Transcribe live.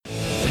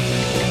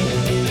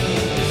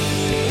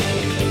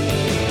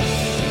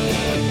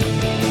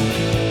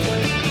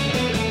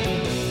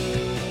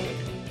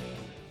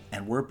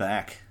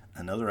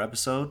another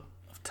episode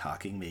of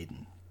Talking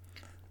Maiden.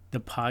 The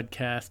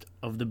podcast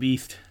of the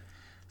beast.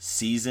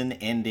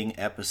 Season-ending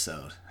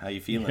episode. How you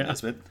feeling,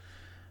 Elizabeth?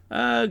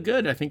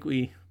 Good. I think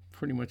we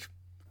pretty much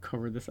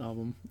covered this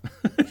album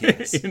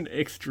in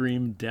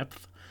extreme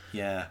depth.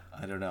 Yeah,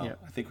 I don't know. Yeah.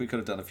 I think we could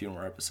have done a few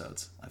more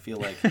episodes. I feel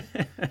like...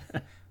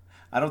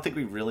 I don't think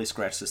we really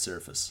scratched the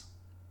surface.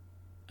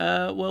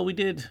 Well, we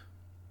did,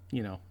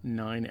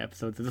 9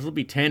 episodes. This will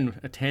be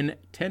 10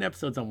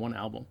 episodes on one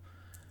album.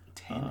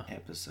 10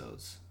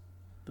 episodes.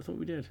 That's what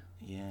we did.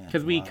 Yeah.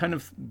 Because we kind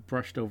of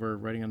brushed over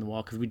Writing on the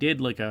Wall. Because we did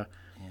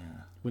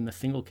when the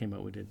single came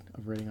out, we did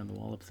a Writing on the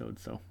Wall episode.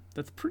 So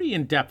that's pretty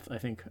in-depth, I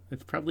think.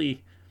 It's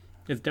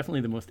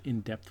definitely the most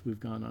in-depth we've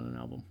gone on an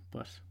album.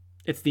 But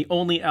it's the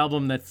only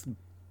album that's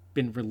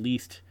been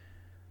released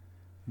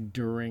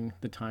during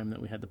the time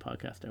that we had the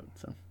podcast out.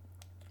 So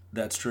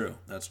That's true.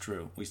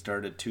 We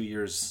started 2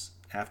 years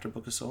after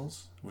Book of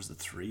Souls. Or was it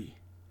 3? It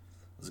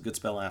was a good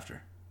spell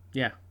after.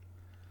 Yeah.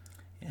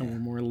 And we're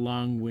more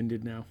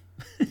long-winded now.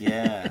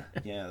 Yeah,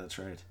 that's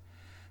right.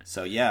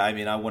 So,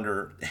 I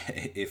wonder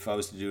if I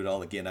was to do it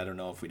all again, I don't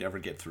know if we'd ever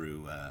get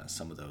through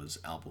some of those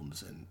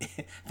albums. And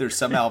there's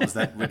some albums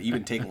that would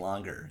even take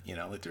longer,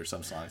 like there's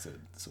some songs,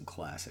 some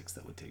classics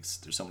that would take,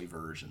 there's so many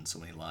versions, so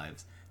many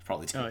lives.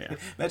 Probably take,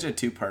 imagine a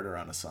 2-parter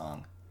on a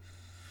song.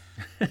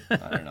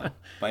 I don't know.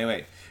 But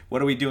anyway,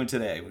 what are we doing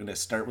today? We're going to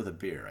start with a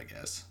beer, I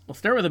guess. We'll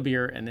start with a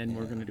beer, and then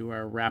we're going to do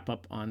our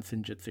wrap-up on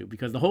Senjutsu.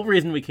 Because the whole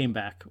reason we came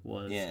back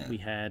was we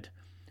had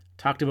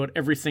talked about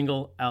every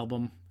single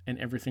album and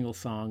every single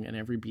song and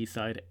every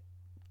B-side,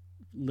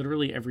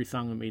 literally every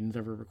song that Maiden's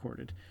ever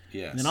recorded.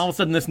 Yes. And then all of a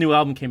sudden this new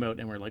album came out,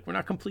 and we're like, we're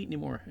not complete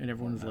anymore. And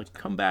everyone's like,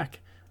 come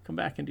back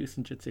and do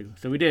Senjutsu.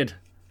 So we did.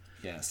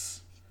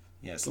 Yes.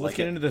 So let's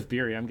get into this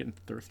beer. I'm getting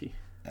thirsty.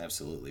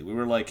 Absolutely. We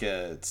were like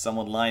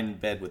someone lying in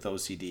bed with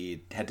OCD,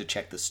 had to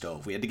check the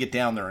stove. We had to get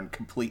down there in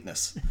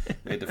completeness.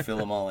 We had to fill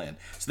them all in.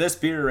 So this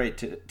beer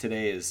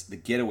today is the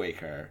Getaway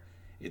Car.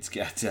 It's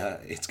got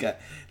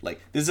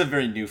like, this is a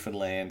very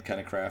Newfoundland kind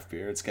of craft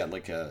beer. It's got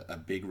like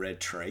a big red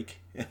trike,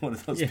 one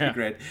of those big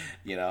red,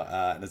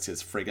 and it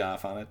says Frig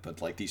Off on it.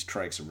 But like, these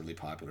trikes are really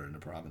popular in the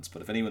province.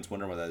 But if anyone's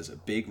wondering what that is, a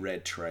big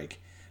red trike.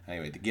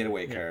 Anyway, the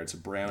Getaway Car. It's a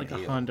brown like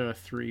ale. A Honda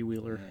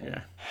 3-wheeler.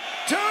 Yeah.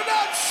 Do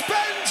not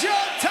spend your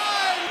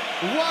time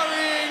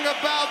worrying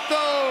about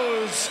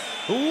those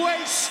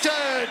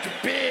wasted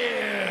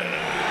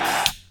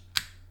beers.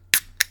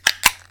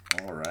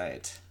 All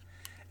right.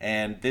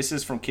 And this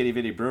is from Kitty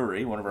Vitty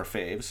Brewery, one of our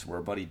faves, where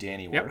our buddy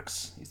Danny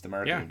works. He's the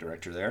marketing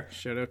director there.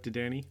 Shout out to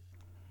Danny.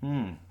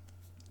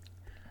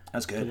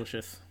 That's good.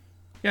 Delicious.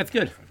 Yeah, it's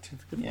good. It's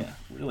a good one.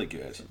 Really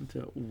good.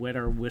 To wet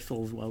our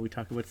whistles while we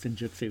talk about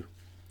Senjutsu.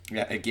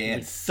 Yeah, again.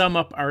 We sum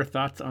up our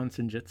thoughts on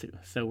Senjutsu.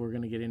 So we're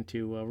going to get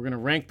into, we're going to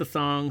rank the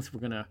songs.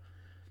 We're going to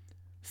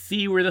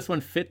see where this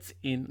one fits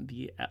in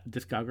the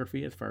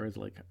discography as far as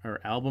like our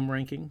album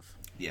rankings.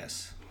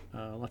 Yes.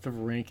 Lots of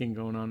ranking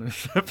going on in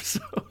this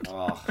episode.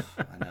 Oh,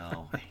 I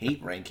know. I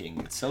hate ranking.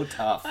 It's so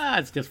tough.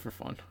 It's just for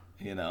fun.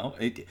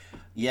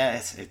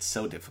 It's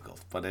so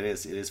difficult, but it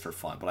is for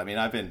fun. But I mean,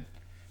 I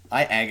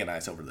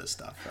agonize over this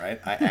stuff,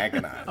 right? I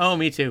agonize. Oh,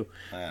 me too.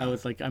 Yeah.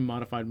 I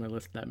modified my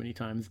list that many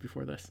times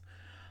before this.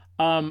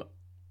 So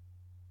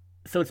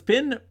it's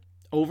been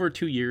over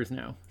 2 years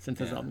now since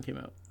this album came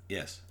out.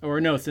 Yes.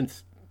 Or no,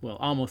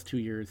 almost 2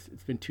 years.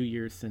 It's been 2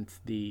 years since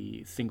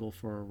the single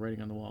for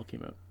Writing on the Wall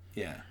came out.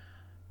 Yeah.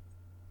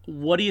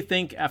 What do you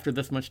think after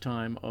this much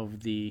time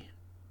of the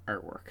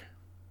artwork?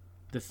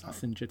 This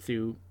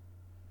Senjutsu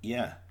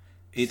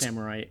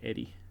Samurai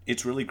Eddie.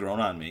 It's really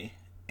grown on me,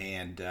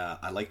 and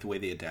I like the way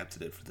they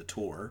adapted it for the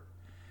tour.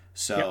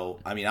 So,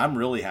 I mean, I'm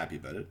really happy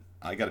about it.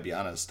 I got to be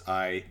honest.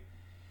 I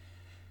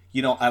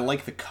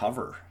like the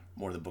cover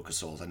more than Book of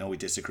Souls. I know we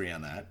disagree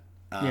on that.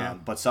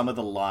 But some of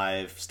the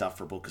live stuff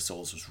for Book of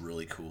Souls was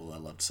really cool. I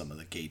loved some of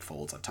the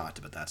gatefolds. I've talked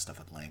about that stuff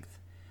at length.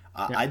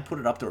 I'd put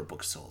it up there with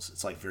Book of Souls.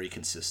 It's like very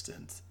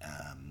consistent.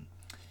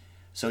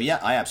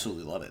 I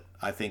absolutely love it.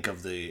 I think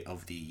of the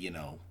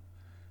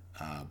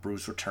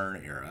Bruce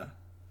Return era,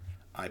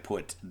 I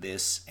put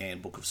this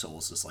and Book of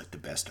Souls as like the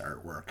best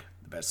artwork,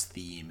 the best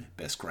theme,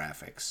 best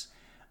graphics.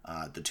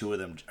 The two of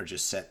them are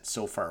just set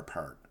so far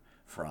apart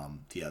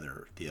from the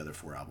other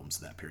 4 albums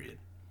of that period.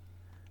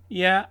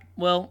 Yeah,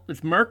 well,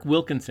 it's Mark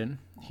Wilkinson.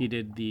 He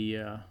did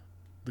the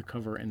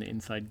cover and the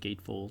inside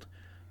gatefold.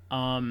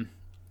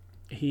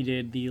 He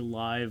did the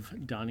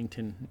live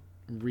Donington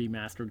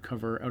remastered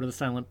cover, Out of the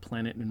Silent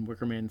Planet and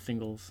Wicker Man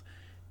singles,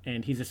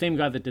 and he's the same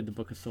guy that did the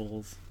Book of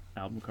Souls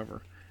album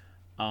cover.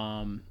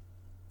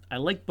 I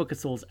like Book of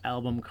Souls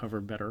album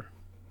cover better.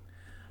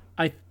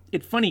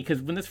 It's funny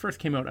because when this first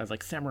came out, I was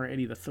like, Samurai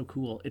Eddie, that's so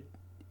cool.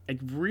 I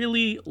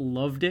really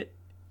loved it.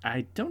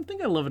 I don't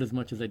think I love it as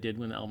much as I did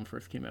when the album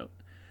first came out.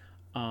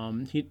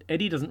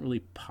 Eddie doesn't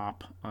really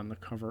pop on the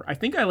cover. I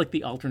think I like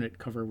the alternate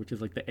cover, which is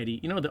like the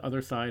Eddie, the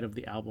other side of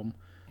the album,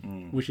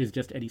 which is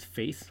just Eddie's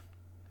face.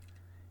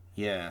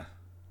 Yeah.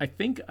 I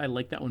think I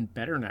like that one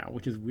better now,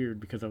 which is weird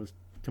because I was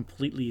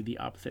completely the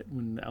opposite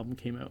when the album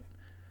came out.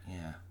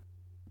 Yeah.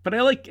 But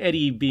I like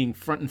Eddie being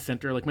front and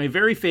center. Like my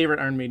very favorite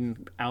Iron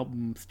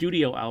Maiden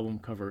studio album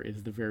cover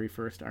is the very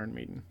first Iron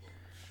Maiden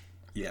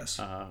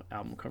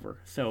album cover.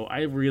 So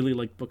I really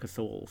like Book of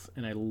Souls,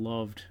 and I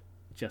loved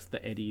just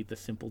the Eddie, the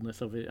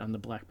simpleness of it on the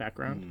black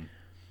background.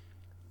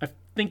 I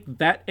think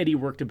that Eddie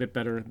worked a bit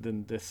better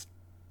than this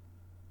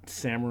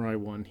Samurai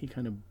one. He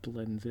kind of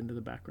blends into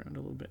the background a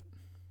little bit.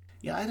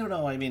 Yeah, I don't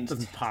know. I mean,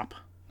 doesn't pop.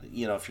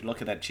 You know, if you're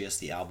looking at just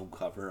the album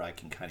cover, I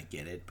can kind of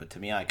get it. But to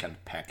me, I kind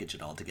of package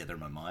it all together in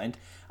my mind.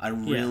 I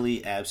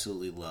really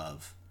absolutely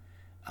love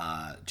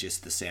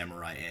just the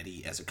Samurai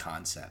Eddie as a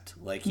concept.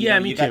 Like, yeah,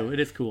 me too. It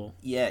is cool.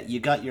 Yeah, you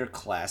got your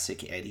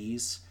classic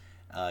Eddies.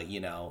 You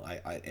know,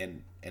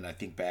 and I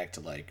think back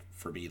to, like,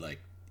 for me, like,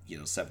 you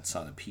know, Seventh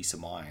Son and Peace of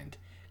Mind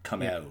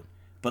come out.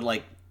 But,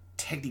 like,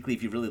 technically,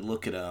 if you really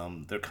look at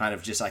them, they're kind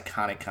of just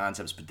iconic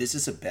concepts. But this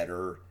is a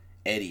better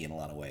Eddie in a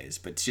lot of ways,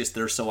 but it's just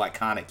they're so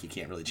iconic you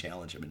can't really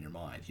challenge them in your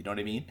mind. You know what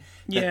I mean?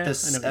 Yeah, I know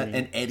what you mean.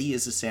 An Eddie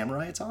as a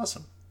samurai, it's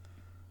awesome.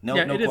 No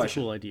it question. Is a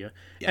cool idea,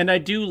 and I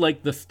do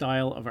like the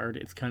style of art.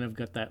 It's kind of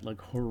got that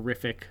like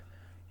horrific,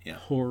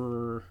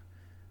 horror,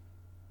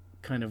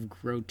 kind of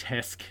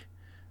grotesque.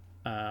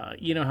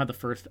 You know how the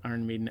first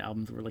Iron Maiden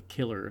albums were like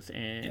Killers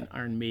and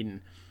Iron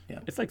Maiden. Yeah,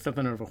 it's like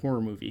something out of a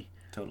horror movie.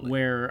 Totally.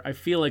 Where I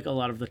feel like a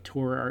lot of the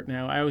tour art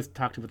now, I always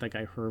talked about that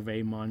guy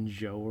Hervé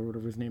Mongeau or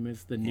whatever his name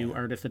is, the new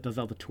artist that does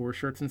all the tour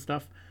shirts and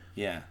stuff.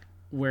 Yeah.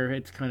 Where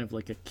it's kind of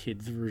like a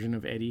kid's version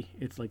of Eddie.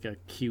 It's like a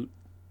cute,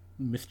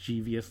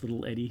 mischievous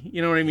little Eddie.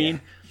 You know what I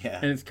mean? Yeah.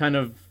 And it's kind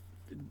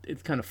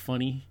of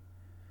funny.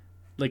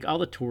 Like all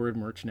the tour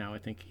merch now, I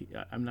think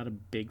I'm not a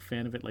big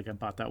fan of it. Like I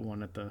bought that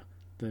one at the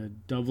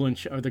Dublin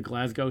show or the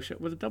Glasgow show.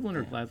 Was it Dublin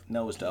or Glasgow?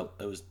 No,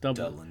 it was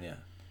Dublin. Yeah.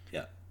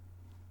 Yeah.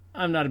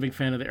 I'm not a big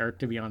fan of the art,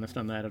 to be honest,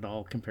 on that at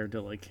all. Compared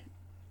to like,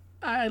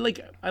 I like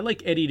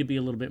Eddie to be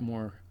a little bit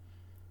more,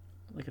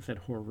 like I said,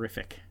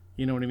 horrific.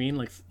 You know what I mean?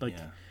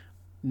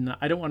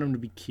 I don't want him to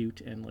be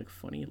cute and like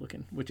funny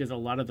looking, which is a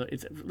lot of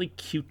it's really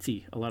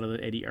cutesy. A lot of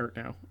the Eddie art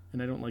now,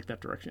 and I don't like that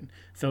direction.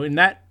 So in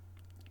that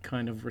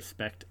kind of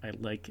respect, I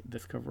like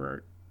this cover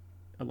art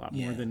a lot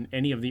more than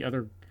any of the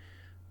other,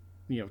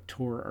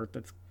 tour art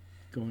that's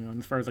going on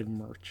as far as like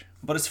merch.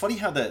 But it's funny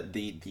how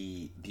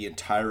the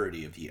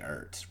entirety of the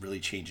art really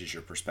changes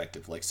your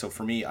perspective. Like, so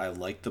for me, I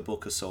like the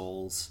Book of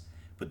Souls,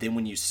 but then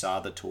when you saw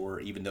the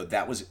tour, even though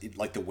that was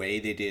like the way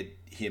they did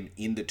him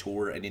in the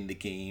tour and in the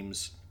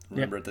games,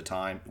 remember at the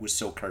time, it was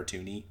so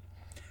cartoony.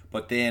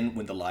 But then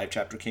when the live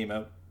chapter came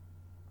out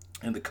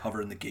and the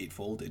cover and the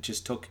gatefold, it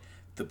just took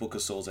the Book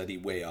of Souls Eddie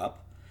way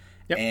up.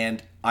 Yep.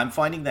 And I'm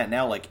finding that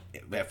now, like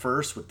at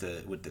first with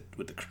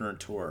the current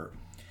tour,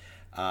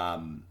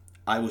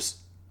 I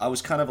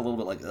was kind of a little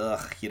bit like,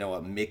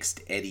 a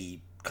mixed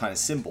Eddie kind of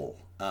symbol,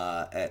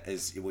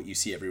 as what you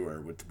see everywhere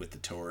with the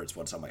tour. It's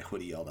what's on my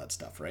hoodie, all that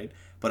stuff, right?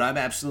 But I'm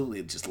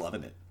absolutely just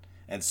loving it,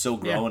 and so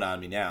growing on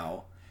me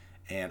now,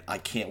 and I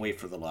can't wait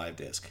for the live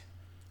disc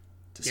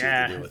to see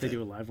what they do with it. If they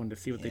do a live one to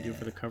see what they do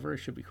for the cover, it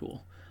should be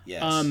cool.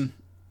 Yes.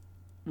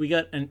 We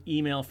got an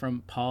email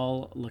from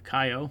Paul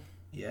Lacayo.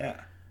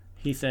 Yeah.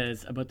 He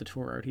says about the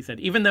tour art. He said,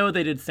 even though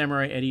they did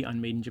Samurai Eddie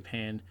on Made in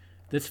Japan,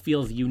 this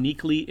feels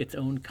uniquely its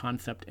own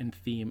concept and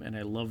theme, and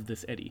I love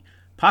this Eddie.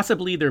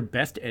 Possibly their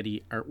best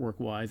Eddie,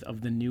 artwork-wise,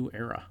 of the new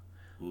era.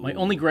 Ooh. My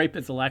only gripe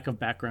is the lack of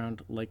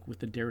background, like with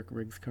the Derek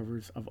Riggs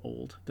covers of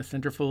old. The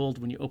centerfold,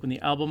 when you open the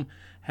album,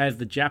 has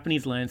the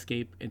Japanese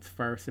landscape. It's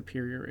far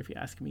superior, if you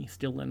ask me.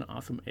 Still an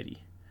awesome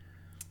Eddie.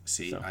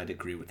 See, I'd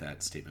agree with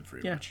that statement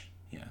very much.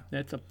 Yeah,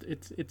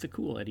 it's a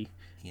cool Eddie.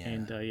 Yeah.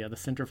 And the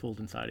centerfold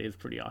inside is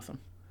pretty awesome.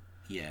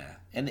 Yeah,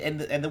 and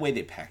the way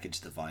they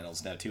package the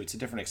vinyls now too, it's a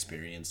different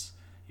experience.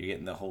 You're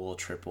getting the whole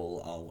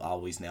triple. I'll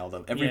always nail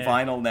them. Every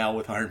vinyl now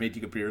with Iron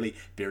Maiden, you can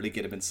barely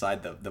get them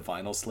inside the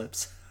vinyl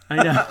slips.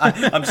 I know.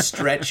 I'm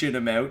stretching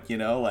them out,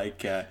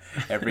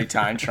 every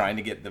time trying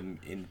to get them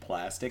in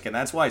plastic, and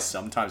that's why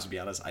sometimes, to be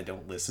honest, I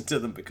don't listen to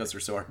them because they're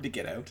so hard to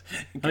get out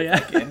and get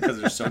back in because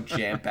they're so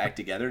jam packed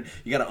together.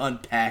 You got to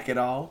unpack it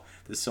all.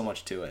 There's so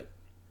much to it.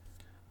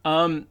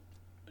 Do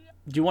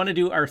you want to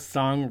do our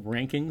song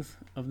rankings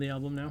of the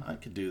album now? I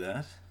could do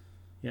that.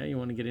 Yeah, you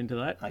want to get into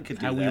that? I could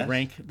do how that. How we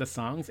rank the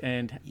songs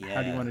and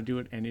how do you want to do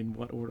it and in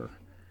what order?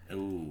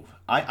 Ooh,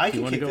 I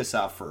can kick this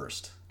off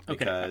first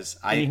because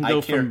you can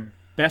go from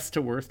best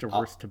to worst or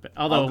worst to best.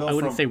 Although I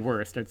wouldn't say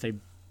worst, I'd say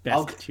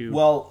best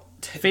to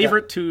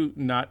favorite to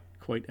not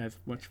quite as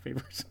much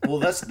favorites. Well,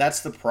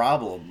 that's the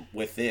problem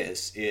with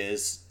this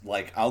is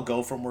like I'll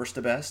go from worst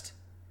to best.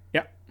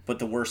 Yeah. But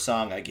the worst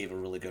song I gave a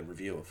really good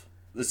review of.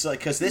 It's like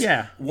because this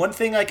one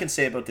thing I can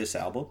say about this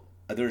album,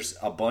 there's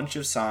a bunch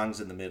of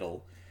songs in the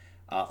middle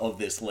of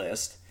this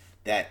list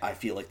that I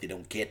feel like they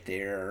don't get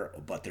there,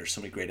 but there's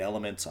so many great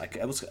elements. Like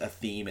it was a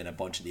theme in a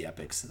bunch of the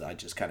epics that I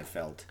just kind of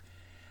felt.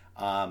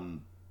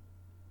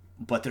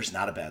 But there's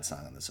not a bad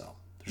song on this album.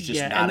 There's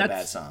just not a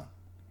bad song.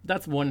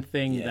 That's one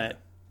thing that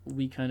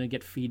we kind of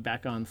get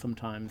feedback on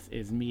sometimes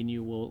is me and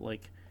you will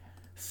like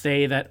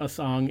say that a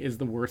song is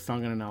the worst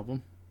song on an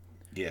album.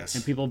 Yes.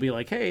 And people will be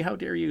like, hey, how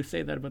dare you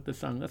say that about this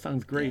song? That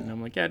song's great. And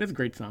I'm like, yeah, it is a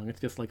great song. It's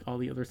just like all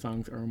the other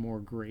songs are more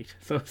great.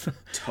 So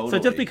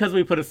just because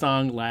we put a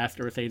song last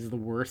or say it's the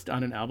worst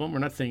on an album, we're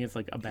not saying it's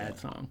like a bad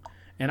song.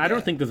 And I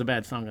don't think there's a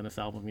bad song on this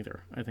album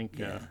either. I think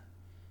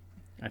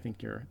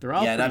they're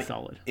all pretty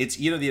solid. It's,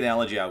 you know, the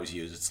analogy I always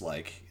use, it's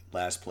like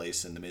last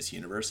place in the Miss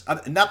Universe.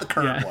 Not the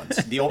current ones,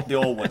 the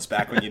old ones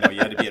back when, you know, you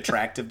had to be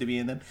attractive to be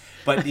in them.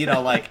 But, you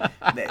know, like,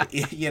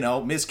 you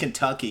know, Miss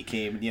Kentucky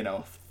came, you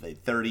know,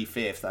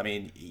 35th. I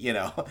mean, you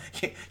know,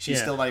 she's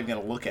still not even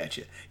going to look at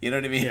you. You know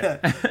what I mean?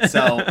 Yeah.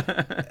 So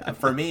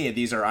for me,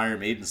 these are Iron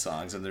Maiden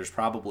songs, and there's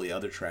probably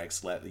other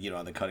tracks, you know,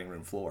 on the cutting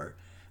room floor.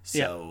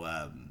 So,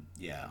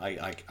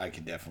 I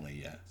can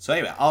definitely, So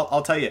anyway,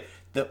 I'll tell you,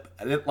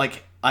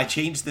 like, I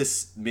changed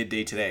this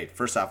midday today.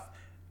 First off,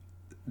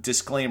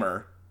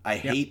 disclaimer, I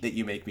hate that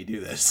you make me do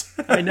this.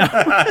 I know.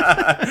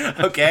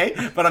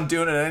 Okay? But I'm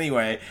doing it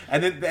anyway.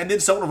 And then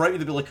someone will write me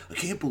to be like, I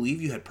can't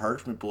believe you had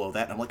parchment below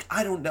that. And I'm like,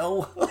 I don't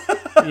know.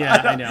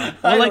 I know.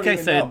 Well, like I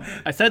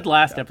said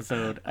last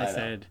episode, I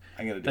said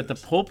that the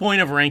whole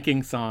point of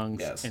ranking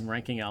songs and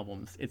ranking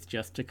albums, it's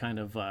just to kind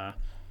of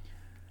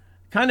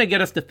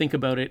get us to think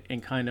about it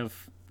and kind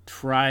of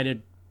try to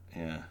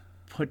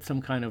put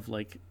some kind of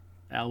like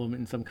album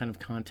in some kind of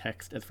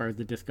context as far as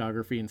the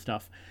discography and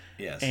stuff.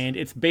 Yes. And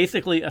it's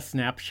basically a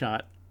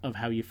snapshot of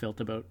how you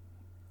felt about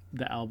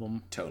the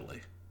album.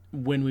 Totally.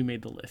 When we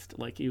made the list.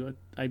 Like,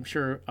 I'm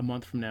sure a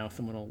month from now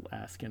someone will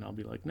ask and I'll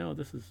be like, no,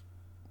 this is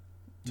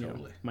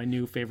my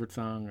new favorite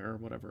song or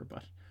whatever.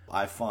 But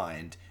I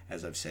find,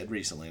 as I've said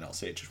recently, and I'll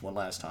say it just one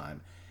last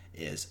time,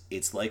 is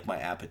it's like my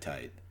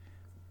appetite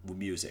with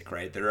music,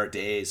 right? There are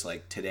days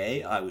like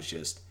today I was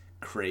just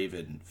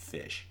craving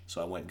fish.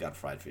 So I went and got a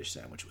fried fish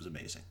sandwich. It was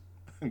amazing.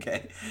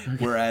 Okay.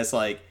 Whereas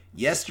like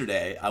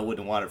yesterday, I wouldn't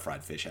have wanted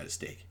fried fish. I had a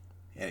steak.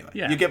 Anyway,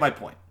 you get my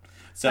point.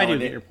 So I do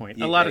get your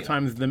point. A lot of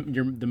times the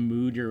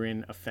mood you're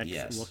in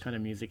affects what kind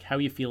of music, how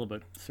you feel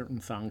about certain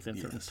songs and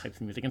certain types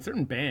of music and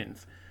certain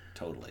bands.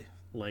 Totally.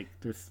 Like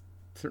there's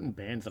certain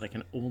bands that I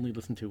can only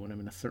listen to when I'm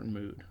in a certain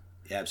mood.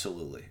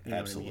 Absolutely. You know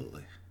Absolutely. What I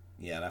mean?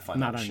 Yeah, and I find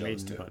not that on shows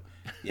Maiden, too. But...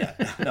 Yeah,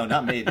 no,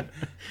 not Maiden.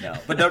 No,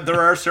 but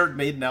there are certain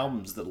Maiden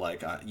albums that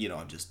like I'm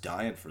just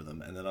dying for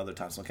them, and then other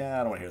times I'm like, I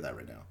don't want to hear that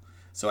right now.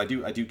 So I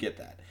do get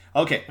that.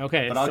 Okay.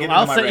 But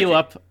I'll set you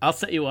up. I'll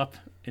set you up,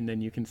 and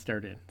then you can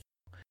start in.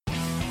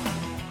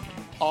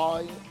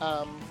 I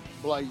am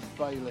Blaze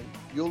Bailey.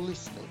 You're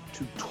listening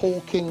to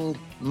Talking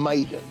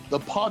Maiden, the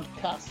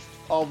podcast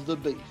of the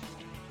Beast,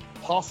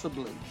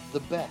 possibly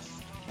the best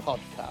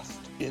podcast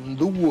in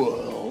the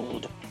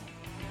world.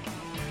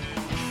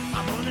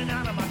 I'm running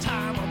out of my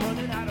time, I'm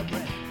running out of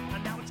breath.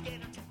 And now it's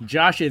getting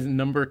Josh's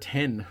number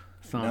 10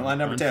 song. My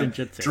number 10.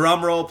 Senjutsu.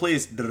 Drum roll,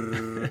 please.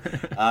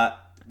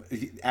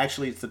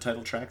 Actually, it's the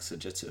title track,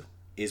 Senjutsu.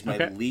 Is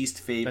my least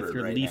favorite That's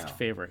your right least now.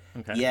 favorite.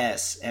 Okay.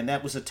 Yes, and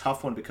that was a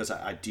tough one because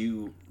I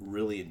do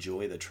really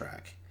enjoy the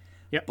track.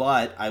 Yep.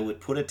 But I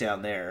would put it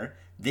down there.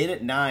 Then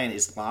at 9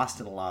 is Lost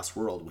in a Lost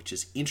World, which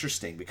is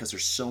interesting because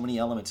there's so many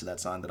elements of that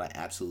song that I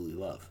absolutely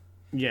love.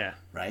 Yeah.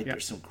 Right? Yep.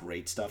 There's some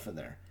great stuff in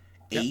there.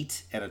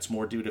 8, and it's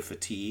more due to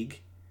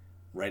fatigue,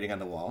 writing on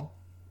the wall.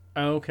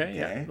 Okay,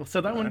 yeah. So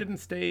that one didn't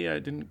stay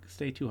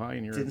too high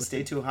in your. Didn't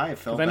stay too high. It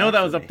fell. I know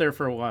that was up there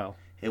for a while.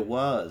 It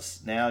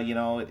was. Now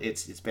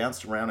it's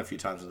bounced around a few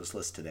times on this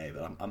list today,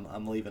 but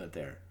I'm leaving it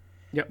there.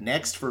 Yep.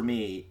 Next for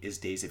me is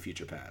Days of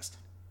Future Past.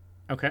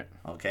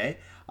 Okay.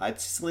 I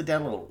slid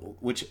down a little.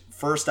 Which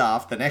first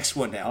off, the next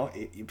one now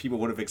people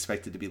would have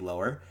expected to be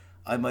lower.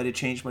 I might have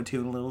changed my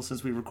tune a little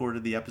since we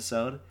recorded the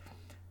episode.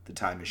 The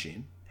Time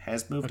Machine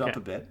has moved up a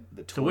bit.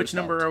 So which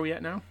number are we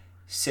at now?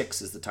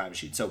 6 is the Time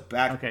Machine. So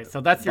back. Okay,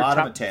 so that's your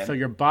bottom top, of 10. So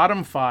your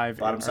bottom 5.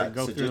 Bottom side.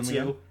 Go through them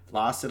again.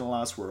 Lost in a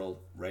Lost World,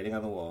 Writing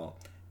on the Wall,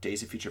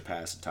 Days of Future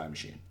Past, and Time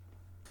Machine.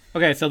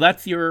 Okay, so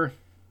that's your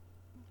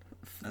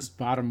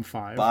bottom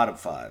 5. Bottom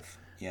 5.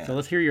 Yeah. So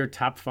let's hear your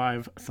top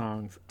 5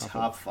 songs.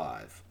 Top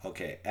 5.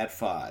 Okay, at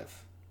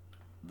 5,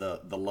 the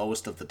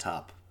lowest of the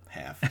top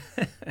half,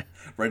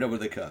 right over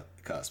the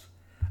cusp.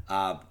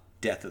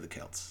 Death of the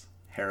Celts.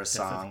 Harris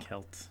song.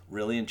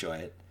 Really enjoy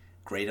it.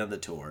 Great on the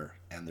tour,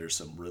 and there's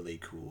some really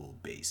cool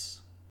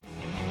bass.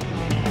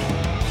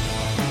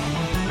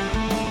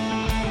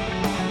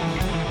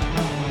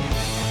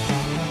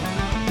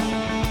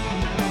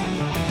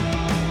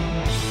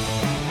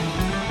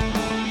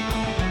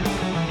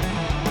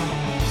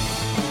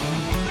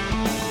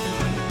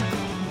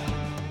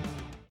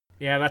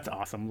 Yeah, that's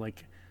awesome.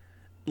 Like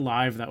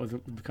live, that was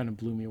kind of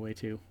blew me away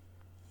too.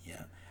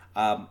 Yeah.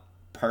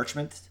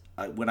 Parchment.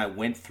 When I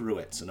went through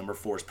it, so number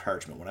 4 is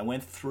Parchment. When I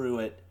went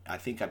through it, I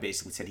think I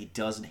basically said he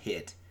doesn't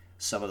hit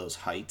some of those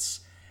heights.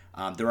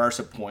 There are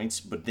some points,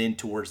 but then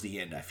towards the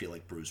end, I feel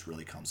like Bruce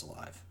really comes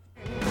alive.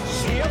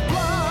 Sea of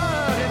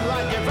blood and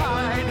light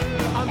divine,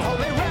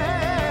 unholy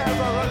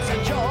reverence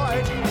and joy,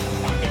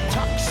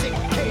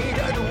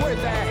 intoxicated with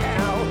the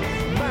hell,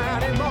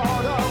 mad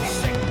immortal,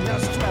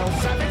 sickness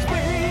dwells, savage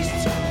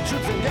beasts,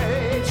 truth and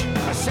age,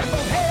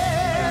 assembled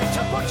here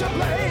to butcher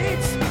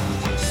blades,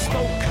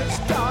 smoke has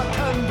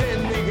darkened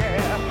in the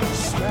air,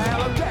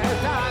 smell of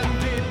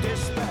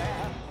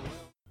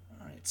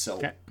So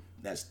Okay.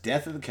 that's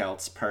Death of the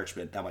Celts,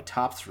 Parchment. Now my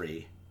top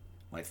 3.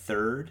 My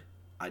third,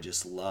 I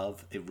just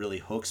love. It really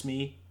hooks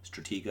me.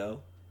 Stratego.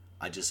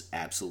 I just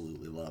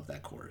absolutely love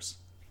that chorus.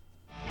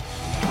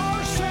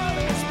 Our sun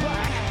is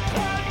black,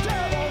 the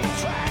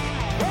devil's track.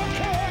 The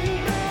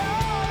king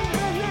beyond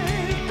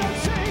beneath the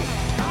sea.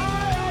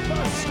 Eye of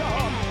the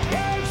storm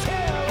is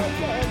here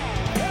again.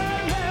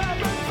 In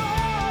heaven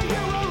for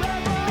you will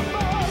ever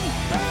burn.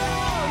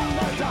 Beyond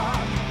the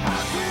dark, I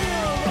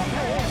feel the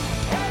pain.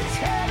 It's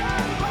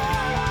hidden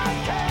where I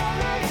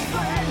can't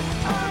explain.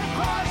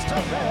 Across to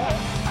bear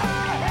a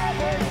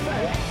heavy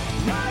fate.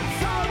 My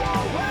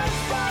sorrow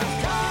whispers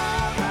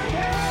come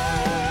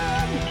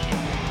again.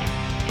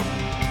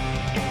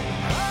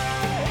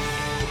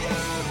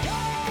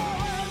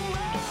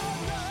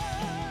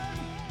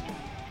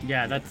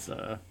 Yeah, that's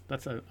a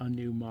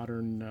new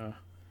modern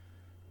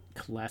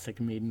classic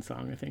Maiden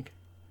song, I think.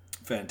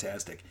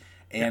 Fantastic.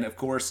 And of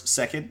course,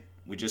 second,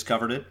 we just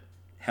covered it.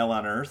 Hell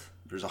on Earth.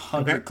 There's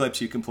 100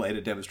 clips you can play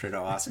to demonstrate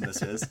how awesome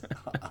this is.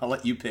 I'll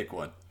let you pick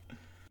one.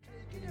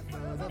 Taking you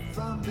further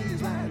from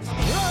these lands. Love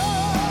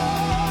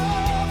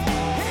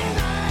in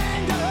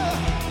anger.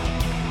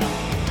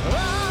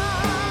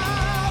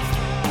 Love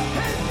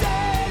in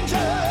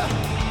danger.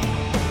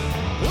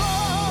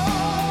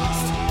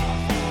 Lost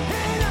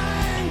in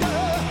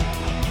anger.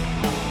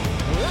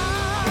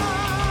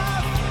 Love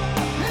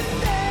in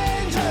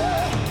danger.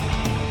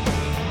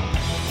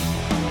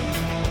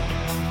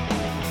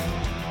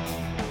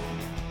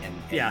 And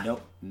Yeah.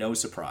 no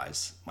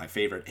surprise. My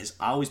favorite has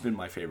always been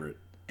my favorite.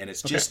 And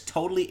it's just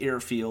totally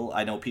airfeel.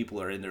 I know people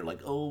are in there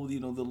like, oh,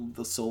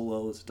 the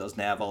solos. It doesn't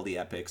have all the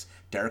epics.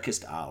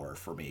 Darkest Hour,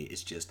 for me,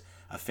 is just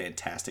a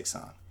fantastic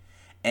song.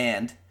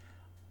 And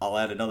I'll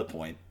add another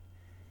point.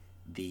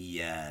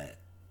 The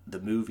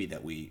movie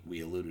that we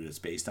alluded it's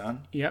based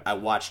on. Yep. I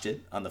watched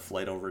it on the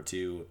flight over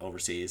to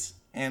overseas,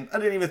 and I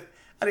didn't even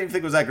think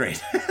it was that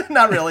great.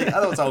 Not really. I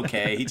thought it was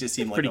okay. He just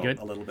seemed like Pretty good.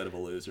 a little bit of a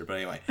loser. But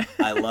anyway,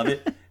 I love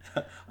it.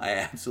 I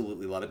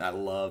absolutely love it. And I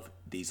love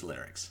these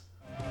lyrics.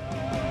 Here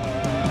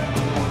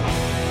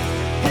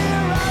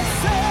I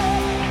sit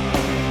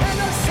in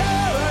a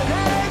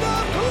serenade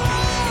of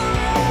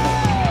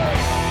glory,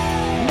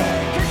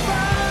 naked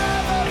by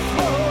the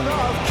throne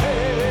of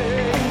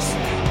kings.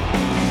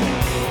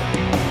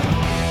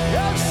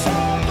 You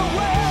saw the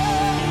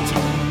wind,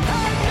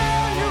 and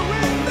now you're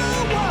in the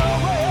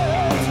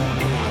whirlwind.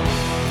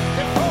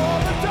 Before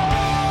the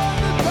dawn,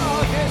 the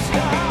darkest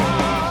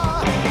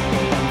hour.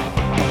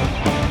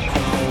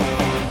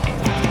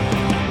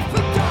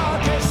 The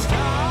darkest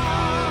hour.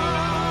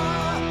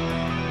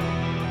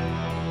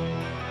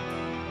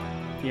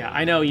 Yeah,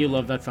 I know you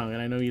love that song,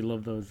 and I know you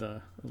love those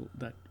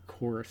that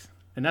chorus.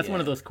 And that's one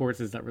of Yeah. those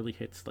choruses that really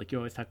hits. Like, you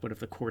always talk about if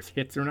the chorus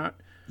hits or not.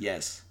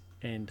 Yes.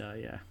 And,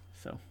 yeah,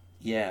 so.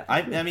 Yeah,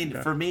 I mean,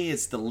 Yeah. for me,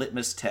 it's the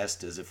litmus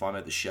test is if I'm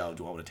at the show,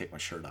 do I want to take my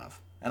shirt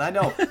off? And I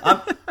know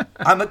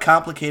I'm a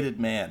complicated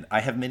man. I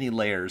have many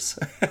layers,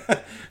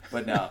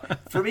 but no,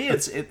 for me,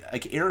 like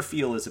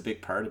airfeel is a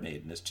big part of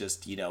Maiden. It's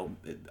just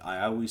I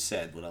always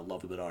said what I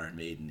love about Iron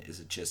Maiden is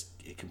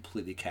it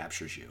completely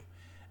captures you,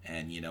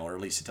 and or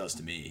at least it does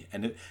to me.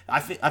 And I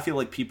feel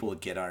like people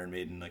that get Iron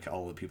Maiden, like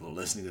all the people who are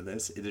listening to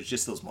this, there's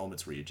just those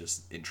moments where you're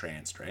just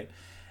entranced, right?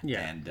 Yeah.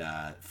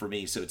 And for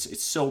me, so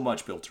it's so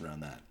much built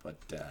around that. But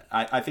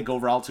I think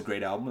overall it's a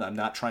great album. I'm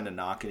not trying to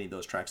knock any of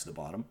those tracks at the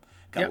bottom.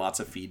 Got Yep. lots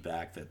of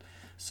feedback that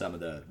some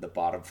of the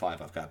bottom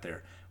 5 I've got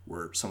there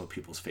were some of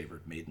people's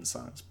favorite Maiden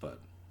songs.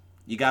 But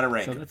you got to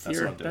rank So it. that's what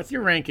your I'm doing. that's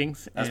your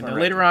rankings, That's and my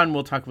later ranking. on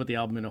we'll talk about the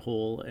album in a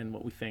whole and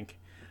what we think.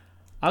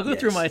 I'll go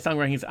through Yes. my song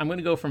rankings. I'm going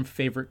to go from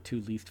favorite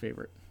to least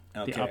favorite,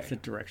 Okay. the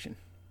opposite direction.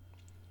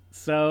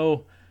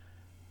 So,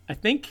 I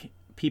think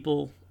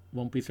people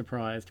won't be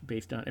surprised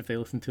based on if they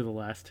listen to the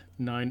last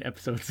 9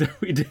 episodes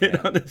that we did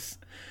on this,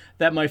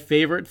 that my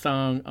favorite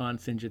song on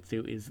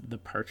Senjutsu is "The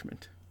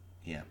Parchment."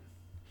 Yeah.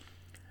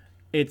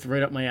 It's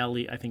right up my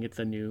alley. I think it's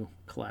a new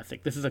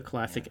classic. This is a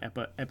classic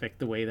epic.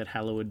 The way that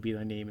 "Hallowed Be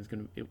Thy Name"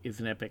 is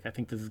an epic. I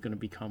think this is going to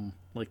become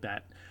like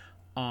that.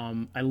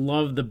 I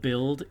love the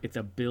build. It's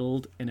a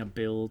build and a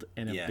build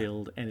and a Yeah.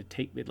 build, and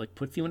it like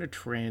puts you in a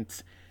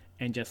trance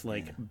and just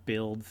like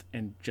builds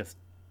and just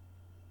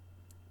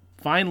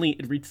finally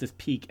it reaches this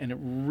peak and it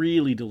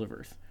really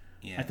delivers.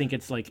 Yeah. I think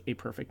it's like a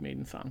perfect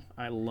Maiden song.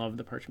 I love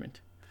The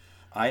Parchment.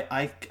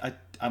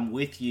 I'm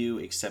with you,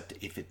 except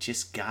if it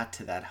just got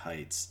to that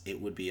heights,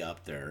 it would be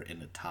up there in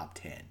the top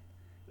 10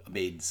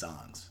 Maiden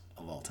songs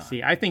of all time.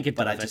 See, I think it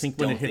does. but I just think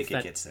when don't it hits think that,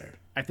 it gets there.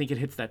 I think it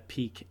hits that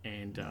peak,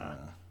 and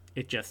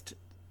it just,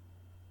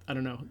 I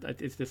don't know.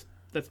 It's just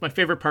that's my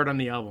favorite part on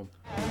the album.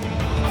 Follow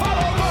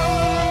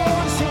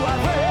those who are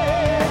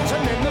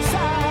written in the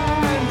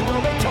sand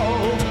will be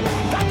told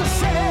that the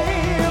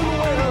same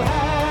will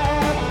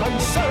happen,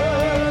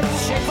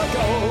 searching for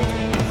gold.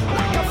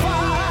 Like a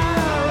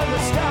fire in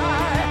the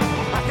sky,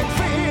 I can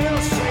feel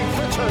strength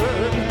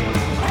return.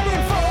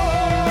 Heading for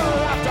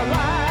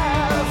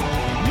afterlife,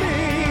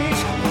 meet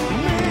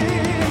me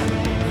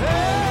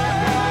there.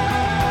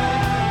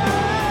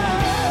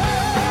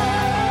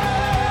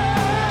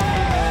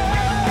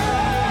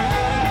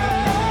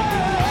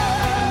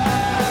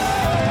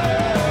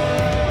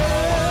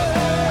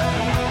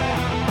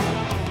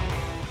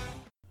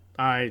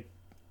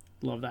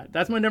 Love that.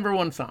 That's my number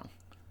 1 song.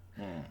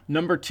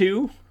 Number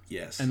 2,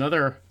 Yes.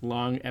 another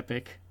long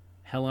epic,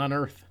 Hell on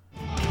Earth.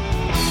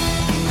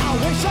 I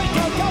wish I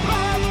could go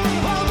back.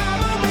 We'll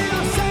never be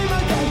the same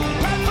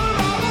again. But for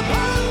all the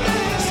pain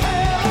this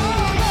hell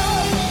on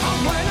earth. And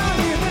when I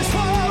leave this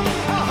world,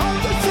 I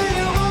hope to see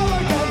you all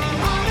again.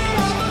 On the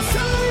other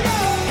side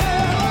of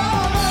hell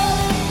on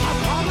earth.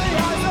 Upon the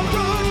eyes of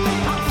good,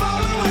 I'm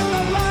following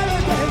the light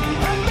again.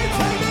 And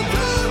between the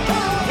truth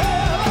of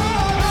hell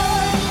on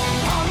earth.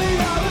 On the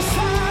other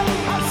side,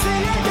 I'll see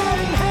you again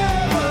in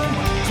heaven.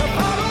 So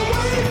far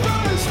away from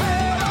this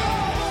hell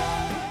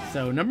on earth.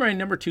 So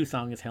number 2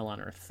 song is Hell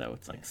on Earth. So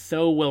it's like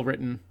so well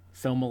written,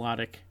 so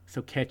melodic,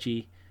 so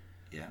catchy.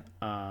 Yeah.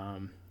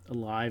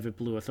 Live, it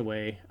blew us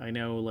away. I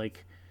know,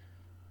 like,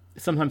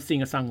 sometimes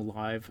seeing a song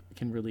live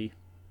can really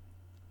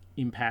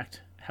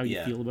impact how you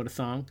Yeah. feel about a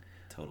song.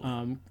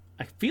 Totally.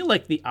 I feel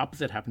like the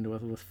opposite happened to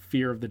us with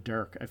Fear of the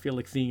Dark. I feel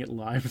like seeing it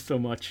live so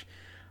much.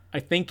 I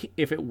think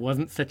if it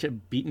wasn't such a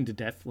beaten to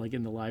death, like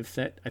in the live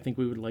set, I think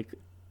we would like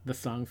the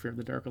song Fear of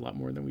the Dark a lot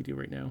more than we do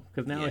right now.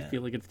 Because now I Yeah.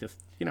 feel like it's just,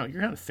 you're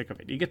kind of sick of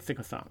it. You get sick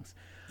of songs.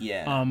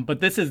 Yeah.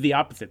 But this is the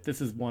opposite.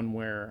 This is one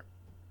where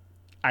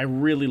I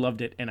really loved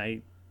it, and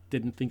I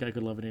didn't think I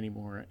could love it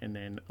anymore. And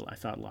then I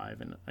saw it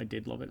live, and I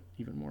did love it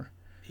even more.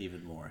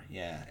 Even more,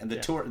 yeah. And the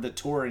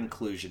tour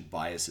inclusion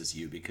biases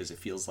you because it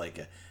feels like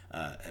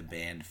a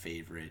band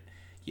favorite.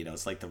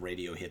 It's like the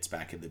radio hits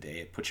back in the day.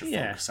 It puts your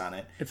focus on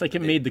it. It's like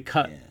it made the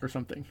cut or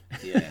something.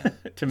 Yeah,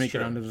 to make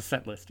true. it onto the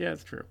set list. Yeah,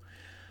 it's true.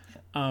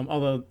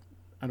 Although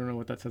I don't know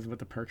what that says about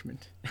the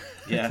Parchment.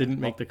 Yeah, It didn't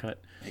make the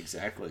cut.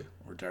 Exactly.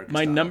 Or Darkest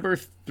My Hour. number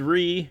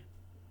 3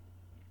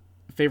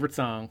 favorite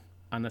song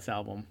on this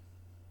album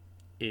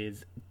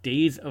is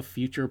Days of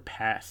Future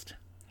Past.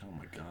 Oh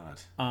my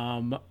god.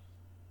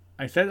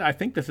 I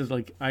think this is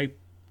like, I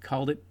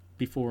called it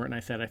before, and I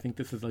said I think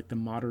this is like the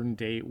modern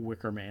day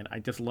Wicker Man. I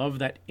just love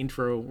that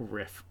intro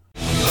riff.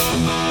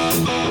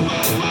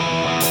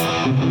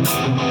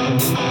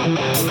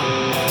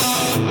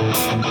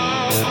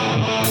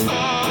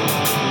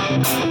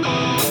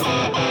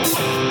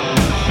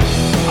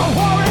 A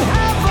war in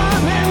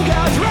heaven in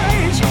God's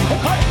rage.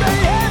 Put me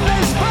in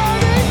this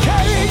burning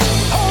cage.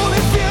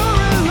 Holy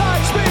fury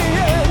locks me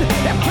in,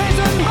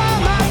 imprisoned by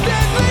my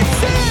deadly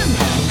sin.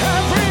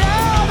 Every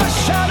hour the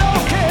Shadow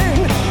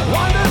King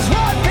wonders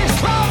what this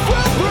love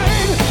will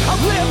bring.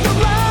 I've lived a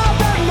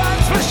life, and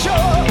that's for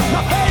sure.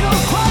 My fatal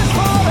quest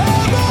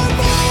forevermore.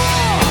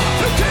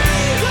 The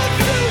days of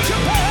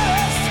future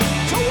past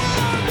to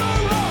wander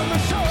on the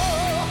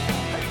shore.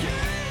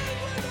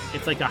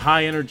 It's like a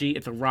high energy.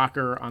 It's a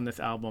rocker on this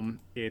album.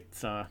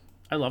 It's I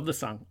love the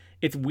song.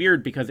 It's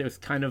weird because it was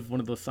kind of one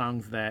of those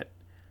songs that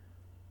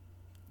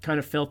kind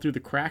of fell through the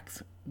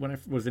cracks when I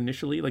was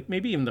initially, like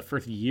maybe even the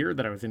first year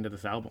that I was into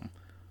this album.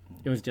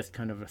 It was just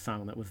kind of a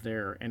song that was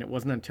there, and it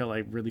wasn't until I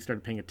really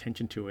started paying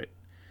attention to it,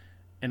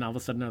 and all of a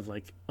sudden I was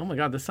like, oh my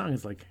god, this song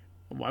is like,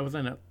 why was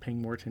I not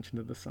paying more attention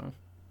to this song?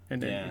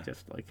 And then it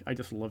just like, I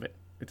just love it.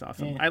 It's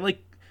awesome. Yeah. I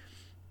like,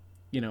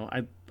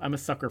 I'm a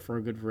sucker for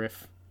a good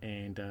riff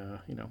and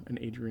an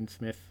Adrian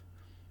Smith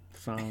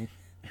song.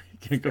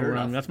 Can't go Fair wrong.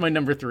 enough. That's my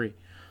number 3.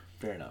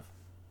 Fair enough.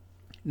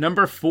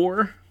 Number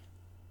 4,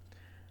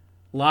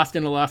 Lost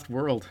in a Lost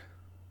World.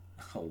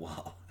 Oh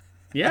wow.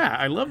 Yeah,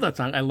 I love that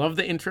song. I love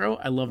the intro.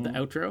 I love the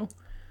outro.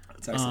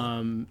 That's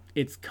excellent.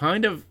 It's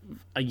kind of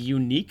a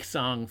unique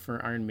song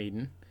for Iron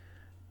Maiden.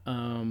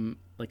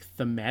 Like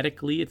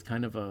thematically, it's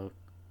kind of a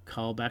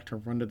callback to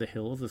Run to the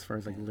Hills as far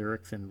as like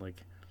lyrics and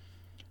like,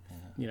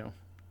 the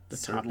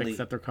Certainly. topics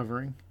that they're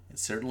covering.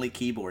 It's certainly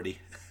keyboardy.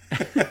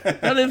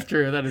 That is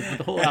true. That is what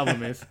the whole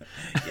album is.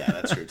 Yeah,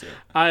 that's true too.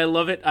 I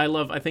love it.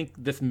 I think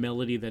this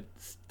melody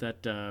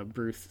that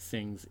Bruce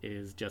sings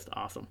is just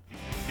awesome.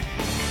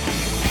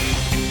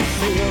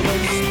 Feel the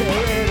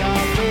spirit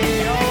of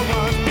the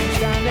old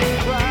standing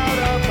proud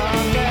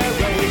upon their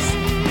race,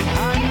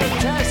 and the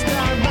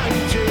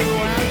testament to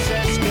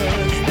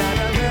ancestors that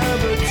are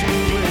never to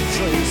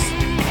retrace.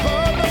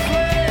 For the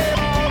flame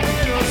of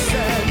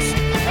innocence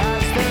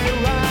as they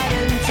ride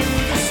into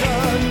the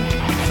sun,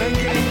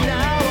 thinking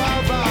now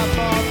of our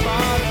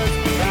forefathers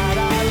that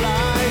are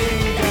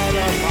lying dead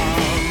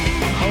upon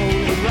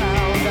holy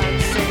ground and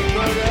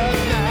sacred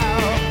earth now,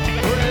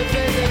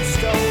 revisited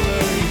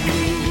stolen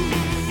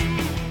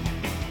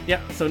youth.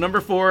 Yeah. So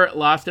number 4,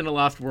 Lost in a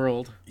Lost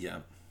World. Yeah.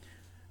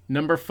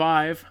 Number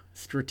 5,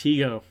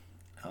 Stratego.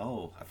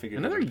 Oh, I figured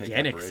Another it would pick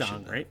Yannick Operation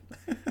song, then. right?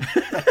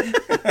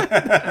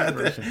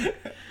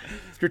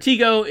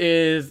 Stratego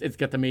it's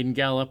got the Maiden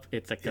Gallop.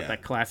 It's like got Yeah.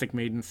 that classic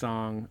Maiden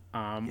song.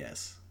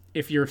 Yes.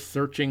 If you're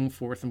searching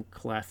for some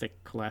classic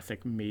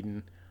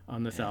Maiden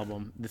on this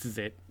album, this is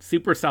it.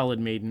 Super solid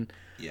Maiden.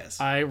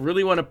 Yes. I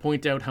really want to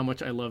point out how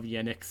much I love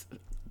Yannick's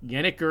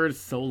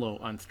solo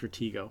on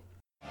Stratego.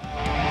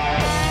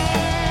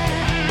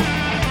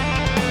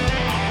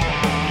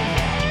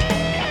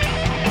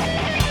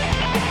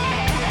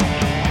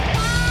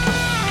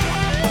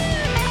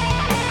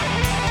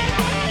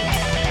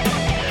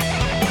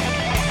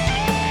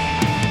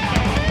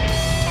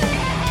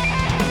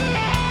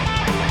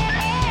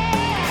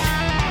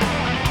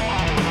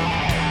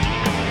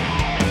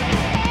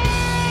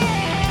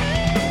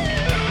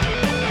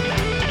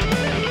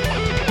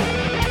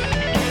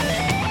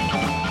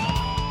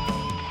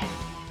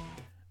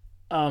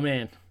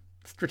 man,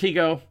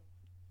 Stratego,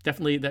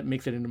 definitely that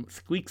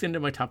squeaks into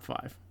my top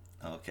 5.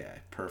 Okay,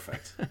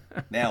 perfect.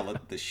 Now look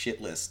at the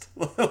shit list.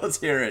 Let's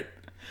hear it.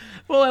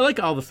 Well, I like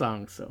all the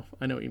songs, so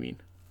I know what you mean.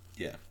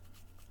 Yeah.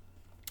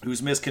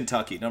 Who's Miss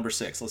Kentucky? Number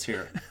 6. Let's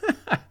hear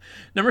it.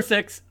 Number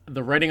 6,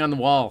 The Writing on the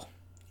Wall.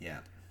 Yeah.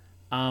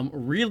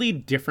 Really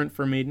different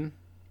for Maiden.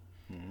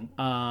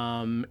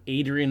 Mm-hmm.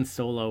 Adrian's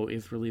solo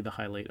is really the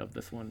highlight of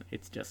this one.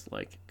 It's just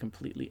like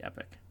completely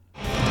epic.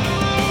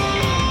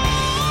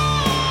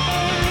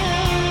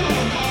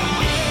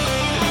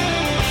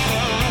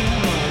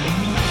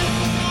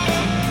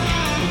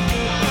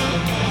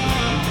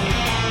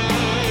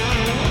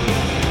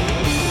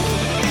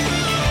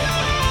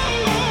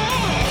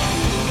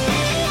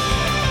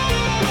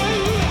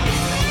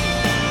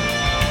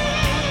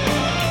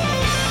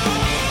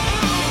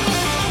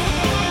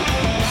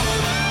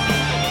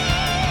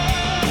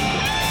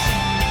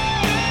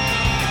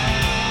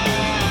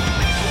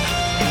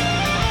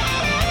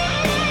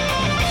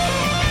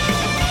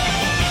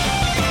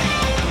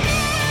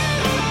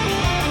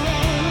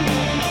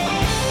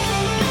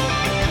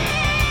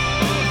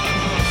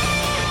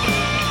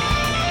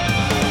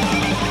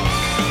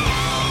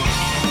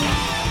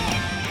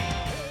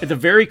 It's a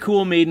very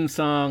cool Maiden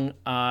song.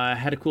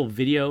 Had a cool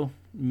video.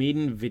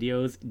 Maiden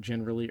videos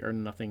generally are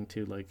nothing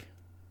to like,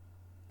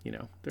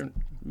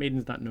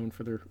 Maiden's not known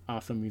for their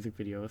awesome music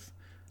videos.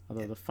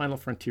 Although the Final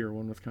Frontier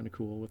one was kind of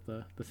cool with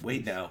the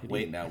Wait now.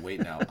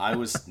 I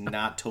was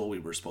not told we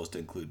were supposed to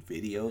include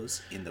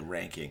videos in the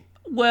ranking.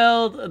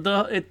 Well,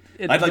 I'd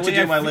like to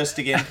do my list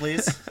again,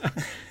 please.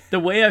 The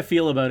way I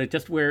feel about it,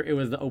 just where it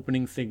was the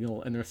opening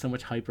single and there's so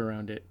much hype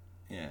around it.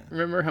 Yeah.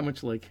 Remember how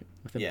much with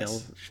the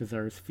Yes.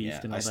 Belshazzar's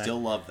feast and all I that? still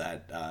love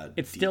that.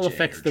 It still DJ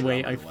affects or the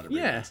way drummer I or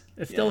whatever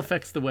it still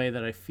affects the way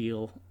that I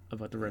feel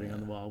about the Writing on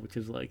the Wall, which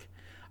is like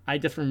I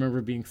just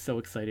remember being so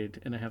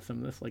excited, and I have some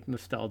of this like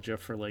nostalgia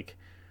for like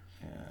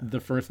the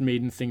first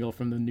Maiden single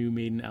from the new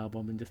Maiden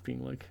album, and just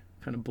being like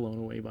kind of blown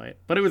away by it.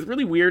 But it was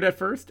really weird at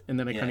first, and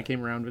then I kind of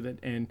came around with it.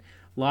 And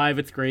live,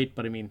 it's great,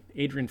 but I mean,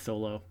 Adrian's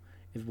solo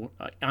is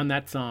on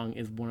that song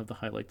is one of the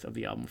highlights of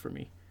the album for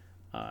me.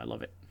 I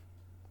love it.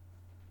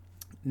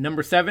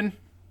 Number 7,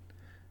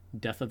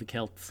 Death of the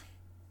Celts.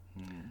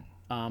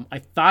 I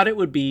thought it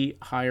would be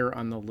higher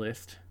on the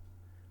list.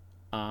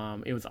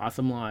 It was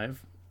awesome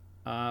live.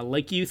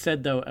 Like you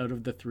said, though, out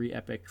of the 3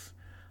 epics,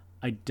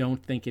 I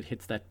don't think it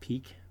hits that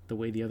peak the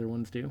way the other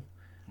ones do.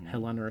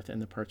 Hell on Earth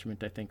and The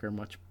Parchment, I think, are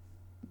much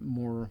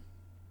more...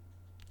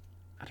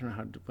 I don't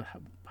know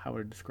how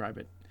to describe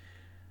it.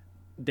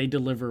 They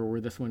deliver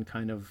where this one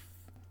kind of...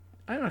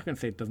 I'm not going to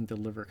say it doesn't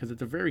deliver, because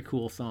it's a very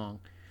cool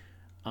song.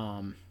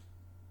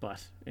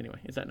 But anyway,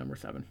 it's at number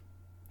 7.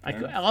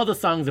 All the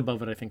songs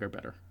above it, I think, are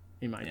better,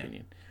 in my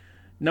opinion.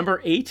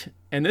 Number 8,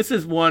 and this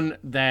is one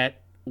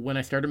that when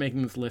I started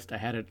making this list, I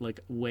had it like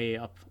way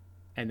up.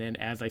 And then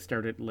as I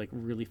started like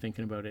really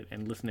thinking about it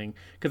and listening,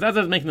 because as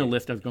I was making the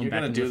list, I was going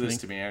back and listening. You're going to do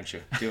this to me, aren't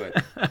you? Do it.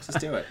 Just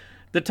do it.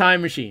 The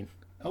Time Machine.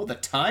 Oh, The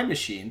Time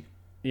Machine?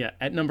 Yeah,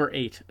 at number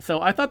 8.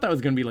 So I thought that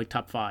was going to be like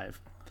top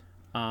 5.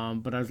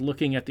 But I was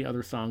looking at the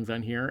other songs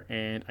on here,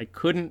 and I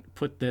couldn't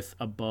put this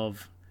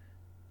above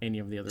any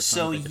of the other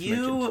songs. So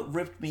you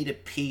ripped me to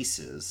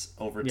pieces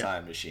over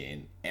Time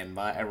Machine, and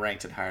I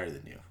ranked it higher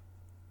than you.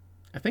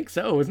 I think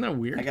so. Isn't that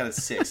weird? I got a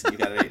 6, and you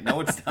got an 8. No,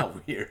 it's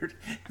not weird.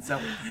 It's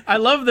not weird. I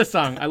love this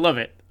song. I love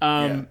it.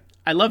 I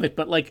love it,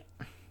 but like,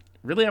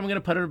 really, I'm going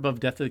to put it above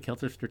Death of the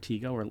Celts or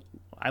Stratego, or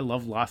I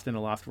love Lost in a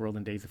Lost World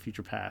and Days of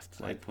Future Past.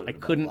 Like, I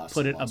couldn't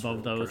put it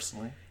above those,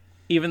 personally.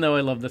 Even though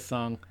I love this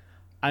song.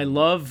 I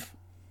love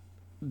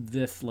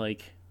this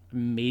like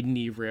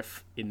maiden-y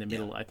riff in the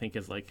middle. I think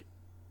is like,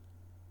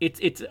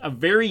 it's a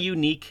very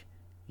unique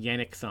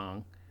Yannick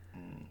song.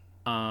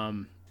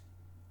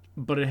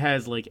 But it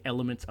has like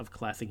elements of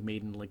classic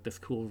Maiden, like this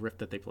cool riff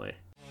that they play.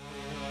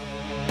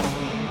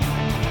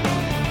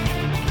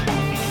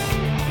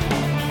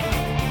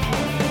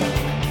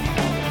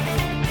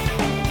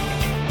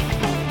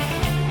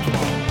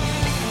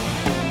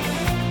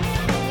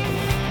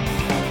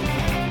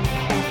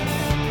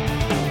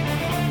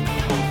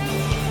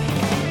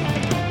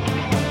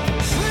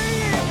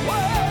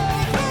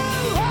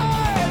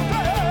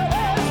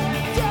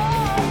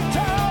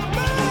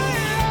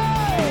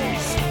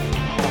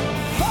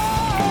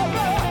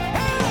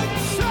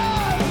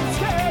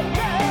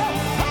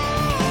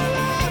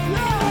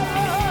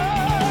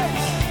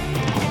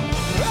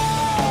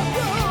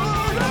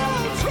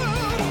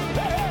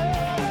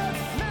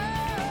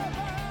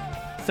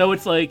 So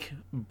it's like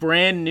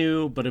brand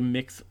new, but a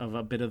mix of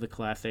a bit of the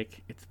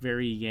classic. It's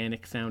very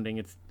Yannick sounding.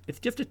 It's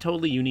just a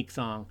totally unique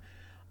song.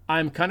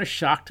 I'm kind of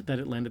shocked that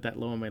it landed that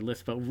low on my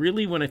list, but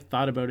really when I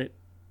thought about it,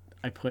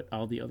 I put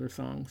all the other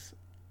songs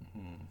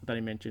that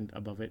I mentioned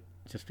above it,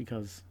 just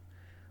because,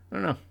 I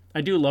don't know.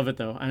 I do love it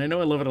though, and I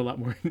know I love it a lot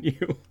more than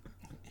you.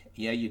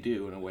 Yeah, you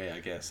do in a way, I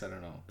guess. I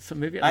don't know. So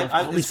maybe I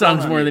love all these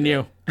songs more than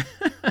you.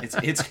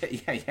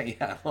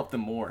 I love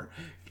them more.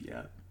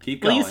 Yeah.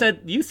 Keep going. Well,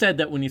 you said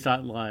that when you saw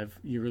it live,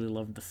 you really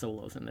loved the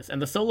solos in this,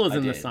 and the solos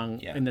in this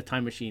song in the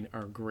Time Machine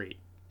are great.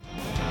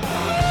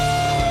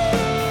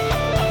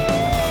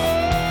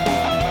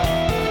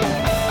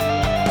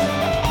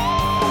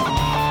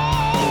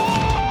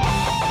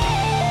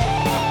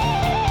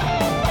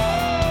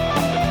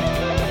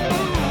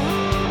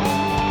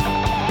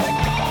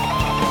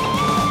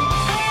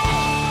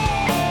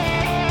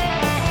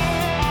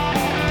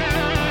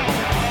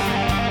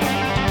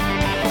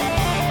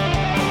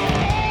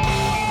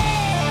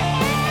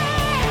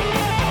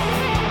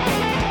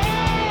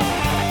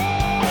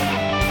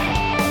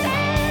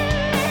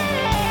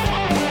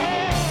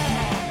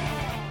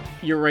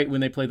 right.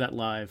 When they played that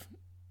live,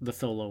 the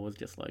solo was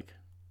just like,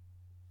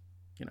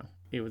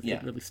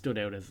 it really stood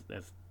out as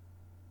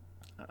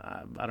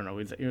I don't know.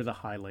 It was a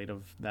highlight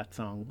of that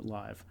song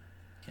live.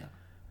 Yeah.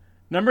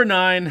 Number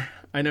 9.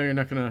 I know you're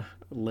not gonna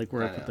like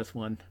where I put this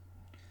one.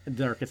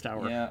 Darkest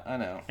Hour. Yeah, I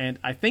know. And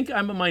I think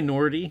I'm a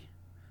minority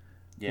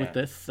with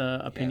this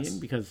opinion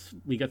because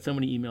we got so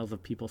many emails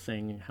of people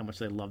saying how much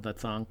they love that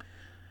song.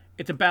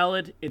 It's a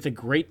ballad. It's a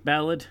great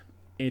ballad.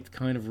 It's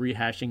kind of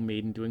rehashing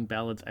Maiden doing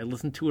ballads. I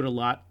listened to it a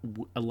lot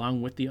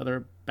along with the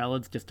other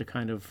ballads just to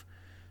kind of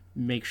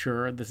make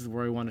sure this is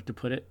where I wanted to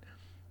put it.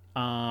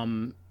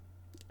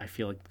 I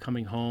feel like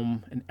Coming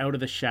Home and Out of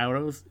the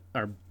Shadows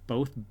are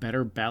both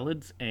better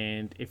ballads.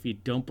 And if you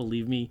don't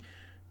believe me,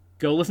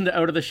 go listen to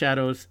Out of the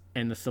Shadows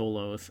and the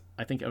solos.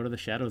 I think Out of the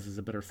Shadows is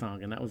a better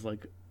song. And that was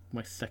like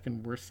my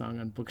second worst song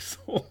on Book of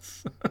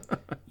Souls.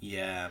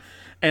 Yeah.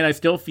 And I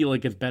still feel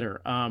like it's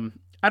better.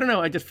 I don't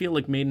know. I just feel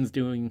like Maiden's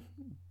doing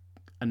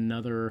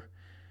another...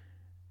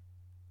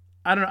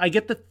 I don't know. I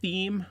get the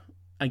theme.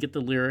 I get the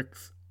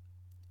lyrics.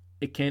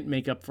 It can't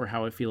make up for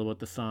how I feel about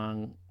the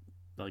song,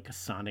 like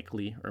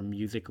sonically or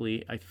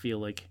musically. I feel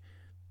like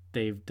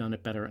they've done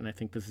it better, and I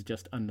think this is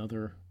just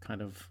another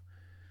kind of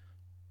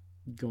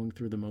going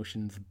through the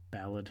motions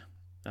ballad.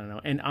 I don't know.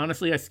 And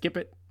honestly, I skip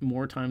it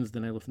more times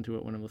than I listen to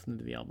it when I'm listening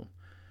to the album.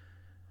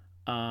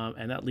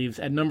 And that leaves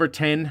at number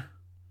 10,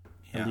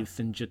 I leave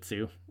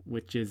Senjutsu,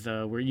 which is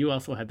where you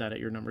also had that at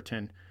your number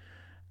 10.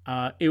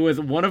 It was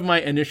one of my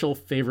initial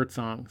favorite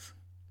songs.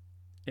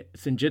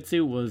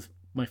 Senjutsu was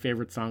my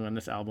favorite song on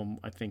this album,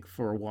 I think,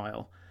 for a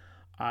while.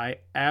 I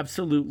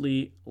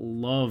absolutely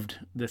loved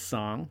this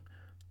song.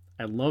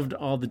 I loved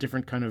all the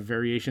different kind of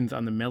variations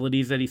on the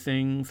melodies that he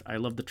sings. I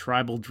love the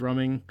tribal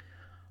drumming.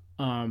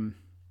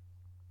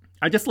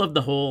 I just love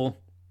the whole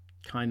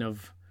kind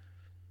of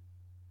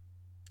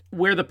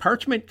where the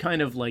Parchment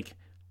kind of like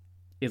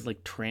is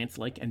like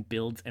trance-like and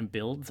builds and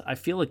builds. I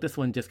feel like this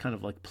one just kind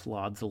of like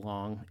plods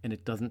along and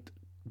it doesn't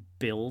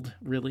build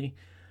really.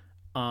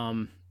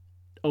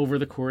 Over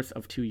the course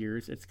of 2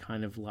 years, it's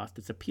kind of lost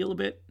its appeal a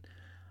bit.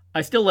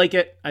 I still like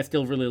it. I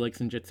still really like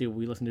Senjutsu.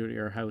 We listened to it at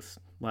your house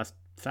last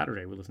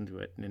Saturday. We listened to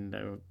it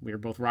and we were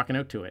both rocking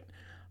out to it.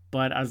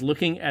 But I was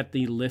looking at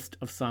the list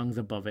of songs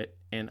above it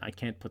and I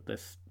can't put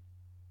this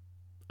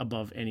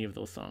above any of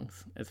those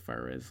songs as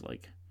far as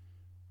like,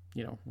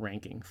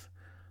 rankings.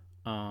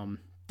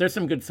 There's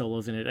some good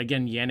solos in it.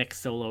 Again, Yannick's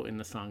solo in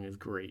the song is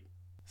great.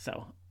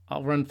 So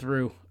I'll run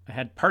through. I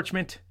had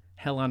Parchment,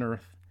 Hell on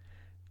Earth,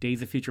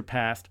 Days of Future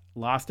Past,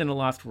 Lost in a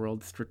Lost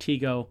World,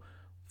 Stratego,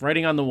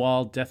 Writing on the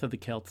Wall, Death of the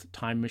Celts,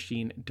 Time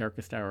Machine,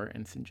 Darkest Hour,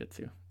 and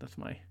Senjutsu. That's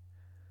my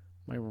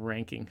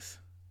rankings.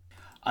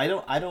 I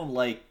don't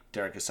like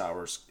Darkest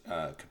Hour's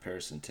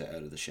comparison to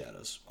Out of the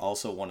Shadows.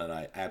 Also one that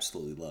I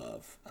absolutely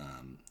love.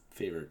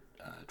 Favorite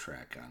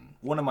track on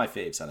one of my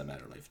faves on A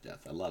Matter of Life and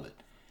Death. I love it.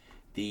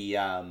 The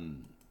I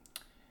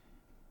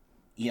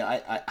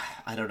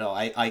don't know.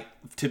 I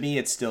to me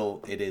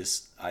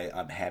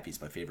I'm happy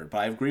it's my favorite, but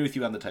I agree with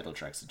you on the title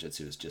track.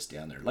 Senjutsu is just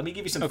down there. Let me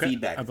give you some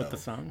feedback about though,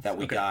 the songs that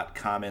we got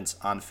comments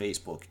on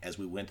Facebook as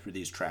we went through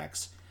these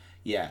tracks.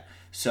 Yeah.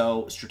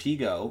 So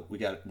Stratego, we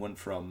got one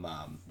from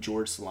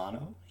George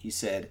Solano. He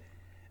said,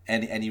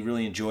 and he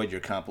really enjoyed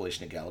your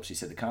compilation of Gallops. He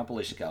said the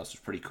compilation of Gallops was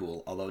pretty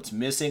cool, although it's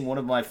missing one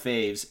of my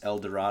faves, El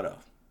Dorado.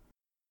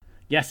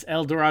 Yes,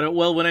 El Dorado.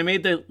 Well, when I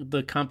made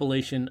the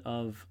compilation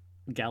of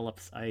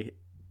Gallops, I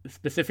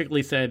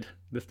specifically said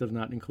this does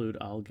not include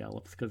all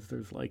Gallops because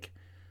there's like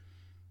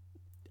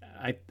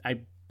I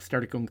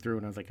started going through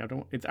and I was like, it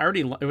was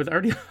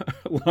already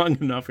long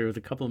enough. It was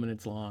a couple of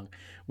minutes long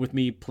with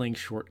me playing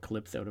short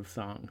clips out of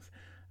songs.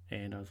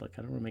 And I was like,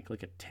 I don't want to make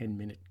like a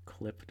 10-minute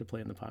clip to play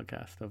on the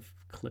podcast of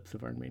clips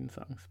of Iron Maiden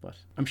songs, but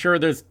I'm sure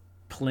there's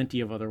plenty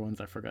of other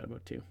ones I forgot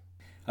about too.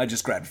 I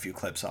just grabbed a few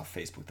clips off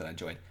Facebook that I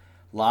enjoyed.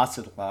 Lost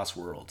in the Lost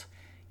World.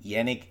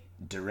 Yannick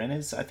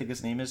Durenes, I think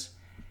his name is.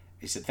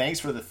 He said, thanks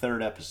for the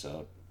third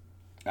episode.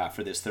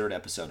 For this third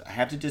episode. I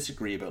have to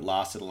disagree about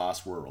Lost in the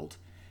Lost World,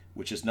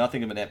 which is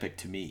nothing of an epic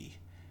to me.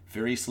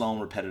 Very slow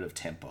and repetitive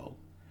tempo.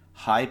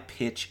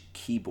 High-pitch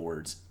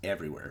keyboards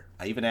everywhere.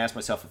 I even asked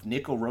myself if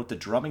Nico wrote the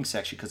drumming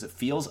section because it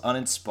feels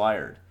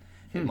uninspired.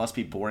 It must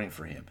be boring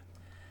for him.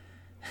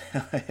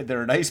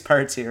 There are nice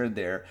parts here and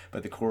there,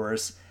 but the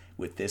chorus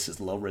with this is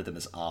low rhythm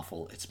is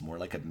awful. It's more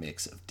like a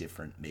mix of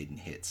different Maiden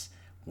hits.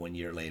 1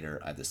 year later,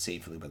 I have the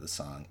same feeling about the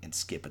song and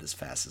skip it as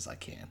fast as I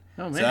can.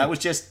 Oh, man. So that was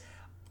just,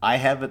 I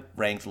have it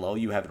ranked low.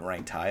 You have it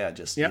ranked high. I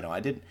just,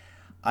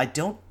 I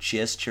don't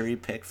just cherry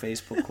pick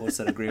Facebook quotes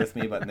that agree with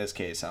me, but in this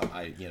case,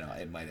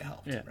 it might have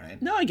helped,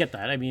 right? No, I get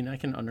that. I mean, I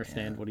can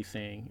understand what he's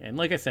saying. And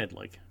like I said,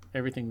 like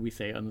everything we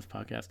say on this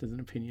podcast is an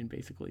opinion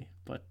basically,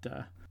 but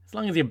as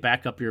long as you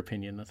back up your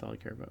opinion, that's all I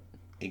care about.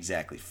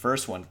 Exactly.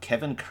 First one,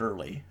 Kevin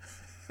Curley.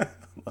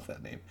 Love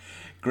that name.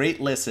 Great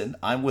listen.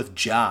 I'm with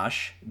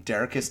Josh.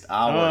 Darkest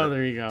Hour. Oh,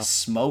 there you go.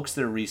 Smokes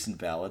their recent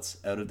ballads.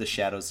 Out of the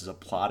Shadows is a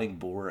plodding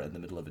bore in the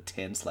middle of a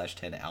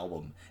 10/10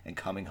 album, and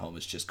Coming Home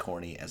is just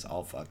corny as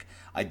all fuck.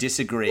 I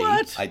disagree.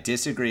 What? I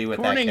disagree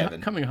with that,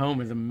 Kevin. Coming Home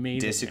is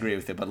amazing. Disagree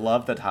with it, but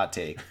love that hot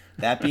take.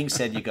 That being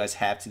said, you guys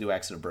have to do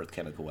Accident Birth,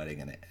 Chemical Wedding,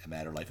 and A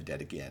Matter of Life and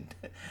Death again.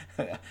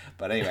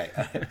 But anyway,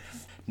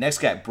 next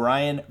guy,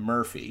 Brian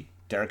Murphy,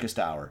 Darkest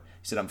Hour.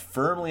 He said, I'm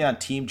firmly on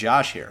Team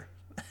Josh here.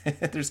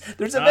 there's a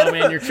bit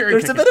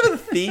of a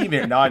theme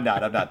here. No, I'm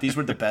not. These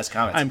were the best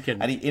comments. I'm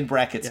kidding. And in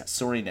brackets,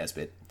 sorry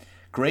Nesbitt.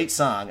 Great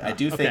song. I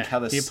do think how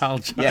this. He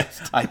apologized. Yeah,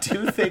 I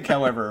do think,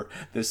 however,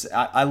 this.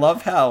 I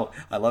love how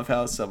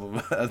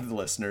some of the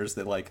listeners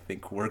that like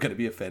think we're gonna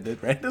be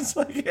offended, right? It's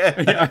like, yeah,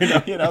 I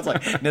know. You know, it's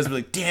like Nesbitt,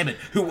 like, damn it,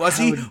 who was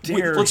he?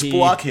 Let's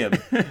block him.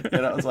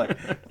 And I was like,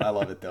 I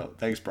love it though.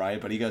 Thanks, Brian.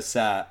 But he goes,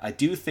 I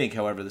do think,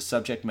 however, the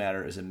subject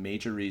matter is a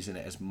major reason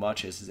as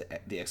much as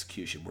the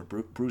execution, where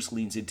Bruce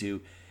leans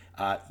into.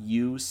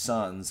 You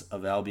sons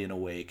of Albion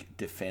Awake,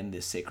 defend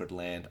this sacred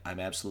land. I'm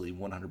absolutely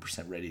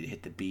 100% ready to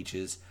hit the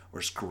beaches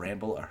or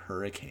scramble a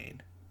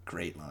hurricane.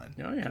 Great line.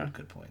 Oh, yeah.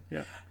 Good point.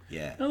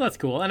 Yeah. No, that's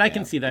cool. And I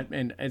can see that.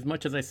 And as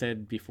much as I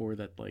said before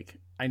that, like,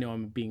 I know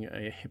I'm being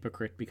a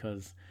hypocrite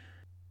because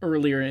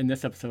earlier in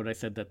this episode I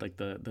said that, like,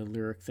 the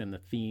lyrics and the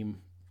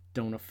theme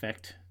don't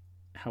affect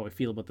how I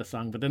feel about the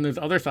song. But then there's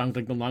other songs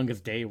like The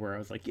Longest Day where I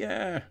was like,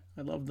 yeah,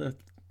 I love the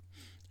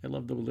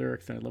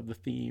lyrics and I love the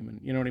theme. And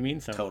you know what I mean?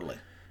 So totally.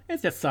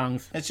 It's just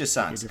songs.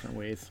 Different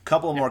ways.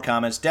 Couple more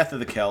comments. Death of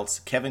the Celts.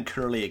 Kevin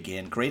Curley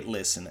again. Great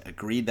listen.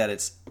 Agreed that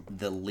it's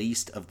the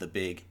least of the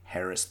big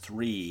Harris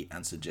 3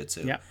 on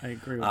Senjutsu. Yeah, I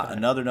agree with that.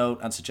 Another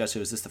note on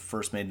Senjutsu is this the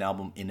first Maiden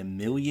album in a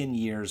million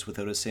years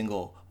without a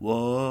single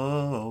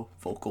whoa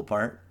vocal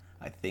part?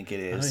 I think it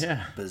is. Oh,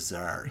 yeah.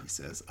 Bizarre, he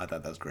says. I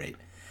thought that was great.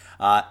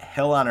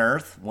 Hell on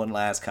Earth. One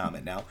last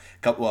comment now.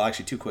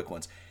 Actually, two quick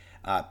ones.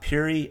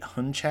 Piri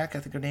Hunchak, I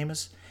think her name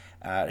is.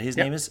 His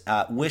name is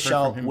Wish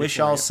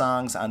All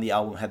songs on the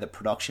album had the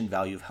production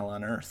value of Hell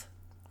on Earth.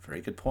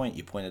 Very good point.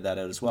 You pointed that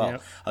out as well.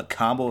 Yep. A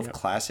combo of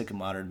classic and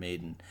modern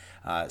Maiden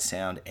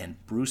sound, and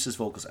Bruce's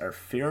vocals are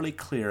fairly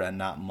clear and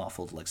not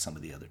muffled like some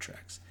of the other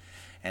tracks.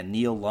 And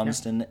Neil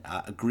Lumsden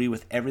agree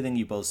with everything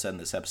you both said in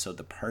this episode.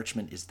 The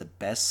Parchment is the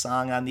best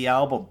song on the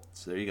album.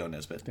 So there you go,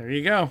 Nesbitt. There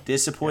you go.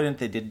 Disappointed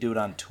they didn't do it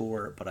on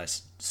tour, but I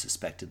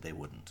suspected they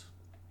wouldn't.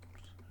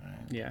 All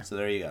right. Yeah. So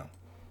there you go.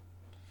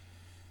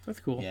 That's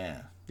cool.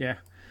 Yeah. Yeah.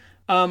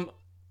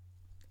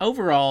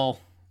 Overall,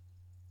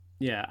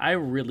 yeah, I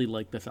really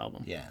like this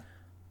album. Yeah.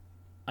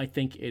 I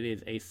think it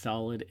is a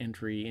solid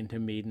entry into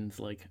Maiden's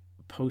like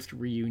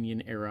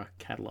post-reunion era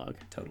catalog.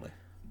 Totally.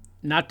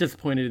 Not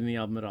disappointed in the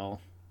album at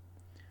all.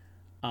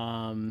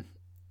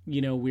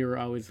 You know, we were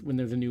always, when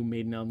there's a new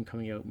Maiden album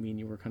coming out, me and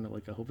you were kind of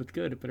like, I hope it's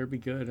good. It better be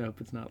good. I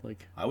hope it's not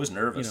like... I was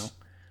nervous. You know.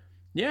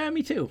 Yeah,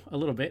 me too. A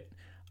little bit.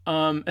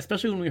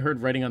 Especially when we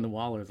heard Writing on the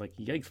Wall, I was like,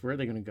 yikes, where are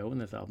they going to go in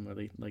this album? Are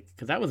they like,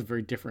 because that was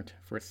very different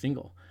for a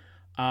single.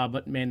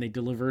 But man, they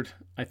delivered.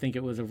 I think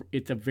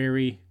it's a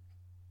very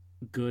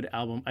good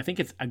album. I think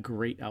it's a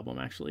great album,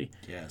 actually.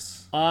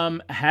 Yes.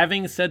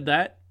 Having said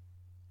that,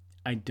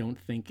 I don't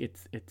think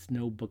it's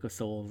no Book of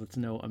Souls. It's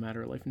no A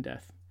Matter of Life and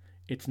Death.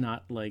 It's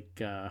not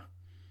like,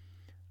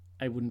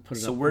 I wouldn't put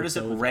it so up where with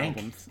does it those rank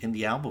albums. In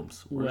the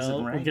albums? Where does it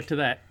rank? We'll get to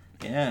that.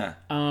 Yeah.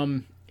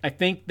 I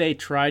think they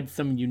tried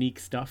some unique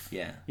stuff.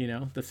 Yeah. You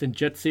know, the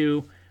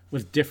Senjutsu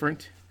was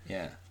different.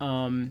 Yeah.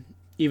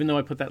 Even though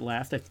I put that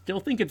last, I still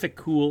think it's a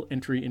cool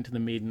entry into the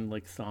Maiden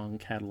like song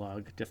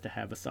catalog just to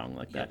have a song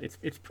like that.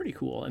 It's pretty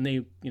cool. And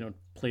they, you know,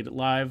 played it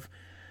live.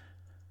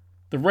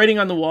 The Writing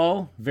on the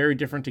Wall, very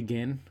different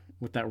again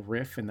with that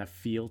riff and that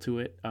feel to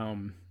it.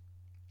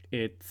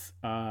 It's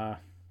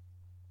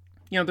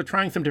you know, they're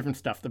trying some different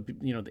stuff.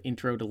 The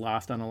intro to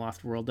Lost on a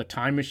Lost World, the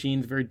Time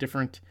Machine's very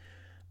different.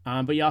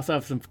 But you also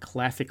have some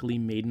classically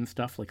Maiden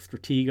stuff like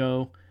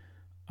Stratego.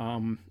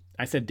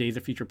 I said Days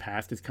of Future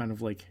Past is kind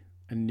of like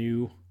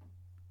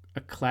a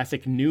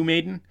classic new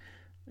Maiden,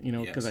 you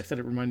know, because I said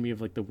it reminded me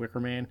of like the Wicker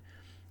Man.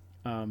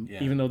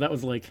 Even though that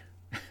was like,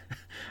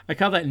 I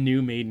call that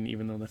new Maiden,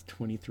 even though that's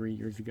 23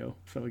 years ago.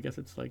 So I guess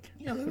it's like,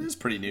 yeah, that is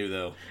pretty new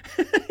though.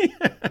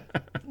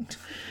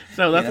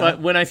 So that's why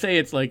when I say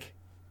it's like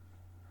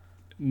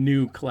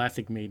new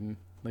classic Maiden.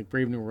 Like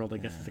Brave New World, I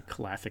guess is a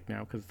classic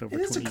now because it's over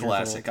 20 years old. It is a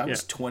classic. I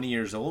was 20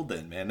 years old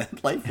then, man.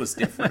 Life was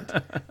different.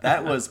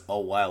 That was a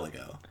while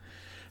ago.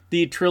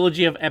 The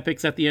trilogy of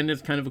epics at the end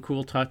is kind of a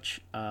cool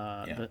touch.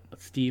 The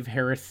Steve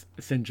Harris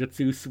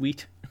Senjutsu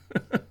suite.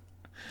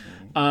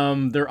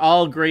 They're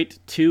all great.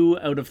 2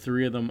 out of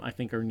 3 of them, I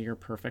think, are near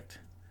perfect.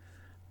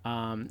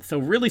 So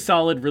really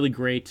solid, really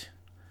great.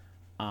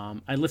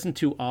 I listened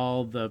to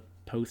all the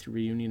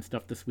post-reunion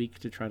stuff this week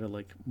to try to,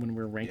 like, when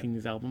we're ranking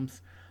these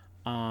albums.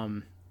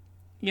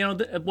 You know,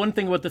 the one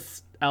thing about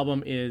this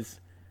album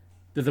is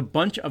there's a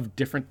bunch of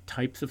different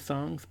types of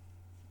songs,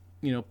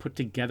 you know, put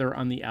together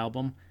on the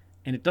album,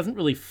 and it doesn't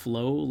really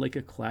flow like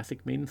a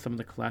classic Maiden, some of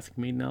the classic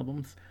Maiden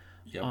albums.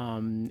 Yep.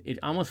 It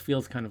almost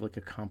feels kind of like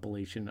a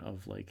compilation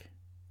of, like,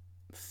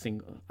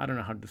 I don't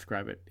know how to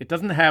describe it. It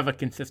doesn't have a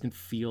consistent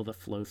feel that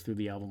flows through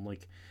the album.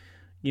 Like,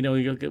 you know,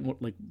 you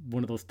get like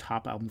one of those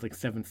top albums like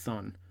Seventh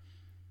Son,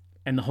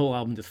 and the whole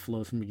album just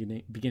flows from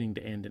beginning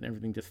to end, and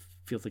everything just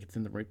feels like it's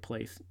in the right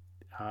place.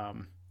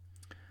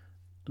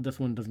 This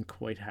one doesn't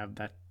quite have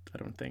that, I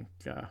don't think.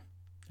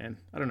 And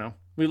I don't know.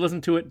 We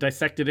listened to it,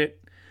 dissected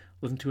it,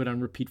 listened to it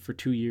on repeat for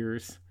 2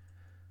 years.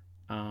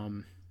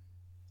 I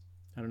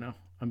don't know.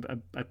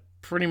 I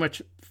pretty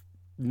much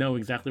know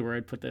exactly where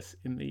I'd put this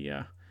in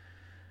the.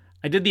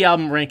 I did the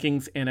album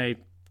rankings, and I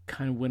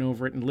kind of went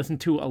over it and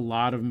listened to a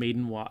lot of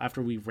Maiden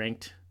after we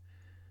ranked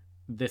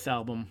this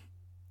album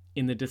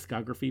in the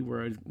discography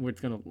where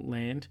it's going to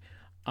land.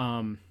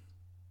 I'm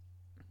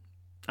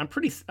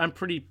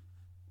pretty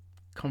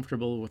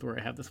comfortable with where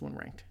I have this one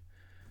ranked.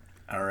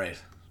 All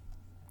right.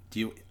 Do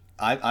you?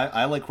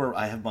 I like where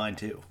I have mine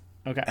too.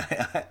 Okay.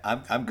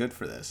 I'm good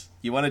for this.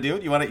 You want to do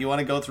it? You want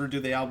to go through do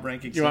the album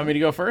rankings? You want me to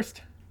go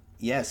first?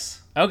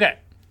 Yes. Okay.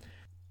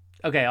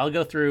 I'll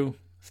go through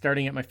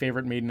starting at my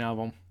favorite Maiden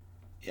album.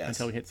 Yes.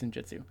 Until we hit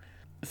Senjutsu.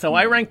 So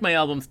I ranked my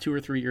albums 2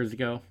 or 3 years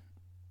ago,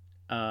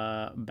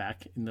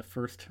 back in the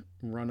first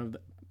run of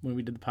when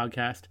we did the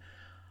podcast.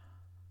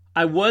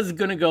 I was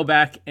going to go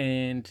back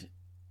and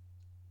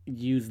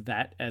use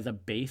that as a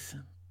base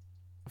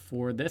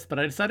for this, but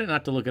I decided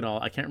not to look at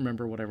all. I can't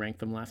remember what I ranked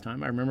them last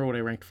time. I remember what I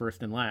ranked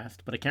first and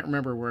last, but I can't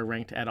remember where I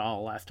ranked at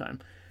all last time.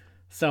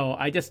 So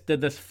I just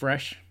did this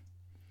fresh.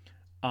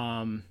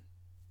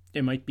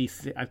 It might be,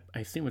 I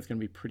assume it's going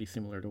to be pretty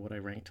similar to what I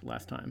ranked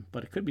last time,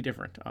 but it could be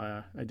different.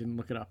 I didn't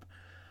look it up.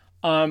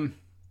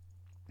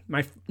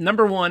 My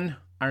number one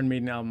Iron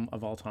Maiden album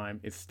of all time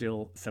is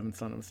still Seventh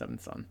Son of the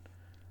Seventh Son.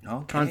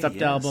 Okay,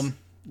 Concept album.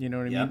 You know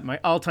what I mean? My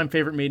all-time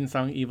favorite Maiden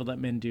song, Evil That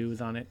Men Do,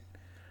 is on it.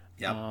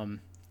 Yep.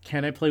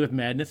 Can I Play With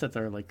Madness? That's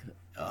our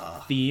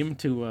theme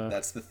to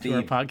that's the to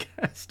our theme.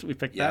 podcast. We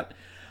picked that.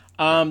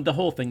 The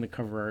whole thing, the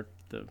cover art,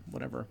 the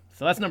whatever.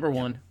 So that's number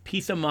one.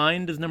 Peace of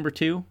Mind is number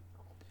two.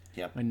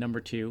 Yep. My number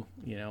two,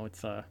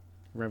 it's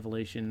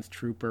Revelations,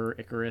 Trooper,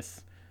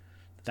 Icarus,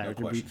 Dire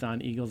to Boots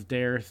on, Eagles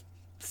Dare,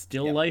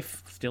 Still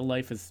Life. Still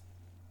Life is,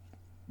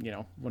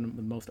 one of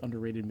the most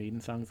underrated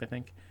Maiden songs, I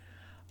think.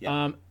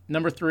 Yep.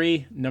 Number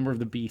three, Number of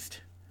the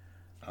Beast.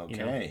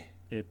 Okay.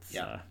 It's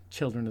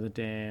Children of the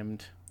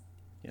Damned,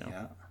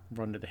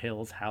 Run to the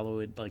Hills,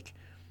 Hallowed. Like,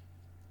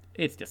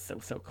 it's just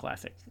so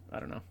classic. I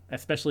don't know.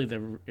 Especially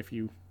if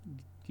you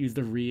use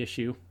the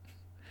reissue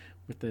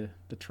with the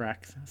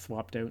tracks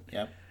swapped out.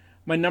 Yep.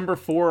 My number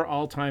 4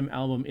 all-time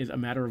album is A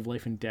Matter of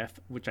Life and Death,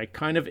 which I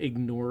kind of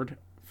ignored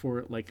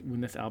for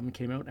when this album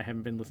came out. I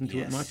haven't been listening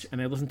to it much,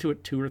 and I listened to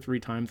it 2 or 3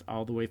 times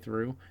all the way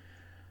through.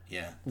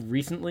 Yeah.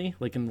 Recently,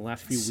 in the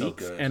last few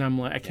weeks, good. And I'm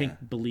like, I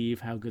can't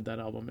believe how good that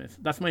album is.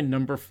 That's my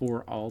number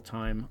 4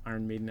 all-time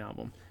Iron Maiden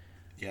album.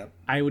 Yep.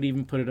 I would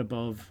even put it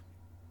above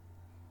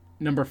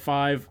number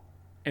 5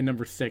 and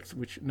number 6,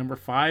 which number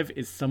 5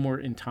 is Somewhere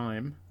in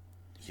Time.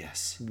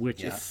 Yes.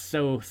 Which is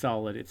so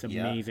solid. It's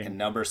amazing. And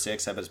number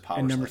 6 is Power Slave.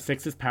 And number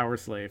 6 is Power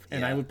Slave.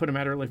 And I would put A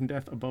Matter of Life and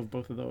Death above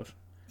both of those.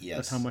 Yes.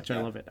 That's how much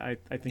I love it. I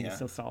think it's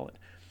so solid.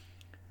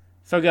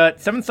 So I got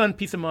Seventh Son,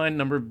 Peace of Mind,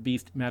 Number of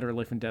Beast, Matter of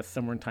Life and Death,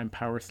 Somewhere in Time,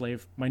 Power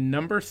Slave. My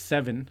number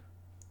 7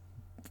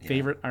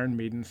 favorite Iron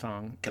Maiden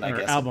song. Can I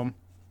guess album.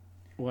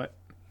 It? What?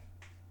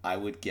 I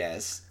would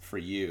guess for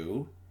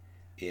you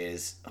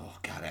is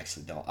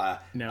actually no.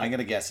 No. I'm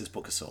gonna guess it's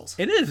Book of Souls.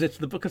 It is. It's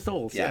the Book of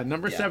Souls. Yeah.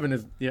 Number 7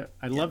 is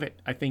I love it.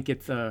 I think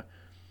it's a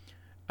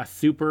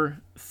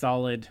super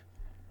solid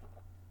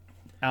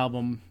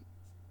album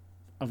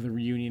of the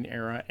reunion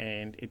era,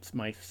 and it's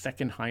my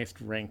second highest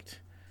ranked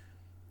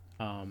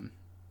album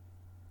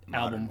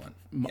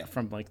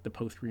from the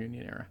post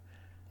reunion era.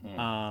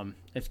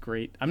 It's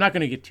great. I'm not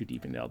gonna get too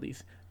deep into all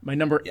these. My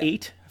number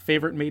 8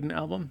 favorite Maiden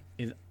album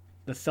is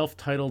the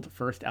self-titled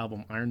first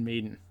album, Iron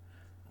Maiden.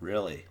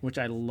 Really? Which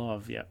I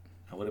love,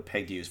 I would have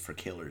pegged you for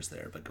Killers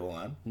there, but go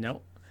on.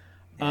 No.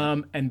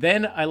 And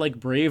then I like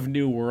Brave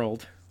New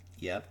World.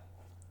 Yep.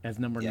 As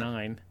number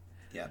 9.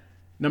 Yep.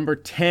 Number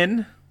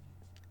 10,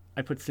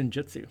 I put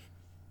Senjutsu.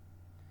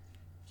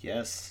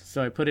 Yes.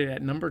 So I put it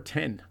at number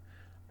 10.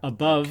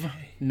 Above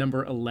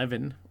number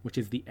 11, which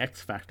is the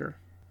X Factor.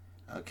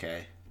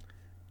 Okay.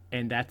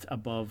 And that's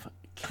above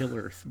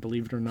Killers,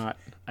 believe it or not.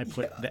 I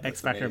put the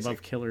X Factor amazing.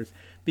 above Killers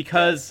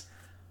because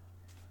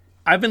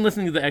I've been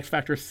listening to the X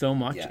Factor so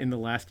much in the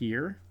last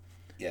year.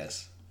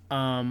 Yes.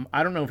 I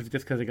don't know if it's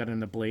just because I got in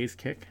the Blaze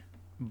kick,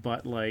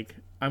 but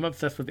I'm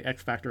obsessed with the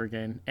X Factor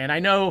again. And I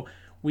know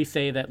we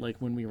say that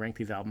when we rank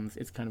these albums,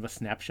 it's kind of a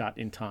snapshot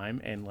in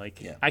time. And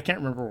I can't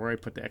remember where I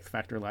put the X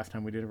Factor last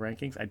time we did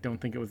rankings. I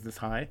don't think it was this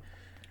high.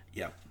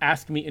 Yeah.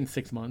 Ask me in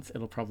 6 months.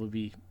 It'll probably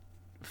be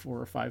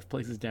 4 or 5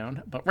 places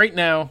down. But right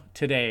now,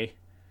 today,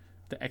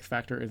 the X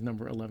Factor is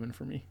number 11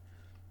 for me.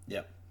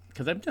 Yep.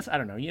 Because I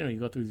don't know. You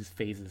go through these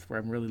phases where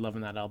I'm really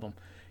loving that album.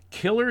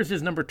 Killers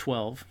is number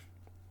 12.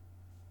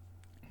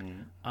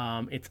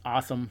 It's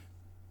awesome.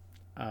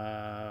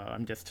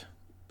 I'm just...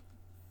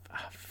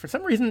 For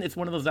some reason, it's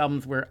one of those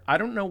albums where I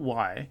don't know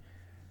why.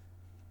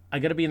 I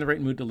got to be in the right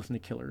mood to listen to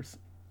Killers.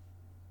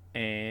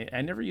 and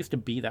I never used to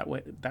be that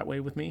way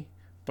with me.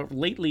 But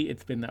lately,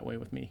 it's been that way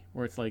with me,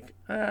 where it's like,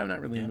 I'm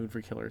not really in the mood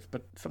for Killers,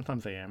 but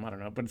sometimes I am. I don't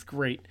know, but it's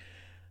great.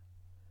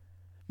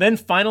 Then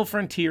Final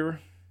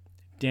Frontier,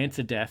 Dance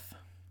of Death.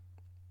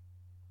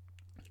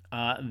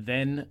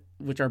 Then,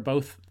 which are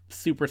both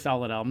super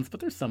solid albums, but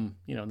there's some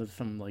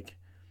like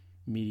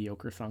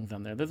mediocre songs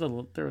on there.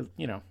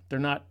 They're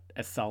not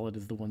as solid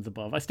as the ones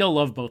above. I still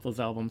love both those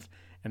albums,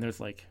 and there's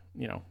like,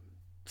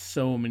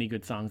 so many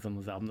good songs on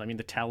those albums. I mean,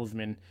 The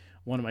Talisman,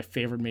 one of my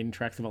favorite Maiden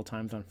tracks of all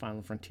time, is on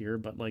Final Frontier,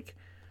 but like,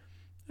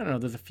 I don't know,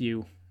 there's a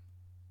few,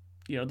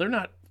 they're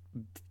not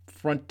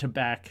front to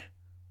back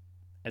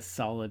as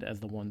solid as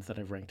the ones that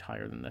I've ranked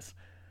higher than this.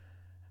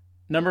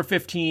 Number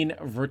 15,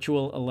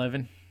 Virtual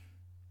 11.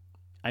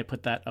 I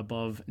put that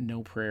above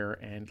No Prayer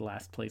and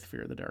last place,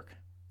 Fear of the Dark.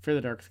 Fear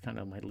of the Dark is kind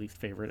of my least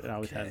favorite. It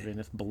always has been.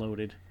 It's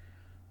bloated.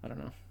 I don't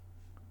know.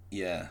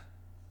 Yeah.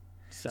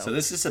 So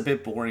this is a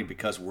bit boring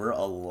because we're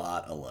a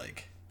lot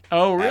alike.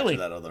 Oh, really?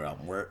 After that other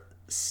album. We're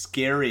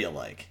scary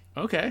alike.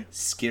 Okay.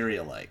 Scary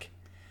alike.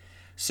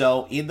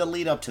 So in the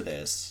lead up to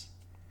this...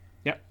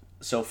 Yep.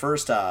 So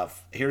first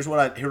off, here's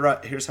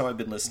how I've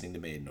been listening to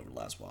Maiden over the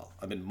last while.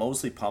 I've been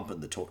mostly pumping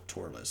the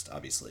tour list,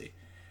 obviously.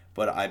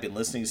 But I've been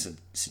listening to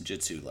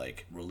Senjutsu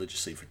like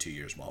religiously for 2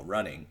 years while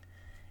running.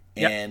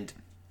 Yep. And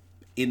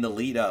in the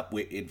lead up,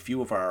 in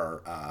few of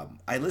our...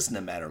 I listen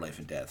to Matter, Life,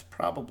 and Death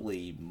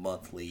probably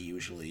monthly,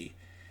 usually,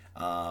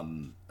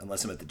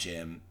 unless I'm at the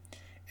gym.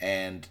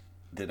 And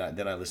then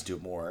I listen to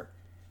it more.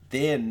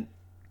 Then,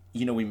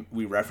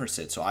 we reference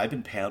it. So I've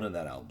been pounding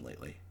that album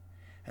lately.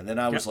 And then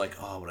I was like,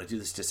 oh, when I do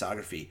this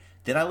discography.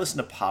 Then I listened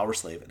to Power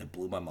Slave, and it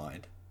blew my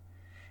mind.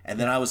 And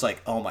then I was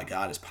like, oh my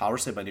God, is Power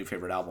Slave my new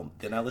favorite album?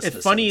 Then I listened to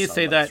It's funny you Seven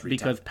say Son that about 3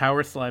 because times.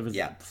 Power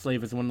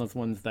Slave is one of those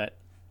ones that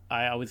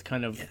I always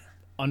kind of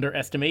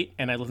underestimate,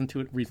 and I listened to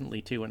it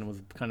recently too, and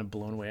was kind of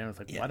blown away. I was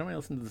like, why don't I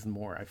listen to this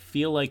more?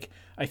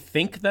 I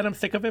think that I'm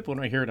sick of it, but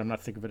when I hear it, I'm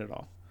not sick of it at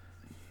all.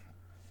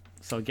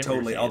 So I get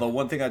Totally. Although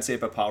one thing I'd say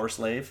about Power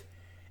Slave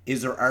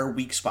is there are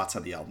weak spots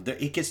on the album.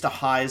 It gets to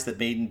highs that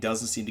Maiden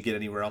doesn't seem to get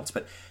anywhere else.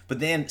 But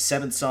then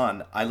Seventh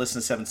Son, I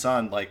listened to Seventh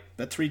Son like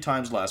that 3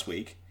 times last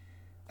week.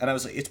 And I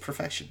was like, it's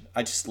perfection.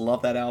 I just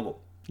love that album.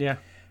 Yeah.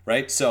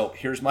 Right? So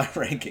here's my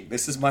ranking.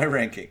 This is my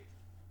ranking.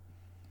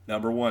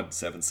 Number 1,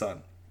 Seventh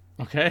Son.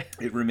 Okay.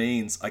 It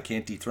remains. I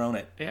can't dethrone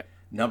it. Yeah.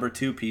 Number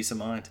 2, Peace of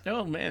Mind.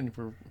 Oh, man.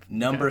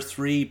 Number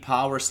 3,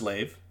 Power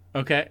Slave.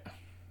 Okay.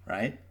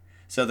 Right?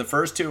 So the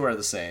first 2 are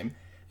the same.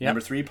 Yep.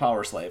 Number 3,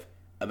 Power Slave.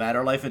 A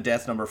Matter, Life, and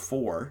Death, number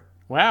 4.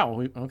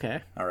 Wow.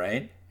 Okay. All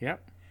right?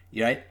 Yep.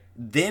 Right?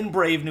 Then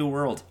Brave New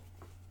World.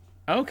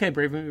 Okay,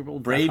 Brave New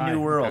World. Brave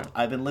New World. Okay.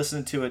 I've been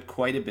listening to it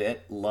quite a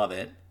bit. Love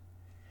it.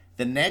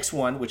 The next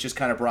one, which is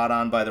kind of brought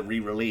on by the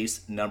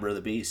re-release, Number of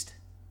the Beast.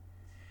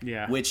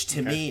 Yeah. Which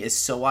to me is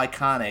so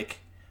iconic,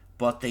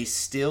 but they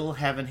still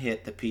haven't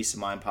hit the Peace of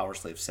Mind, Power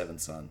Slave,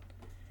 Seventh Son.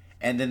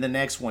 And then the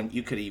next one,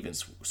 you could even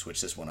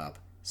switch this one up.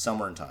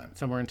 Somewhere in Time.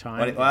 Somewhere in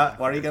Time. What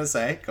are you going to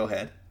say? Go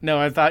ahead. No,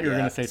 I thought you were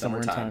Yeah, going to say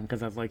Somewhere in Summertime. Time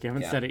because I was like, you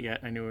haven't said it yet.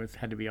 I knew it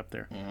had to be up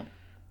there. Mm-hmm.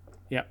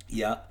 Yeah.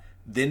 Yeah.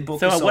 Then Book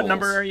So of Souls. what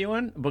number are you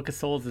on? Book of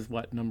Souls is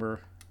what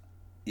number?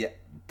 Yeah.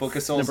 Book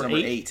of Souls Number number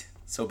 8? 8.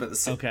 So,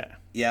 but Okay.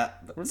 Yeah.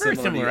 We're very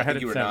to similar. you. I had think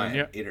it you were 7. 9,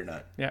 Yeah. 8 or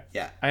 9. Yeah.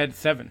 Yeah. I had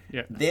 7.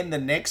 Yeah. Then the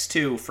next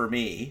 2 for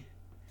me,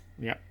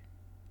 Yeah.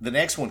 the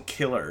next one,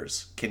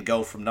 Killers, can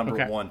go from number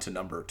Okay. 1 to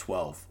number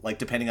 12. Like,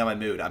 depending on my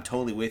mood. I'm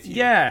totally with you.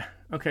 Yeah.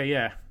 Okay.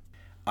 Yeah.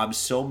 I'm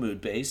so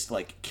mood-based.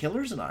 Like,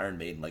 Killers and Iron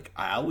Maiden, like,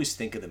 I always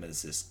think of them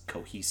as this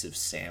cohesive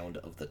sound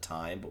of the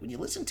time. But when you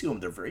listen to them,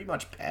 they're very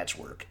much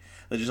patchwork.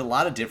 Like, there's a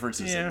lot of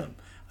differences in them.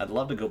 I'd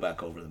love to go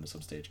back over them at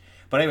some stage.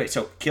 But anyway,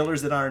 so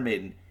Killers and Iron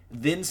Maiden.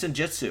 Then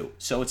Senjutsu.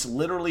 So it's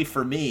literally,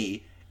 for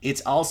me,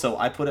 it's also,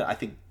 I put it, I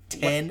think,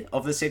 10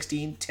 of the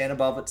 16, 10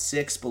 above it,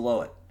 6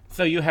 below it.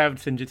 So you have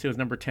Senjutsu as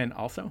number 10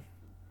 also?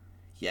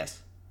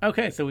 Yes.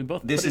 Okay, so we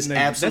both This put is it in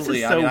there.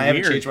 absolutely, This is so I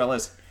haven't weird. changed my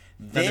list.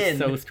 That is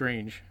so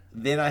strange.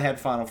 Then I had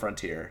Final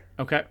Frontier.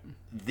 Okay.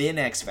 Then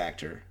X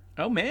Factor.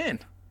 Oh, man.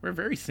 We're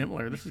very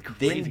similar. This is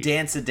Then crazy.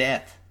 Dance of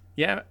Death.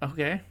 Yeah,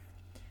 okay.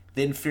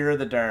 Then Fear of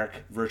the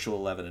Dark, Virtual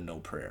 11, and No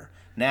Prayer.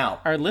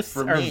 Now, Our lists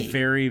for are me,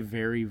 very,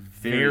 very,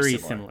 very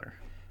similar.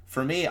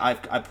 For me, I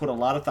put a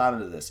lot of thought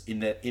into this.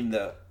 In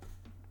the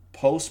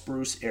post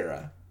Bruce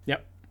era,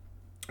 Yep.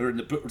 or in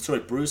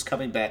the Bruce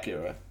coming back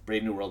era,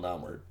 Brave New World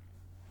onward,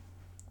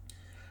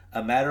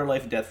 A Matter of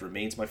Life and Death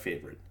remains my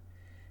favorite.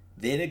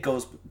 Then it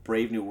goes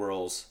Brave New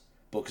World's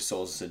Book of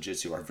Souls and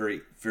Senjutsu are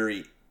very,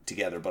 very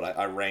together, but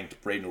I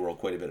ranked Brave New World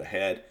quite a bit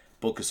ahead.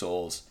 Book of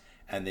Souls,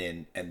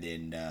 then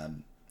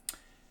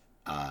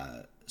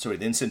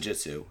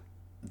Senjutsu,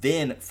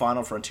 then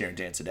Final Frontier and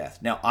Dance of Death.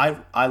 Now,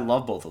 I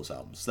love both those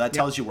albums. So that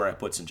tells you where I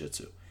put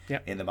Senjutsu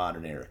in the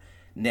modern era.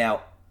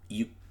 Now,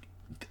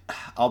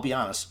 I'll be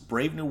honest,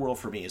 Brave New World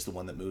for me is the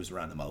one that moves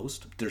around the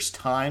most. There's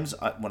times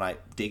when I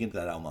dig into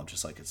that album, I'm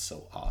just like, it's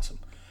so awesome.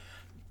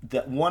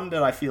 The one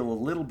that I feel a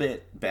little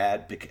bit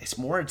bad,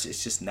 because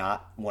it's just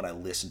not one I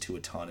listen to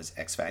a ton, is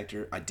X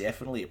Factor. I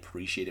definitely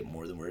appreciate it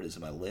more than where it is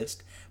in my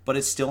list, but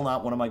it's still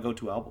not one of my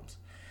go-to albums.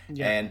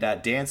 Yeah.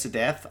 And Dance to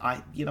Death,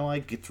 I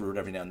get through it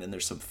every now and then.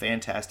 There's some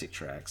fantastic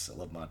tracks. I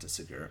love Monte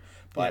Segura,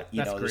 but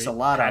Yeah, that's there's great. a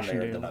lot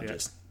Passchendaele, on there that I'm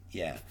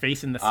yeah. just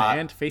Face in the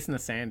Sand. Face in the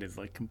Sand is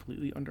like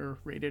completely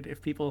underrated.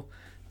 If people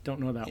don't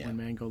know that one,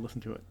 man, go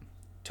listen to it.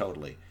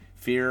 Totally.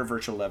 Fear,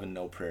 Virtual 11,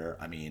 No Prayer.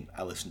 I mean,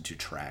 I listen to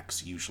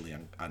tracks usually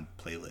on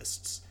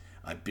playlists.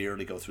 I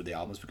barely go through the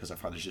albums because I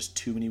find there's just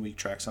too many weak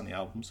tracks on the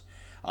albums.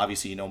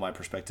 Obviously, my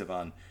perspective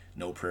on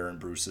No Prayer and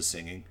Bruce's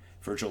singing.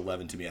 Virtual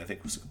 11 to me, I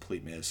think, was a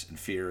complete miss, and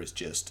Fear is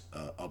just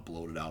a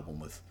bloated album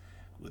with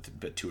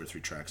about 2 or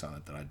 3 tracks on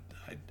it that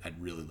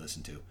I'd really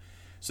listen to.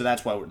 So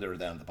that's why they're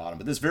down at the bottom.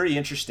 But this is very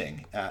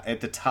interesting.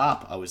 At the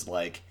top, I was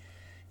like,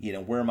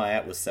 where am I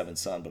at with Seventh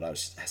Son? But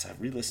as I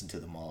re-listened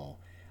to them all,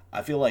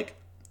 I feel like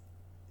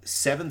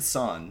Seventh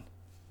Son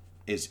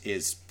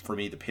is for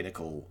me the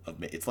pinnacle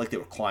of it. It's like they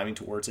were climbing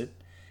towards it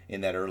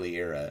in that early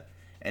era.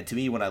 And to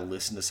me, when I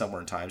listen to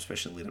Somewhere in Time,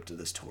 especially lead up to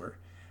this tour,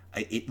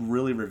 it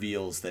really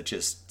reveals that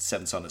just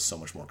Seventh Son is so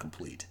much more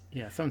complete.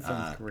 Yeah, Seventh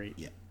Son's great.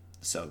 Yeah.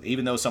 So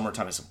even though Somewhere in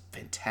Time has some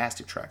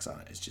fantastic tracks on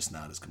it, it's just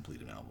not as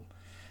complete an album.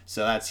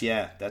 So that's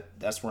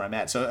where I'm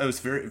at. So it was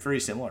very, very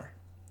similar.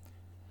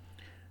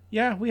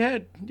 Yeah,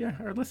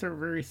 our lists are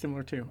very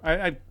similar too.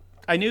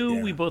 I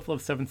knew we both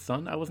love Seventh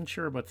Son. I wasn't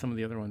sure about some of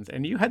the other ones,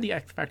 and you had the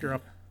X Factor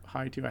up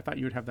high too. I thought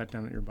you would have that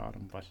down at your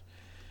bottom, but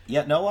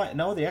yeah,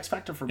 no, the X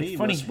Factor for me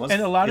was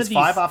and a lot of these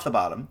 5 off the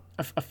bottom.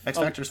 X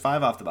Factor is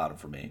 5 off the bottom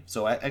for me.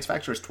 So X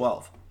Factor is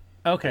 12.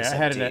 Okay, I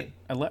had it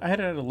at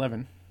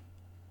 11.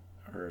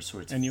 Or so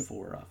it's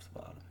 4 off the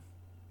bottom.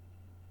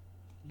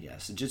 Yeah,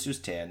 Senjutsu's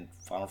 10,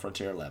 Final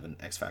Frontier 11,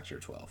 X Factor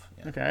 12.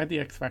 Yeah. Okay, I had the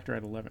X Factor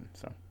at 11,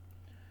 so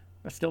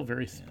that's still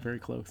very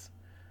close.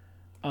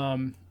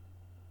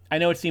 I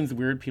know it seems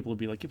weird. People would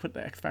be like, you put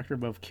the X Factor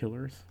above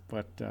Killers,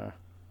 but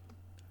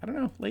I don't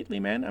know. Lately,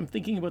 man, I'm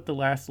thinking about the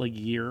last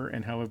year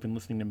and how I've been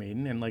listening to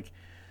Maiden, and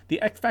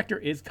the X Factor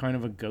is kind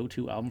of a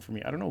go-to album for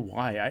me. I don't know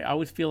why. I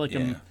always feel like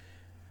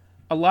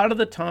a lot of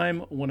the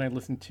time when I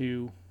listen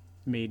to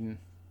Maiden,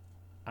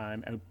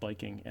 I'm out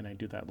biking, and I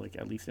do that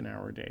at least an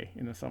hour a day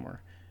in the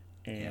summer,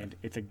 and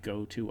it's a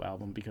go-to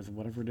album because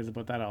whatever it is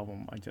about that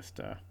album, I just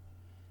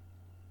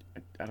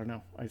I don't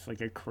know. I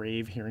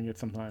crave hearing it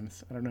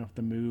sometimes. I don't know,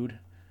 the mood.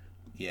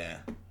 Yeah.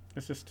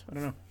 It's just, I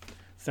don't know.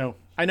 So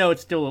I know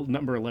it's still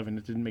number 11.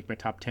 It didn't make my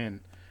top 10,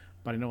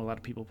 but I know a lot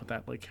of people put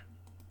that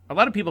a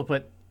lot of people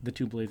put the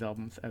two Blaze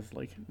albums as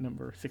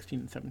number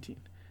 16 and 17.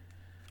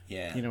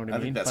 Yeah. You know what I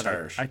mean? Think that's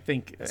harsh. I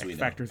think X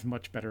Factor is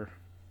much better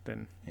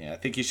than. Yeah, I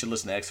think you should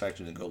listen to X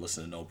Factor and then go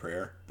listen to No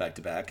Prayer back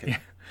to back. Yeah.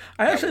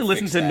 I actually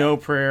listened to No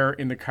Prayer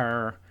in the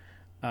car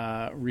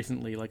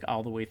recently,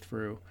 all the way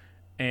through,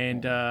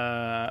 and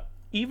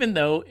even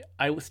though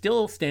I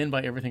still stand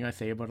by everything I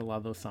say about a lot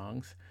of those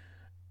songs,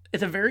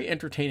 it's a very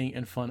entertaining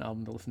and fun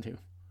album to listen to.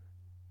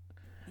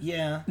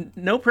 Yeah.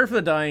 No Prayer for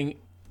the Dying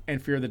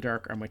and Fear of the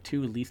Dark are my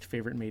 2 least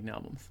favorite Maiden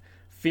albums.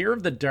 Fear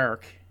of the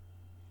Dark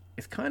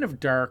is kind of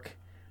dark.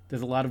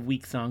 There's a lot of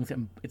weak songs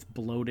and it's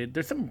bloated.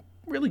 There's some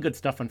really good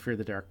stuff on Fear of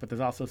the Dark, but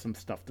there's also some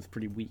stuff that's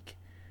pretty weak.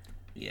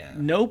 Yeah.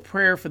 No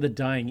Prayer for the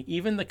Dying,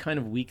 even the kind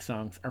of weak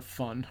songs are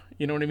fun.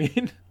 You know what I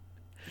mean?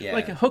 Yeah.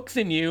 Hooks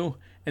in You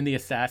and The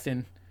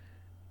Assassin.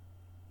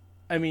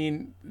 I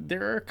mean,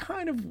 there are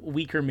kind of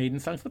weaker Maiden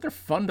songs, but they're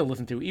fun to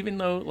listen to, even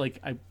though,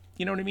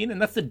 you know what I mean? And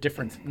that's the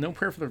difference. No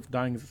Prayer for the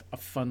Dying is a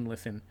fun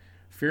listen.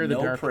 Fear of the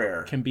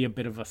Dark can be a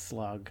bit of a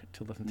slog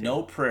to listen to.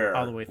 No Prayer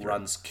all the way through.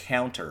 Runs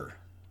counter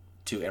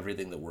to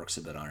everything that works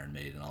about Iron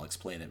Maiden. I'll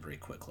explain it very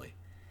quickly.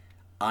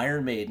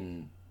 Iron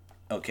Maiden,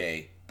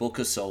 Book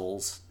of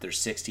Souls, their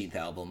 16th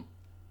album,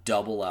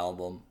 double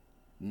album,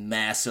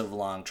 massive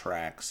long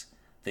tracks.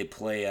 They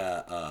play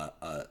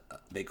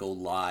they go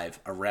live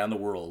around the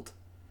world,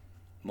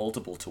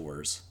 multiple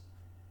tours,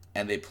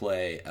 and they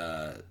play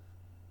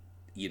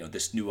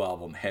this new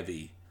album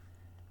Heavy,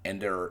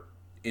 and they're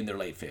in their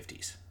late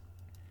 50s.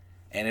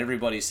 And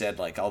everybody said,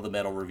 all the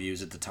metal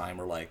reviews at the time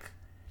were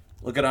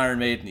look at Iron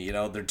Maiden,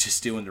 they're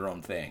just doing their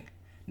own thing.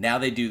 Now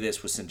they do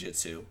this with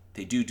Senjutsu.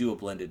 They do a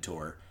blended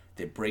tour.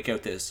 They break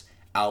out this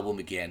album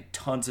again,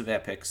 tons of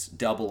epics,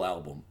 double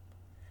album,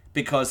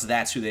 because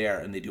that's who they are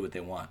and they do what they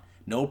want.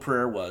 No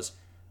Prayer was,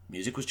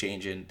 music was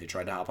changing. They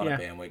tried to hop on a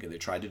bandwagon. They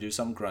tried to do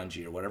something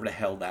grungy or whatever the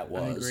hell that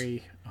was. I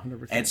agree,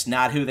 100%. And it's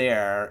not who they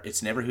are.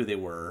 It's never who they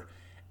were.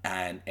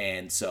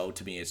 And so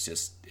to me, it's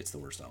the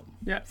worst album.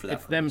 Yeah, for that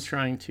it's them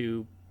trying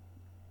to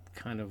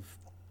kind of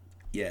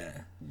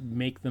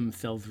make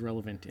themselves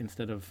relevant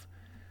instead of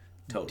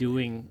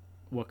doing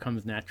what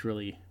comes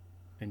naturally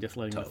and just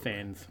letting the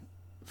fans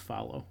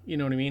follow. You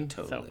know what I mean?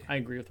 Totally. So I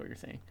agree with what you're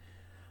saying.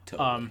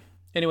 Totally.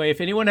 Anyway,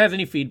 if anyone has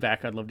any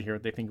feedback, I'd love to hear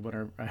what they think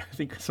about I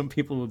think some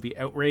people will be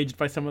outraged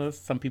by some of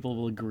this. Some people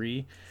will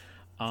agree.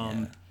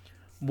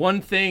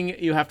 One thing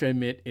you have to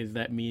admit is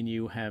that me and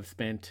you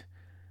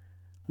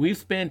we've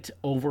spent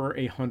over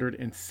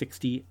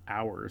 160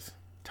 hours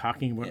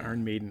talking about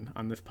Iron Maiden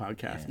on this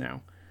podcast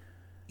now.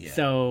 Yeah.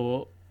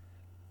 So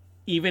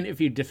even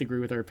if you disagree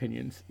with our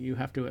opinions, you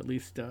have to at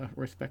least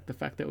respect the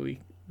fact that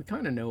we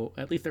kind of know,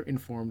 at least they're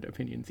informed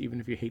opinions, even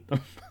if you hate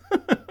them.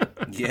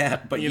 Yeah,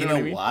 but you know what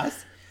I mean?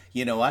 what?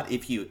 You know what?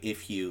 If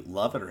you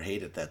love it or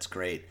hate it, that's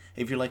great.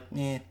 If you're like,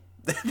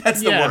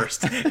 that's the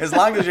worst. As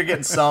long as you're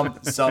getting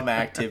some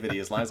activity,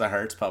 as long as the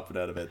heart's pumping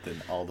out of it,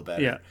 then all the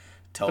better. Yeah.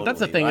 Totally. But that's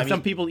the thing. I If some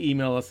mean, people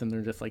email us and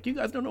they're just like, "You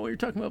guys don't know what you're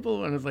talking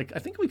about," and it's like, I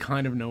think we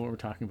kind of know what we're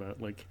talking about.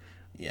 Like,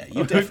 yeah, you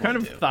we've definitely kind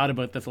of do. thought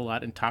about this a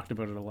lot and talked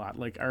about it a lot.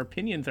 Like, our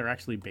opinions are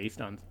actually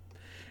based on.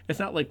 It's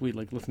not like we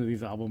like listen to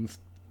these albums,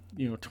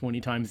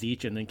 20 times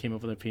each and then came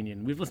up with an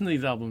opinion. We've listened to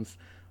these albums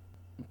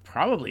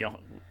probably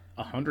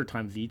 100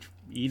 times each,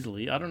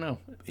 easily. I don't know.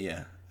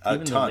 Yeah,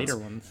 Even the tons. later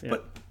ones. Yeah.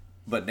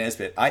 But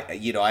Nesbitt,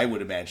 I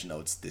would imagine though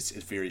it's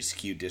very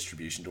skewed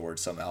distribution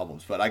towards some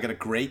albums. But I got a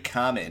great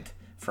comment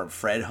from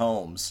Fred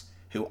Holmes,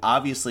 who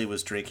obviously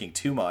was drinking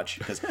too much,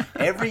 because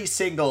every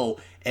single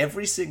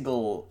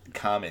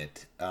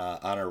comment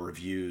on our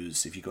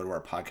reviews, if you go to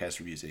our podcast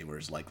reviews anywhere,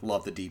 is like,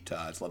 love the deep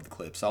dives, love the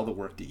clips, all the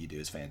work that you do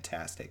is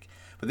fantastic.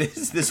 But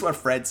this is what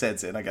Fred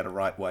sends in. I got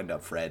to wind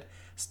up Fred.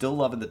 Still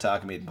loving the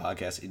Talking Maiden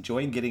podcast.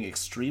 Enjoying getting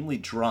extremely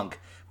drunk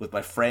with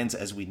my friends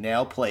as we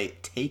now play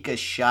Take a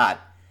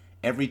Shot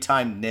every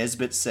time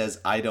Nesbitt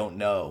says I don't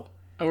know.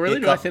 Oh,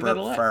 really? Do I say that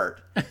a lot?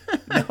 Fart.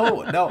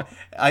 No.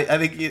 I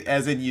think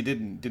as in you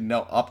didn't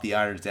know up the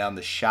irons, down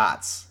the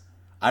shots.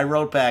 I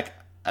wrote back,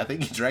 I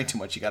think you drank too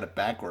much. You got it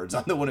backwards.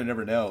 I'm the one who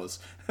never knows.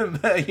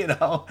 But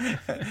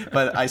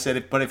I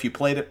said, but if you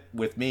played it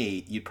with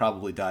me, you'd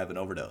probably die of an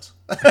overdose.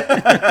 Anyway,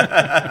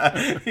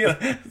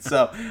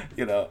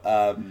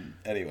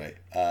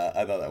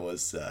 I thought that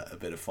was a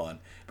bit of fun.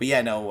 But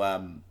yeah,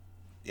 no.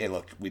 Yeah,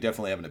 look, we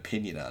definitely have an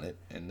opinion on it,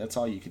 and that's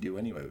all you can do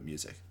anyway with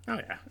music. Oh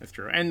yeah, that's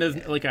true. And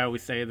there's like I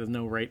always say, there's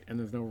no right and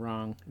there's no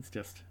wrong. It's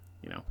just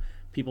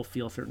people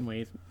feel certain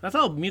ways. That's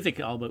all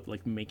music all about,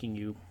 like making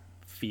you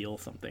feel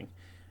something,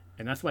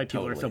 and that's why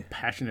people are so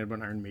passionate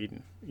about Iron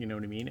Maiden. You know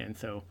what I mean? And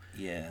so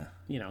yeah,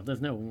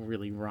 there's no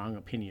really wrong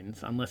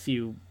opinions unless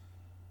you.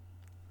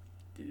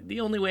 The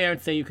only way I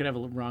would say you could have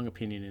a wrong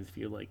opinion is if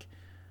you like.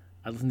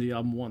 I listened to the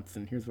album once,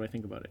 and here's what I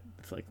think about it.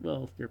 It's like,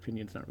 well, your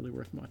opinion's not really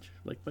worth much.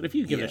 Like, but if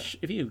you give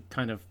if you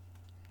kind of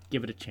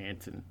give it a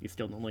chance and you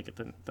still don't like it,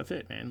 then that's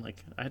it, man.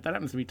 Like, that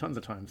happens to me tons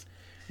of times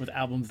with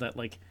albums that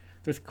like.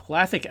 There's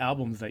classic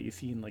albums that you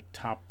see in like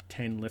top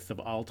 10 lists of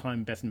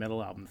all-time best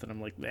metal albums, and I'm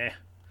like, you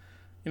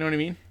know what I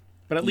mean?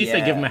 But at least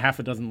I give them a half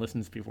a dozen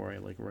listens before I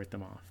like write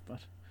them off. But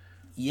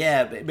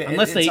yeah, but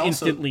unless they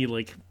instantly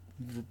like,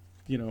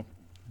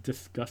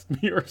 disgust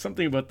me or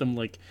something about them,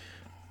 like.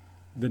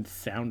 The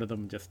sound of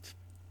them just,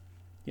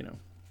 I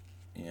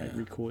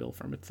recoil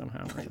from it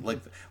somehow.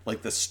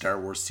 Like the Star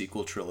Wars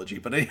sequel trilogy.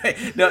 But anyway,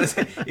 no,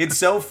 it's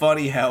so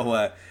funny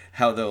how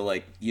though,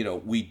 like,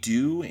 we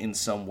do in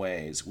some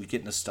ways, we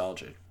get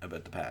nostalgic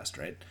about the past,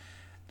 right?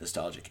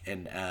 Nostalgic.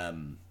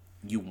 And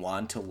you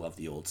want to love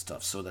the old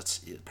stuff. So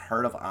that's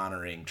part of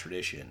honoring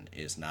tradition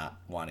is not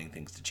wanting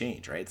things to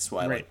change, right? That's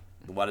why, like,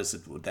 what is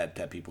it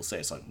that people say?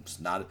 It's like, it's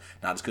not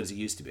as good as it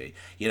used to be.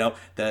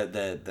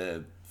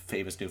 The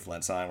famous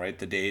Newfoundland song, right?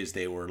 The days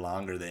they were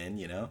longer then,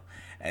 and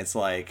it's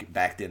like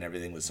back then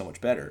everything was so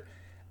much better.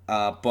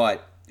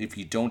 But if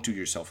you don't do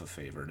yourself a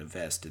favor and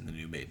invest in the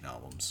new Maiden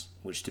albums,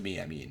 which to me,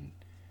 I mean,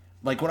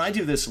 like when I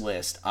do this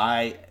list,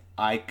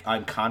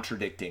 I'm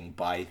contradicting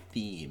by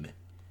theme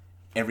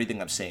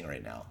everything I'm saying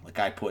right now. Like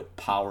I put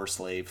Power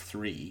Slave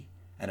 3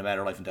 and A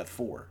Matter of Life and Death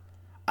 4.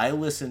 I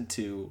listened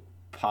to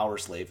Power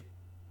Slave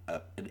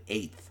an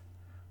eighth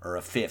or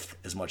a fifth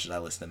as much as I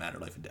listen to Matter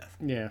of Life and Death.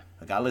 Yeah.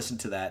 Like I listen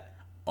to that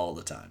all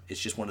the time. It's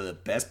just one of the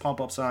best pump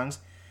up songs.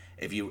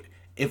 If we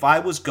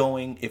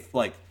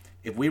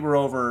were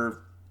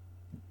over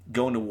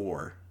going to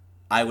war,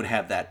 I would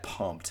have that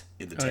pumped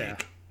in the tank.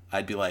 Yeah.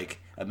 I'd be like,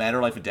 A Matter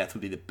of Life and Death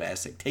would be the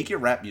best thing. Take your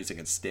rap music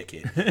and stick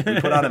it.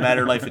 We put on A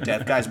Matter of Life and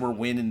Death, guys. We're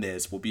winning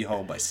this. We'll be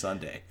home by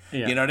Sunday.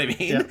 Yeah. You know what I mean?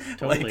 Yeah,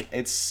 totally. Like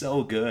it's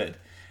so good,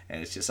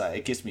 and it's just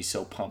it gets me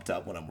so pumped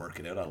up when I'm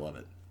working out. I love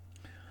it.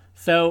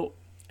 So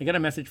I got a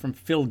message from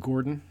Phil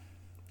Gordon.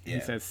 Yeah.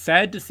 He says,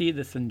 sad to see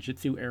the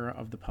Senjutsu era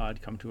of the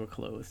pod come to a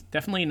close.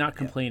 Definitely not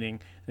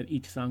complaining that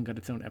each song got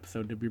its own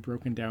episode to be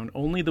broken down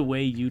only the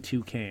way you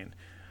two can.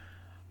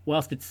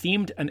 Whilst it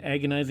seemed an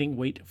agonizing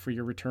wait for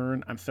your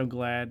return, I'm so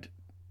glad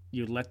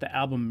you let the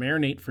album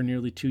marinate for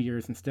nearly 2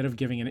 years instead of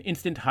giving an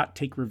instant hot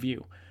take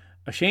review.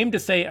 Ashamed to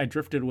say I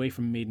drifted away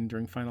from Maiden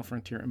during Final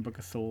Frontier and Book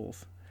of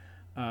Souls.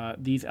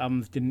 These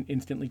albums didn't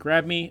instantly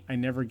grab me. I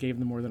never gave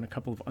them more than a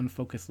couple of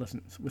unfocused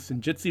listens. With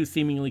Senjutsu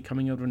seemingly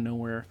coming out of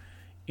nowhere,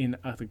 in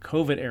the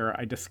COVID era,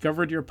 I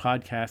discovered your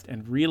podcast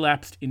and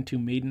relapsed into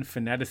Maiden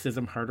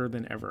fanaticism harder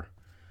than ever.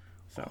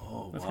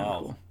 So that's kind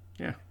of cool.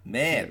 Yeah,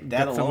 man,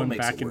 that alone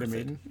makes back it worth into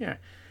it. Maiden. Yeah,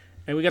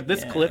 and we got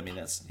this clip. I mean,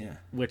 that's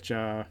which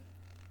I'll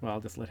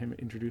just let him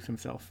introduce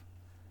himself.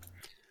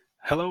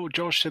 Hello,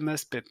 Josh and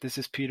Nesbitt. This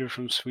is Peter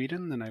from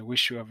Sweden, and I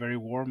wish you a very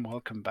warm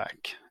welcome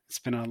back. It's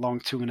been a long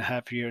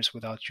 2.5 years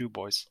without you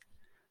boys.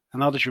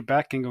 And now that you're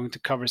back and going to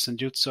cover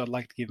Senjutsu, I'd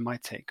like to give my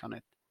take on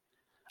it.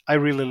 I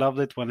really loved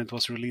it when it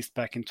was released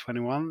back in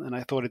 21, and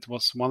I thought it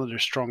was one of their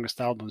strongest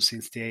albums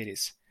since the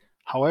 80s.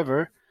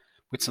 However,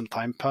 with some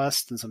time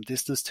passed and some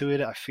distance to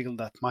it, I feel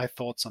that my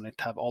thoughts on it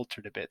have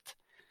altered a bit.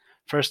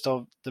 First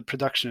off, the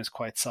production is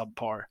quite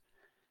subpar.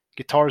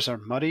 Guitars are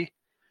muddy,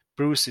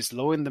 Bruce is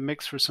low in the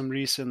mix for some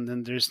reason,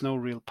 and there's no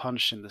real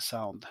punch in the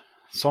sound.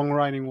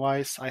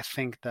 Songwriting-wise, I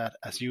think that,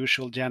 as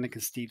usual, Yannick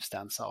and Steve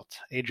stands out.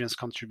 Adrian's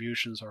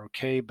contributions are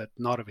okay, but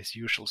not of his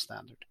usual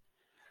standard.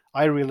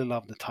 I really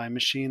love the Time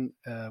Machine,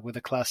 with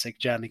the classic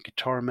Yannick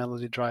guitar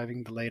melody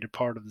driving the later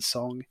part of the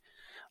song.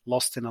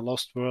 Lost in a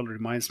Lost World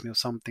reminds me of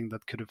something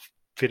that could have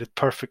fitted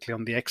perfectly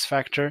on the X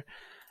Factor,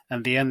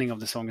 and the ending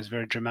of the song is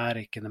very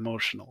dramatic and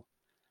emotional.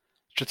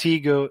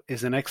 Stratego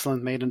is an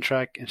excellent Maiden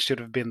track and should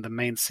have been the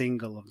main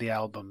single of the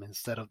album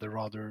instead of the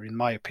rather, in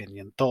my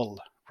opinion, dull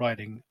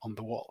Writing on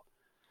the Wall.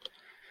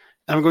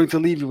 I'm going to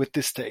leave you with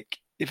this take.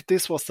 If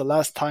this was the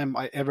last time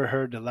I ever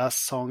heard the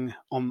last song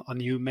on a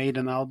new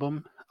Maiden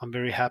album, I'm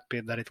very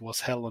happy that it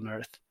was Hell on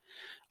Earth.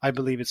 I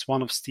believe it's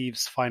one of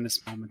Steve's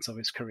finest moments of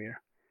his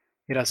career.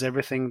 It has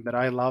everything that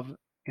I love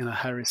in a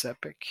Harris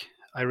epic.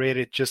 I rate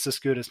it just as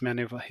good as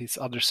many of his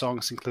other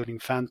songs, including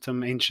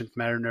Phantom, Ancient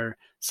Mariner,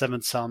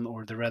 Seventh Son,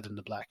 or The Red and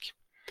the Black.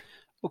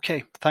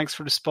 Okay, thanks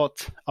for the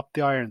spot. Up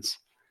the irons.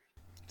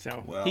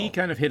 So he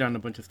kind of hit on a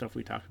bunch of stuff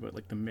we talked about,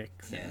 like the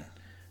mix. Yeah.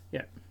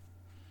 Yeah.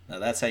 Now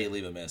that's how you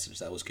leave a message.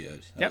 That was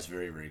good. That was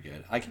very, very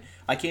good.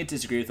 I can't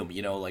disagree with him.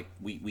 You know, like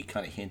we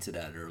kind of hinted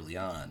at early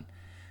on.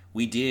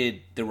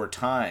 There were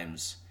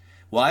times,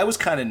 well, I was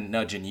kind of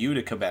nudging you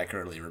to come back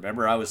early.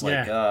 Remember? I was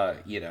like,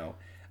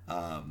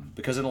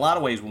 because in a lot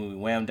of ways when we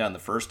wound down the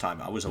first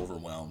time, I was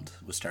overwhelmed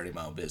with starting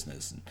my own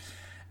business.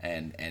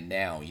 And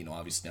now, you know,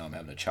 obviously now I'm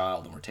having a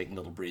child and we're taking a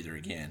little breather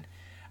again.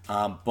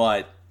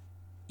 But,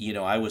 you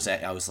know, I was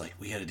like,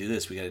 we got to do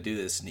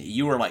this. And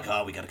you were like,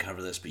 oh, we got to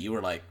cover this. But you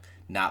were like,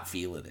 not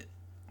feeling it.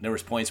 And there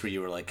was points where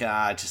you were like,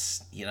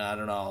 just, you know, I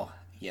don't know.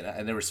 You know,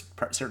 and there was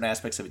certain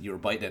aspects of it you were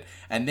biting it,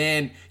 and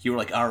then you were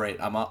like, "All right,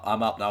 I'm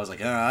up," and I was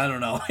like, "I don't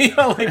know." You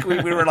know, like we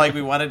were like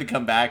we wanted to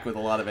come back with a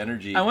lot of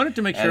energy. I wanted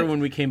to make sure when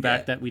we came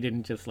back that we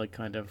didn't just like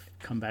kind of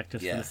come back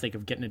just for the sake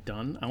of getting it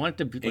done. I wanted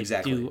to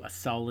like do a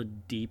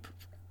solid, deep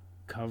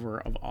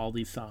cover of all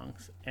these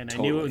songs, and I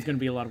knew it was going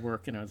to be a lot of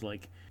work, and I was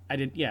like, I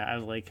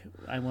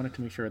wanted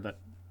to make sure that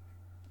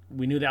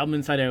we knew the album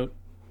inside out.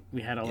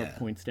 We had all our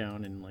points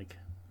down, and like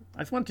I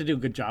just wanted to do a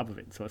good job of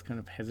it, so I was kind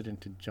of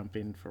hesitant to jump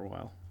in for a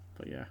while.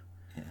 But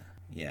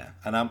yeah,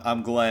 and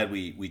I'm glad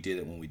we did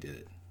it when we did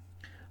it.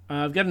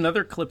 I've got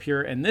another clip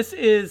here, and this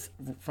is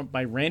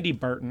by Randy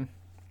Barton.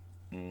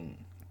 Oh,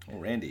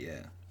 Randy,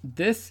 yeah.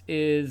 This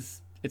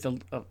is it's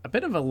a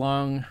bit of a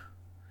long.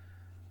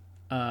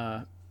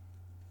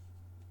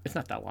 It's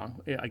not that long.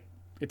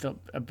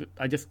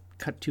 I just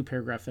cut 2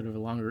 paragraphs out of a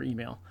longer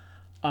email.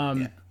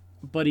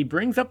 But he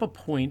brings up a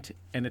point,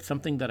 and it's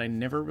something that I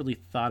never really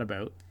thought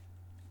about,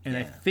 and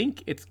I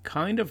think it's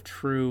kind of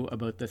true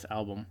about this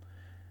album.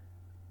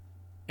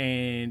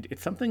 And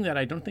it's something that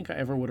I don't think I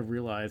ever would have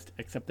realized,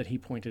 except that he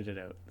pointed it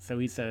out. So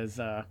he says,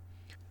 so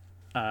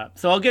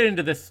I'll get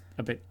into this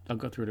a bit. I'll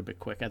go through it a bit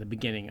quick at the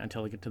beginning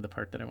until I get to the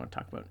part that I want to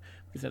talk about.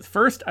 He says,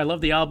 first, I love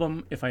the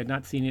album. If I had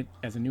not seen it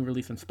as a new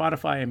release on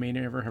Spotify, I may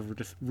never have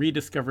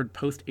rediscovered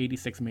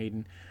post-86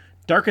 Maiden.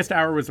 Darkest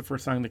Hour was the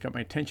first song that got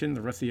my attention.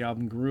 The rest of the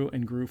album grew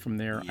and grew from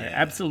there. I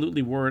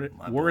absolutely wore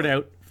it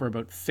out for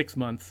about 6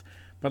 months.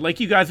 But like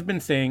you guys have been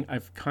saying,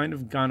 I've kind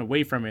of gone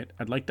away from it.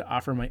 I'd like to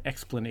offer my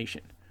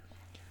explanation.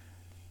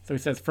 So he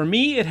says, for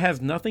me, it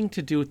has nothing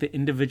to do with the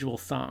individual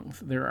songs.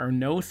 There are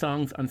no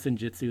songs on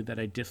Senjutsu that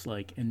I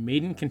dislike, and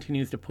Maiden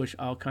continues to push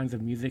all kinds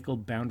of musical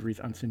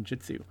boundaries on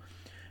Senjutsu.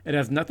 It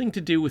has nothing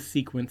to do with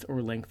sequence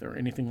or length or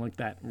anything like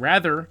that.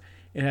 Rather,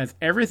 it has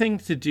everything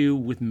to do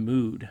with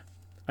mood.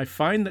 I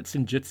find that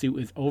Senjutsu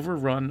is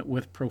overrun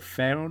with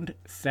profound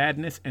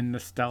sadness and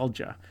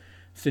nostalgia.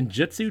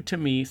 Senjutsu to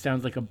me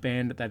sounds like a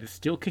band that is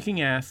still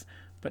kicking ass,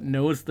 but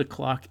knows the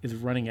clock is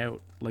running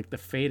out, like the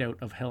fade out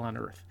of Hell on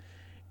Earth.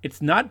 It's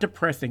not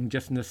depressing,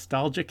 just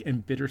nostalgic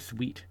and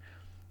bittersweet.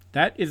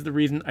 That is the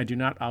reason I do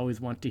not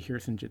always want to hear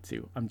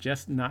Senjutsu. I'm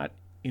just not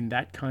in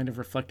that kind of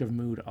reflective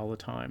mood all the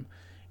time.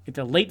 It's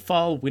a late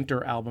fall,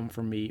 winter album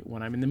for me.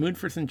 When I'm in the mood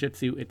for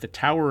Senjutsu, it's a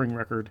towering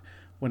record.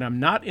 When I'm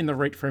not in the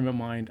right frame of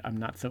mind, I'm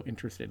not so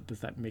interested. Does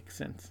that make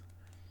sense?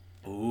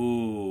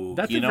 Ooh,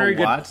 that's a very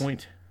good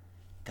point.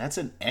 That's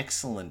an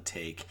excellent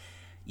take.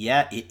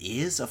 Yeah, it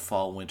is a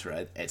fall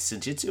winter.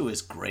 Senjutsu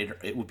is great.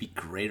 It would be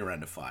great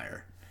around a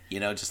fire. You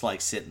know, just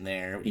like sitting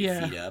there with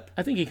your feet up.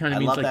 I think he kind of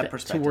means like that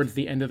towards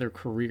the end of their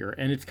career,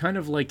 and it's kind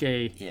of like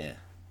a. Yeah.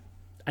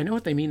 I know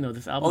what they mean though.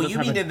 This album. Oh, you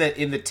mean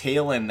in the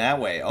tail end that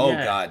way? Oh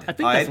God,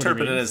 I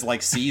interpret it as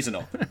like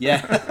seasonal.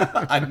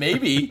 Yeah,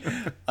 maybe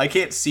I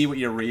can't see what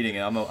you're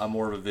reading. I'm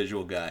more of a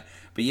visual guy,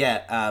 but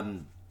yeah,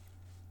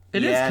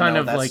 it is kind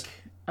of like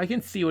I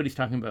can see what he's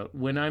talking about.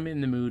 When I'm in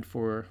the mood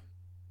for,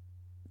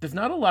 there's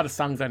not a lot of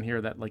songs on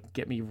here that like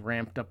get me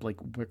ramped up like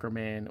Wicker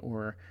Man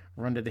or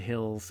Run to the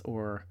Hills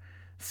or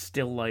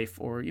Still Life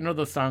or you know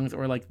those songs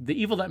or like The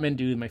Evil That Men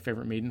Do, my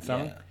favorite Maiden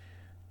song. Yeah.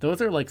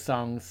 Those are like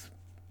songs.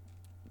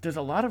 There's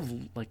a lot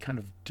of like kind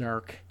of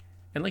dark,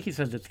 and like he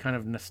says, it's kind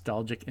of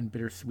nostalgic and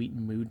bittersweet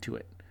mood to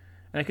it.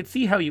 And I could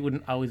see how you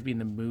wouldn't always be in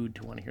the mood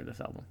to want to hear this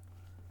album.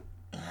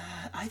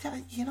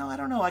 I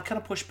don't know. I kind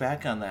of push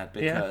back on that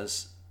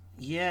because,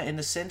 in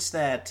the sense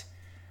that,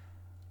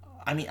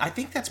 I mean, I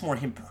think that's more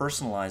him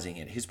personalizing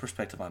it, his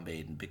perspective on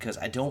Maiden, because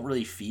I don't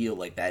really feel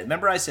like that.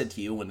 Remember I said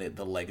to you when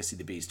the Legacy of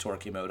the Beast tour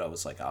came out, I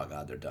was like, oh,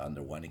 God, they're done.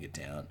 They're winding it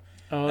down.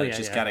 Oh, and it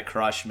just kind of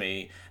crushed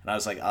me. And I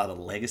was like, oh, the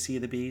Legacy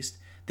of the Beast?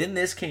 Then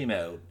this came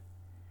out,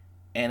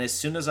 and as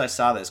soon as I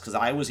saw this, because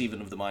I was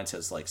even of the mindset,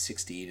 it's like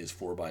 16 is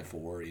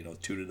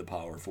 4x4, 2 to the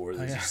power 4,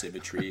 there's a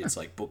symmetry. It's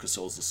like Book of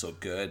Souls is so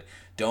good.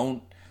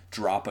 Don't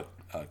drop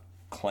a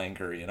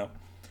clanker,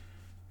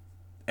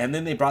 And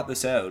then they brought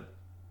this out,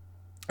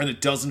 and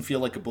it doesn't feel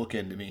like a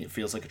bookend to me. It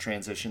feels like a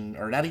transition,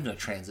 or not even a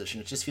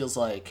transition. It just feels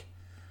like,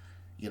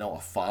 a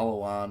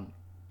follow-on.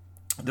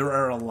 There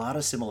are a lot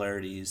of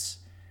similarities,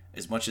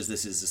 as much as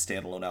this is a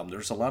standalone album.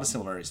 There's a lot of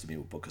similarities to me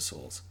with Book of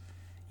Souls.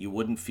 You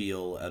wouldn't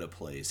feel out of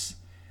place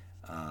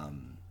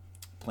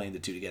playing the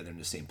two together in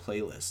the same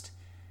playlist.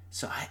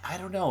 So I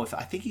don't know.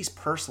 I think he's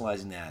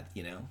personalizing that,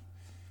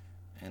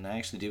 And I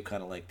actually do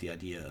kind of like the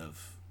idea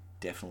of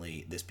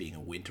definitely this being a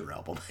winter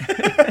album.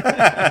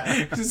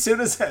 as soon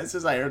as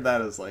I heard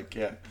that, I was like,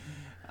 yeah.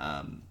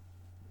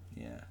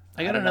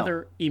 I got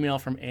another email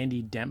from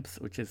Andy Demps,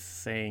 which is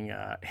saying,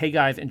 hey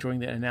guys, enjoying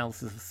the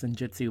analysis of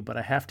Senjutsu, but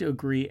I have to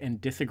agree and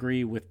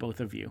disagree with both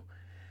of you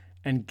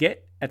and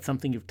get at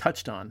something you've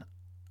touched on.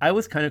 I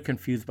was kind of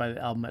confused by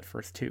the album at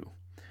first too.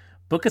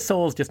 Book of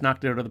Souls just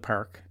knocked it out of the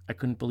park. I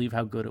couldn't believe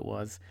how good it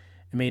was.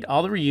 It made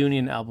all the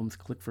reunion albums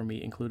click for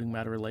me, including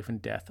Matter of Life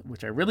and Death,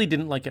 which I really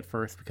didn't like at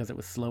first because it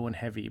was slow and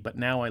heavy, but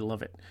now I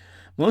love it.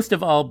 Most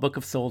of all, Book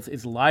of Souls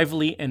is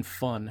lively and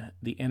fun.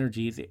 The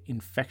energy is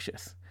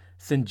infectious.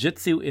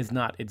 Senjutsu is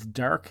not. It's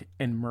dark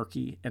and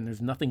murky, and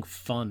there's nothing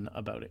fun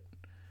about it.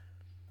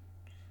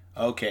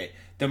 Okay.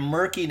 The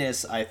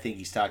murkiness I think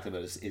he's talking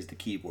about is the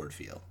keyboard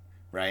feel,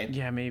 right?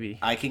 Yeah, maybe.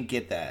 I can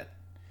get that.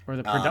 Or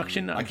the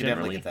production I can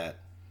definitely get that.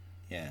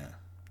 Yeah.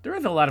 There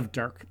is a lot of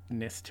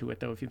darkness to it,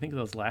 though. If you think of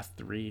those last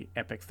three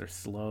epics, they're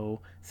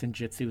slow.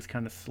 Senjutsu is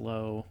kind of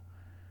slow.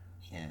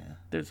 Yeah.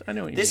 I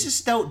know what you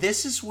mean.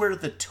 This is where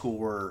the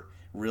tour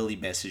really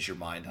messes your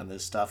mind on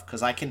this stuff,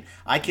 because I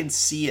can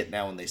see it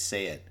now when they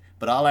say it,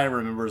 but all I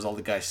remember is all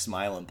the guys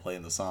smiling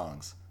playing the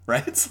songs.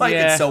 Right? It's like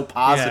it's so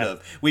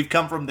positive. Yeah. We've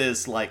come from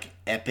this like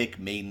epic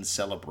Maiden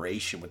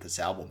celebration with this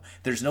album.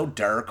 There's no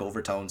dark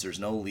overtones. There's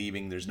no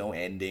leaving. There's no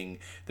ending.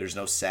 There's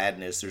no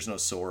sadness. There's no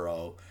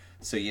sorrow.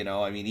 So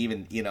I mean,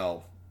 even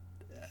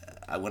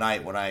when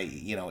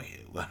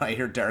I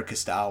hear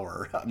Darkest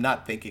Hour, I'm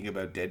not thinking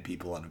about dead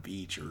people on a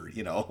beach or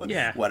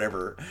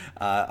whatever.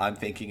 I'm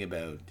thinking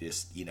about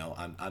just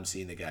I'm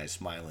seeing the guys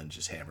smiling,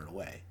 just hammering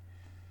away.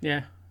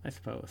 Yeah, I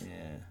suppose.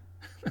 Yeah.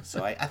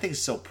 So I think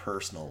it's so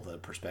personal, the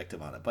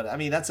perspective on it. But I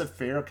mean, that's a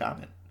fair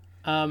comment.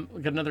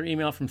 We got another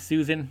email from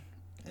Susan.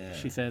 Yeah.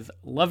 She says,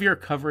 love your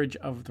coverage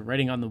of the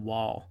writing on the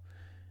wall,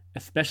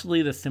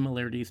 especially the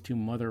similarities to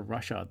Mother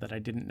Russia that I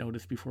didn't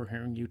notice before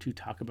hearing you two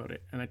talk about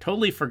it. And I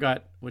totally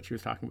forgot what she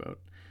was talking about.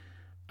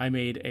 I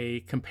made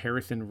a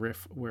comparison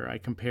riff where I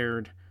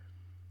compared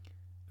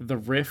the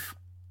riff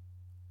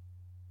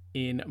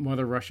in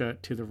Mother Russia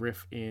to the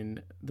riff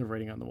in the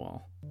writing on the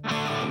wall.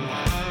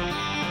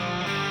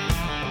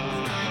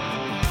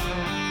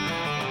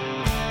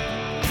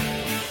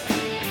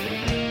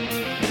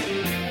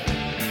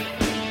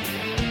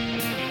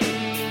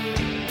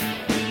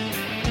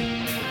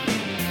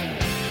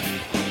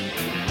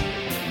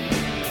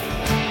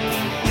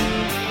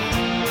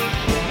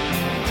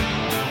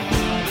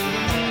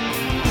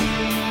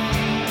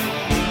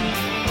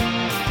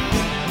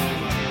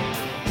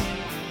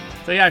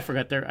 So yeah, I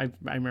forgot there.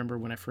 I remember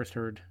when I first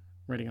heard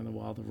Writing on the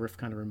Wall, the riff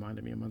kind of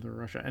reminded me of Mother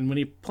Russia. And when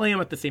you play them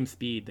at the same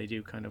speed, they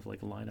do kind of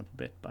like line up a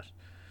bit. But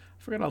I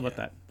forgot all about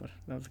that. But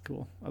that was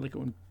cool. I like it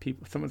when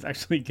someone's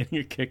actually getting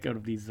a kick out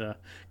of these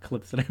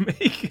clips that I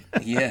make.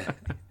 Yeah,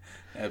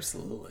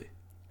 absolutely.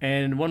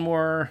 And one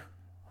more.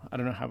 I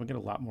don't know how we get a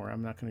lot more.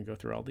 I'm not going to go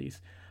through all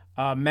these.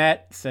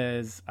 Matt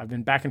says, I've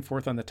been back and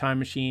forth on the Time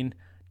Machine.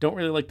 Don't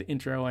really like the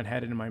intro and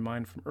had it in my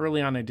mind from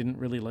early on. I didn't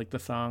really like the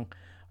song.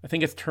 I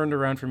think it's turned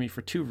around for me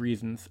for two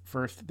reasons.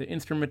 First, the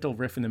instrumental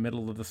riff in the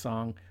middle of the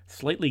song,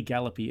 slightly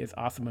gallopy, is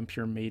awesome and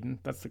pure Maiden.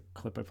 That's the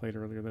clip I played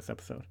earlier this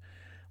episode.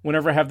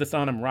 Whenever I have this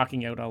on, I'm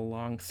rocking out all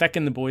along.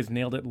 Second, the boys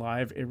nailed it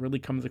live. It really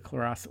comes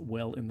across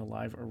well in the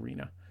live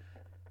arena.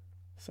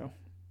 So,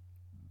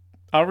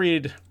 I'll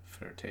read...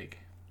 Fair take.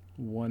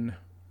 One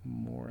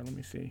more. Let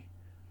me see.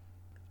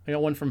 I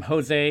got one from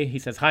Jose. He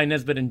says, hi,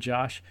 Nesbitt and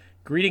Josh.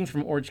 Greetings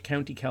from Orange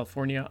County,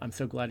 California. I'm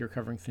so glad you're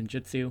covering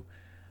Senjutsu.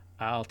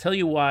 I'll tell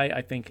you why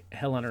I think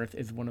Hell on Earth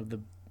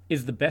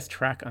is the best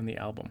track on the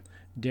album.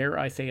 Dare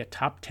I say a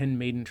top 10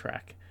 Maiden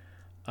track.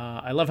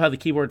 I love how the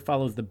keyboard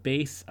follows the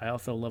bass. I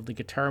also love the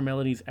guitar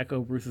melodies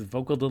echo Bruce's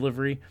vocal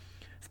delivery,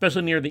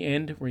 especially near the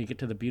end where you get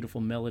to the beautiful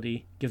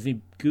melody. Gives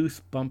me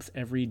goosebumps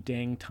every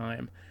dang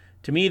time.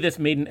 To me, this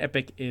Maiden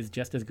epic is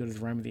just as good as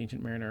Rime of the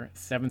Ancient Mariner,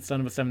 Seventh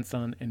Son of a Seventh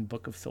Son, and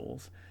Book of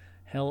Souls.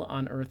 Hell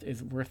on Earth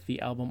is worth the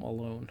album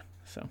alone.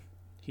 So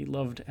he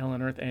loved Hell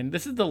on Earth. And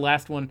this is the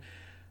last one.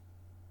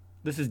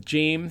 This is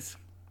James.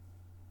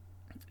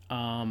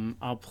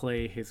 I'll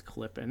play his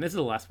clip, and this is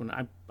the last one.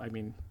 I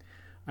mean,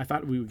 I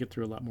thought we would get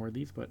through a lot more of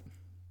these, but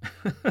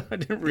I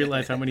didn't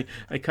realize how many.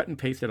 I cut and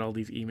pasted all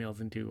these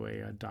emails into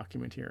a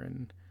document here,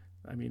 and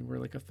I mean, we're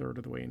like a third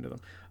of the way into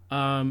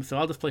them. So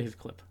I'll just play his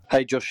clip.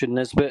 Hey, Josh and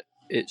Nesbitt.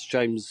 It's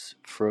James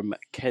from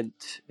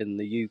Kent in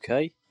the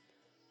UK.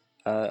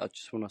 I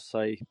just want to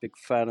say, big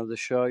fan of the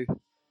show.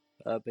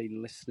 I've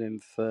been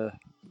listening for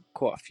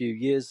quite a few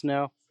years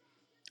now.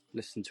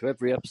 Listen to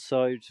every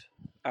episode.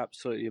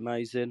 Absolutely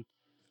amazing.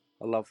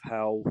 I love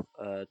how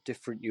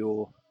different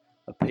your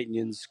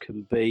opinions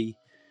can be.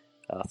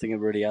 I think it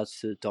really adds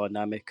to the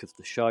dynamic of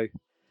the show.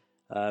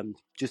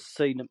 Just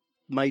seen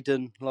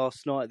Maiden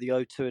last night at the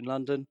O2 in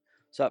London.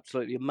 It's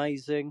absolutely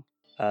amazing.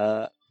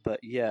 But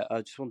yeah,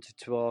 I just wanted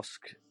to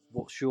ask,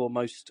 what's your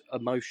most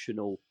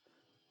emotional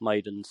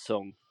Maiden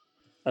song?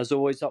 As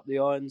always, up the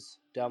irons,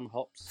 down the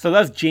hops. So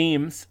that's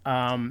James.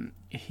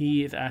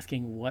 He is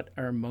asking what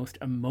our most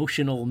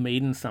emotional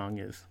Maiden song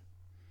is.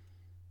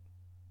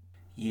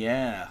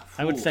 Yeah.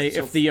 I would say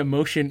if the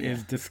emotion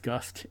is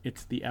disgust,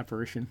 it's The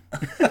Apparition.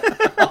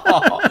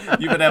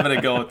 You've been having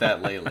a go with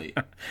that lately.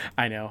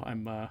 I know.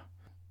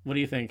 What do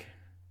you think?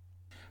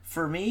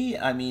 For me,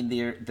 I mean,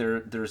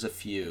 there's a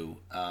few.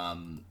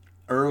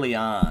 Early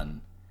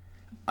on,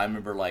 I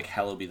remember like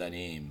 "Hallowed Be Thy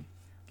Name,"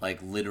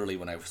 like literally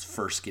when I was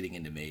first getting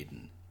into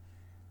Maiden.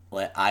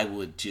 Like I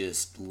would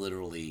just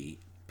literally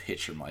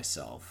picture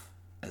myself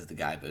as the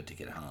guy about to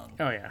get hung.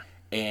 Oh yeah.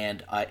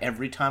 And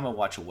every time I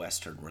watch a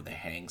Western where they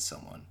hang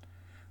someone,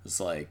 it's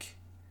like,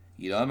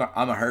 I'm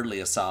hardly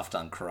a soft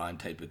on crime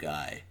type of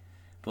guy.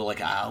 But,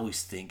 like, I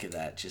always think of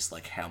that, just,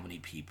 like, how many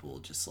people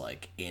just,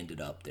 like,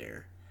 ended up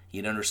there.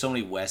 There's so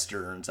many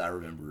Westerns. I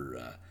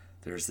remember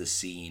there's this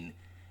scene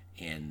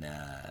in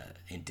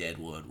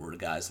Deadwood where the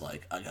guy's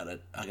like, I got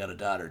a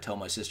daughter. Tell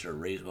my sister to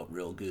raise him up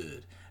real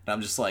good. And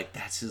I'm just like,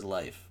 that's his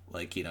life.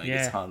 Like, he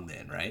gets hung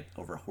then, right?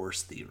 Over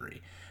horse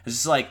thievery. It's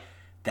just like,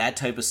 that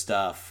type of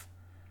stuff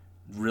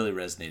really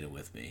resonated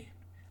with me.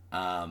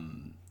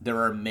 There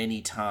are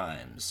many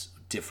times,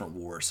 different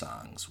war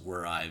songs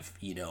where I've,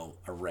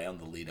 around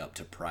the lead up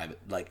to Private,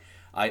 like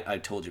I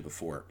told you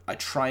before, I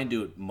try and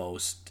do it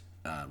most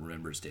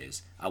Remembrance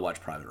Days. I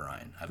watch Private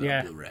Ryan. I have it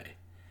on Blu-ray.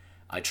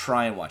 I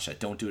try and watch that.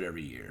 Don't do it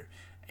every year.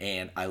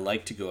 And I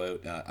like to go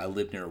out. I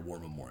live near a war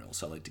memorial,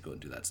 so I like to go and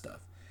do that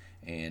stuff.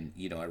 And,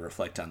 I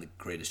reflect on the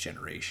Greatest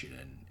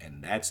Generation,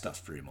 and that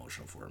stuff's very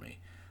emotional for me.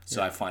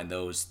 So I find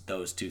those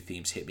two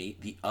themes hit me.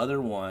 The other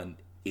one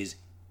is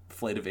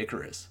Flight of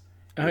Icarus.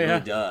 It really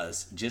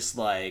does. Just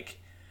like,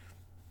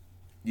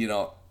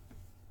 when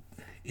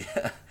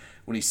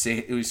he's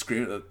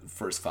screaming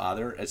for his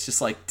father, it's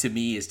just like, to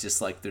me, it's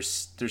just like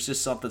there's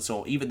just something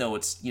so, even though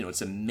it's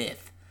it's a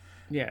myth,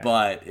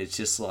 but it's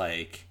just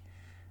like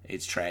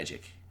it's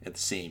tragic at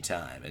the same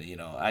time,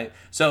 and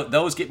so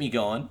those get me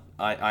going.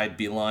 I'd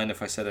be lying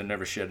if I said I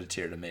never shed a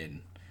tear to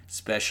Maiden,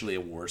 especially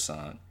a war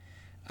song.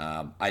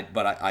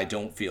 I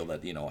don't feel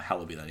that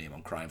 "Hallowed Be Thy Name,"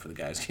 I'm crying for the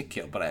guys getting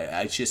killed, but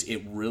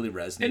it really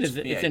resonates.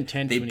 It's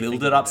intense. They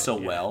build it up so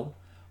well.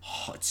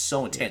 Oh, it's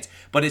so intense,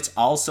 but it's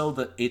also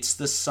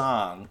the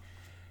song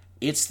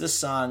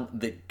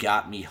that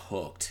got me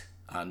hooked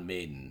on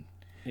Maiden.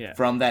 Yeah.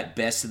 From that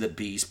Best of the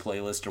Beast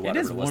playlist or whatever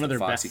it is, one of their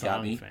best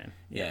songs, man.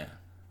 Yeah.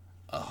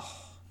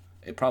 Oh,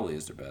 it probably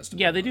is their best.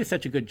 Yeah, they do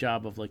such a good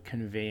job of like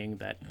conveying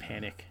that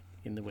panic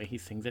in the way he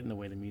sings it and the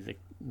way the music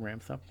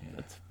ramps up. Yeah.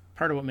 That's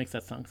part of what makes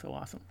that song so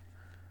awesome.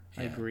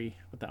 I agree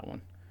with that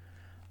one.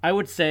 I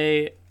would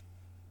say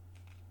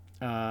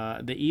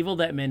The Evil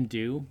That Men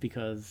Do,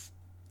 because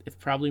it's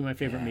probably my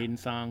favorite Maiden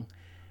song.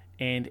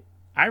 And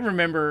I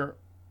remember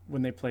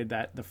when they played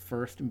that the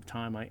first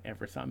time I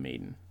ever saw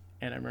Maiden.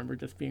 And I remember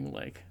just being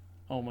like,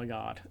 oh my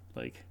God.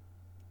 Like,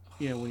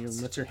 when you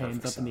lift your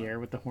hands up in the air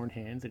with the horned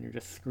hands and you're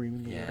just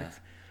screaming the words.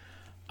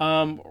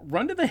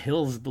 Run to the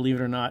Hills, believe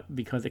it or not,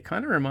 because it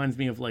kind of reminds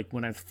me of like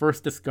when I was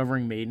first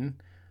discovering Maiden.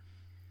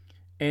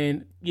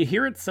 And you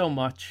hear it so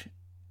much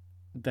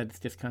that it's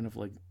just kind of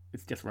like,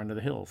 it's just Run to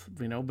the Hills,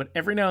 But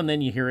every now and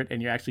then you hear it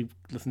and you actually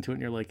listen to it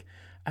and you're like,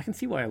 I can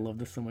see why I love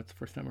this so much the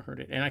first time I heard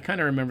it. And I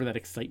kind of remember that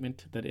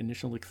excitement, that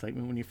initial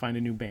excitement when you find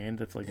a new band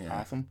that's like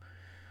awesome.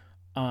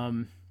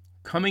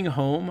 Coming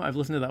Home, I've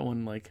listened to that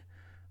one like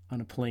on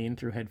a plane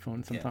through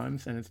headphones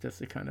sometimes, and it's just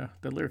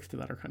the lyrics to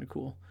that are kind of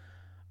cool.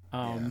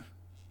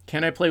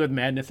 Can I Play with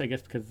Madness? I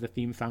guess because it's the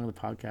theme song of the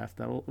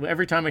podcast.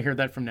 Every time I hear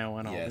that from now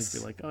on, I'll always be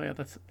like, oh yeah,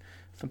 that's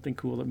something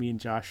cool that me and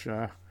Josh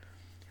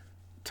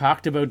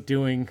talked about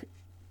doing.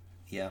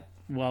 Yeah.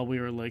 While we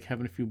were like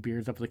having a few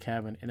beers up at the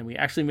cabin, and then we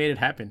actually made it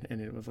happen, and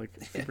it was like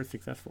super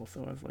successful.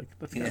 So I was like,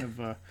 that's kind of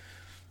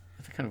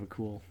a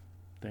cool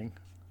thing.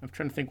 I'm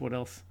trying to think what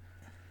else.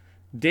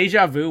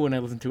 Deja Vu, when I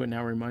listen to it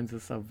now, reminds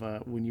us of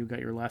when you got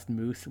your last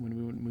moose, when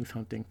we went moose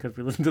hunting, because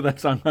we listened to that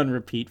song on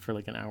repeat for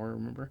like an hour,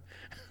 remember?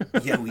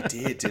 Yeah, we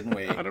did, didn't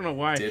we? I don't know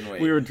why. Didn't we?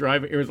 We were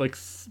driving, it was like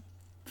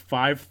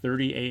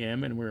 5:30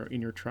 a.m. and we were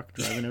in your truck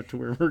driving out to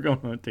where we were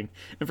going hunting.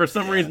 And for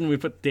some reason, we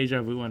put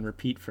Deja Vu on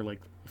repeat for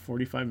like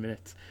 45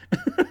 minutes.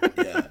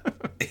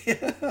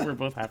 We're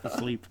both half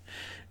asleep.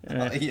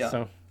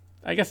 So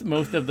I guess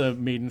most of the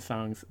Maiden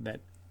songs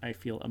that I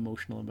feel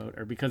emotional about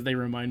are because they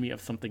remind me of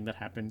something that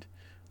happened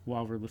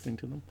while we're listening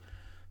to them.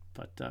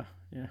 But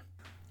yeah,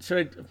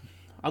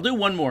 I'll do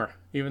one more,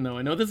 even though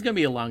I know this is gonna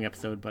be a long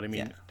episode. But I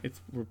mean, it's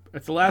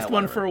the last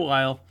one for a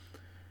while.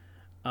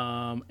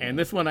 And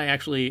this one I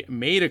actually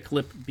made a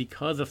clip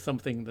because of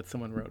something that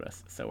someone wrote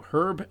us. So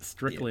Herb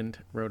Strickland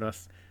wrote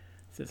us.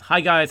 Says,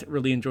 "Hi guys,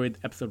 really enjoyed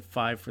episode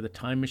 5 for the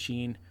Time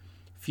Machine.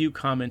 Few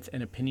comments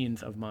and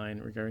opinions of mine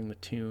regarding the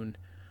tune.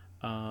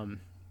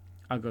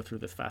 I'll go through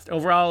this fast.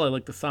 Overall, I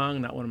like the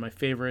song, not one of my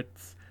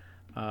favorites.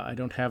 I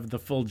don't have the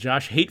full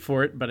Josh hate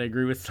for it, but I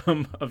agree with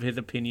some of his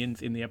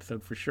opinions in the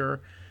episode for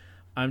sure.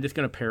 I'm just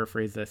going to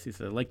paraphrase this. He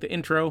said, I like the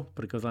intro,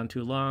 but it goes on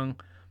too long.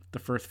 The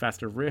first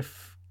faster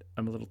riff,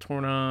 I'm a little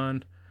torn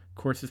on.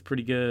 Chorus is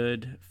pretty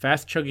good.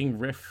 Fast chugging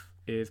riff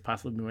is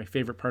possibly my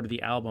favorite part of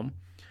the album.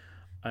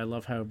 I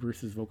love how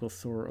Bruce's vocals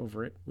soar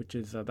over it, which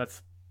is,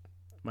 that's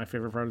my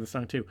favorite part of the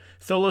song too.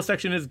 Solo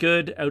section is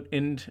good.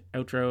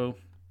 Outro,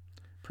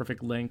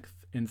 perfect length,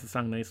 ends the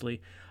song nicely.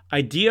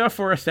 Idea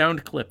for a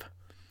sound clip.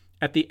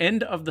 At the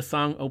end of the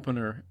song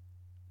opener,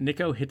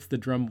 Nico hits the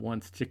drum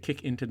once to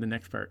kick into the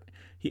next part.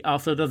 He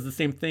also does the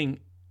same thing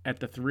at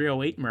the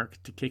 308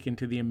 mark to kick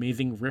into the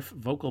amazing riff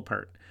vocal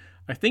part.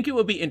 I think it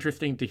would be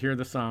interesting to hear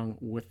the song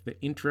with the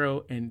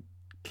intro and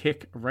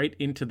kick right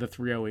into the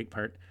 308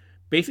 part.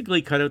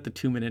 Basically cut out the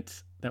 2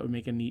 minutes. That would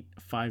make a neat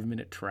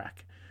 5-minute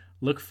track.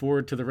 Look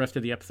forward to the rest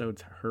of the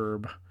episodes,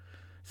 Herb."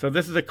 So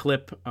this is a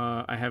clip.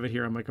 I have it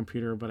here on my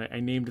computer, but I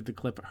named the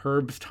clip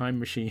Herb's Time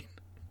Machine.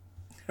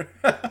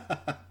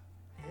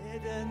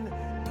 Hidden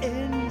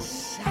in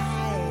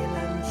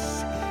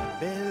silence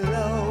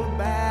below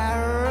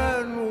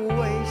barren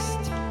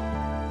waste,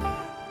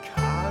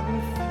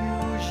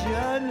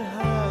 confusion,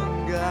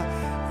 hunger,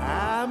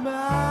 am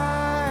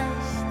I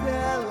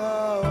still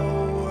awake?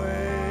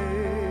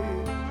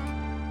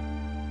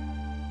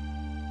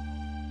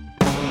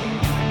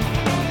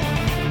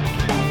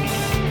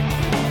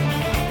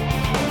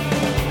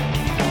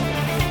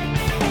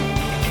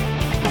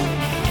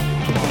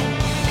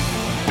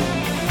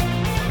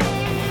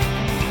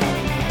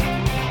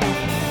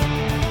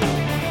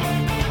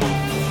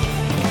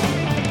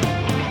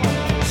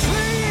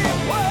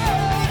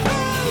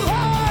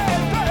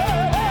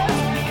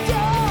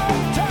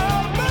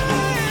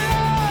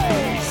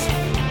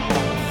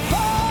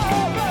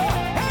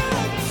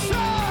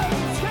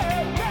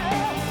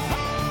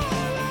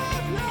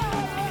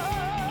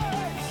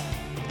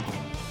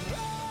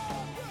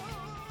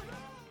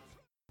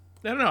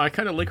 I don't know. I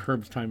kind of like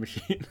Herb's Time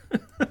Machine.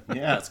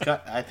 Yeah,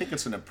 I think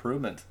it's an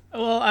improvement.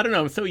 Well, I don't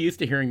know. I'm so used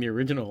to hearing the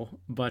original,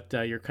 but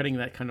you're cutting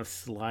that kind of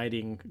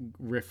sliding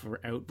riff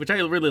out, which I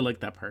really like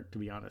that part, to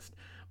be honest.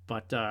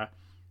 But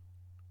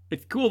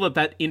it's cool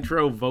that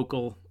intro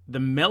vocal,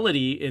 the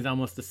melody is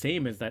almost the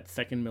same as that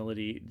second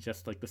melody,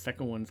 just like the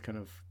second one's kind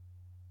of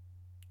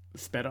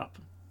sped up.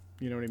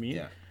 You know what I mean?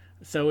 Yeah.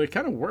 So it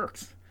kind of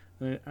works.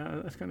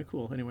 That's kind of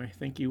cool. Anyway,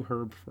 thank you,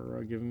 Herb,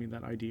 for giving me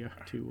that idea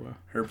to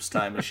Herb's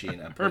Time Machine.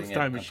 Herb's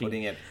Time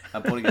Machine.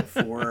 I'm putting it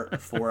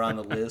four on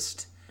the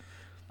list.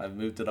 I've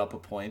moved it up a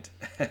point.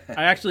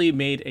 I actually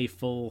made a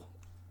full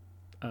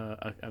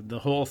the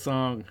whole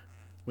song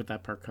with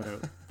that part cut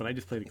out, but I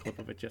just played a clip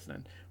of it just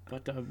then.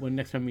 But when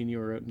next time me and you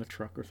are out in the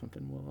truck or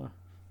something,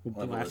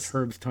 we'll blast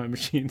Herb's Time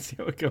Machine, see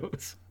how it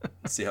goes.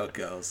 See how it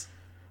goes.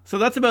 So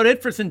that's about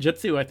it for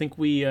Senjutsu. I think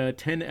we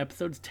 10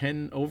 episodes,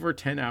 over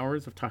 10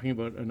 hours of talking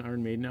about an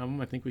Iron Maiden album.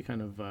 I think we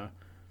kind of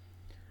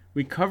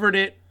we covered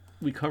it.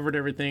 We covered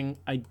everything.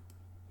 I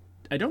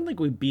don't think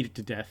we beat it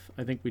to death.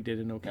 I think we did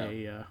an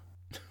okay. No.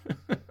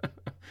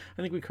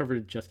 I think we covered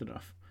it just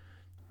enough,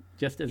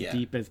 just as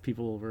deep as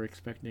people were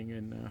expecting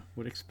and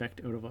would expect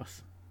out of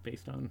us,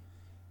 based on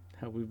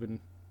how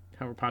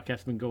our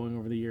podcast's been going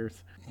over the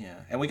years. Yeah,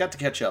 and we got to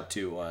catch up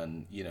too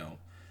on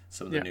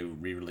some of the new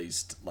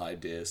re-released live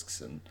discs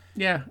and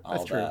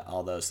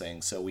all those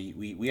things. So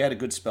we had a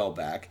good spell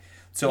back.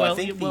 So I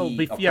think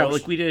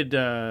like we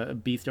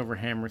did Beast over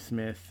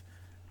Hammersmith.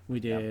 We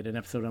did an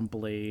episode on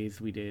Blaze.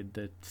 We did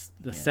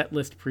the set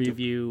list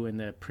preview and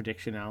the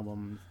prediction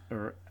album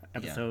or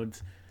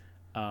episodes.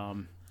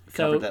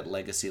 Covered that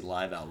Legacy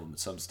live album at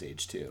some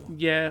stage too.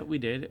 Yeah, we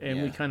did,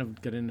 and we kind of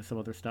got into some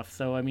other stuff.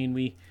 So I mean,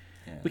 we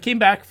came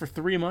back for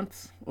 3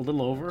 months, a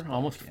little over,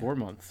 almost 4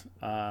 months.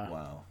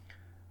 Wow.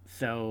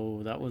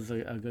 So that was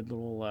a good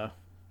little,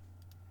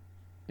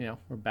 we're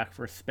back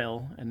for a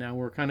spell, and now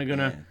we're kind of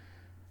gonna.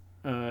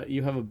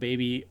 You have a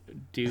baby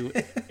due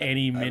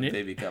any minute. I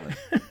have a baby coming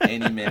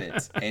any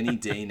minute, any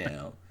day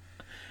now.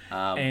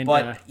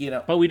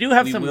 But we do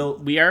have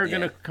we are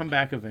gonna come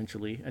back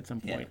eventually at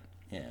some point.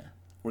 Yeah.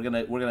 We're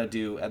gonna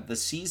do the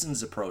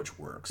season's approach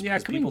works. Yeah,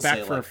 coming back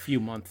for a few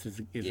months is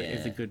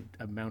a good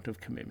amount of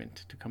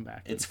commitment to come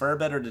back. It's far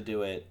better to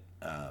do it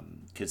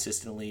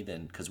consistently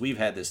than, because we've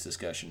had this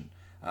discussion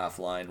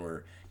offline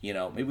where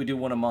maybe we do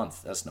one a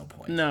month. That's no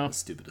point. No, the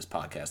stupidest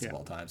podcast of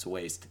all time. It's a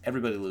waste.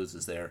 Everybody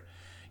loses there.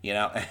 You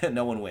know,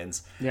 no one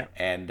wins. Yeah.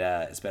 And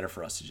it's better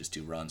for us to just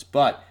do runs.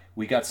 But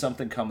we got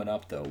something coming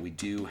up, though. We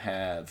do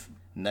have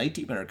Night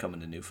Demon are coming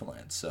to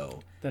Newfoundland.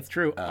 So That's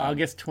true.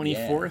 August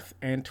 24th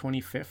and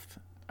 25th,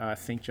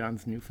 St.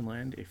 John's,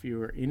 Newfoundland. If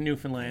you are in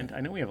Newfoundland,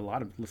 I know we have a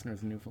lot of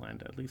listeners in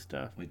Newfoundland. At least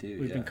we do.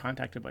 We've been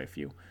contacted by a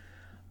few.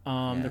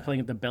 They're playing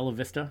at the Bella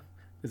Vista.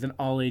 There's an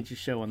all-ages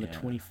show on the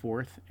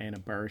 24th and a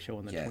bar show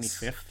on the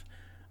 25th.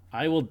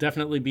 I will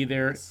definitely be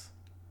there.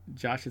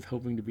 Josh is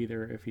hoping to be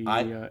there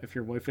if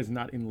your wife is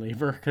not in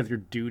labor, because your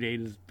due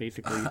date is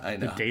basically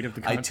the date of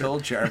the concert. I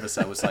told Jarvis,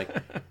 I was like,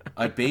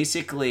 I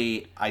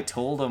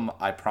told him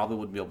I probably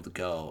wouldn't be able to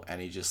go,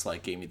 and he just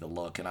like gave me the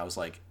look, and I was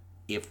like,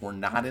 if we're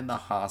not in the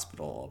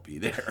hospital, I'll be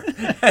there.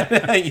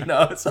 You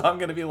know, so I'm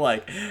gonna be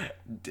like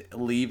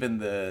leaving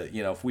the,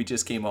 you know, if we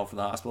just came home from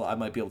the hospital, I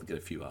might be able to get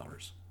a few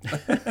hours.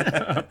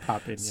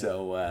 Pop in. Yeah.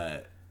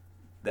 So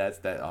that's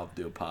that. I'll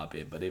do a pop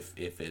in. But if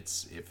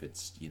it's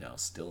you know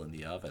still in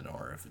the oven,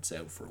 or if it's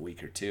out for a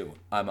week or two,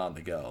 I'm on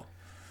the go.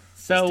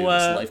 So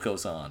life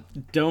goes on.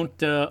 Don't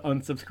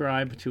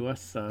unsubscribe to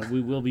us.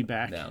 We will be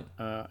back.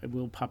 No. It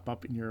will pop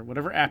up in your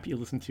whatever app you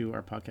listen to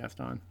our podcast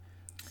on.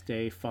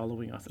 Stay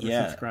following us or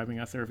subscribing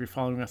us, or if you're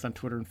following us on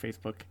Twitter and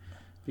Facebook,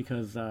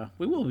 because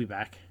we will be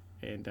back.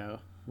 And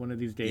one of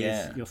these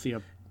days you'll see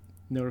a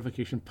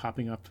notification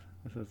popping up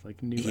that says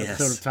like new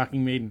episode of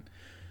Talking Maiden.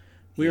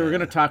 We were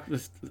going to talk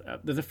this.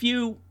 There's a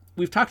few.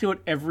 We've talked about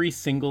every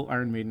single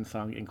Iron Maiden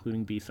song,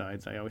 including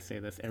B-sides. I always say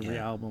this. Every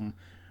album,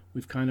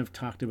 we've kind of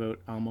talked about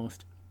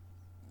almost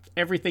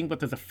everything, but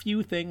there's a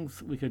few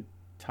things we could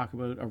talk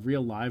about. A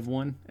real live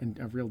one and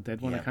a real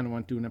dead one. I kind of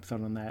want to do an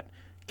episode on that.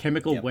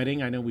 Chemical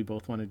Wedding. I know we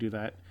both want to do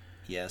that.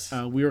 Yes.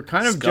 We were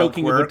kind of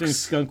joking about doing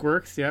Skunk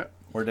Works. Yeah.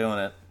 We're doing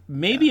it.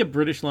 Maybe a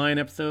British Lion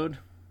episode.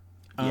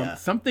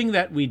 Something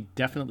that we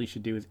definitely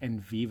should do is En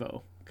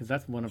Vivo, because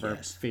that's one of our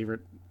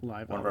favorite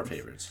live albums. One of our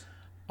favorites.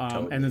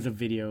 Totally. And there's a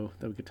video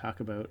that we could talk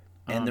about.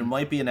 And there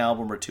might be an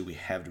album or two we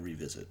have to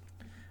revisit.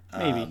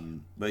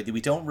 Maybe. But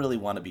we don't really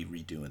want to be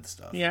redoing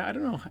stuff. Yeah, I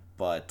don't know.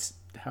 But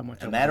how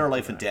much? A Matter of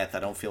Life and Death, I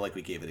don't feel like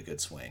we gave it a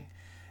good swing.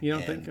 You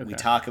don't think? Okay. We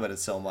talk about it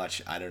so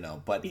much, I don't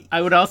know. But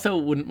I would also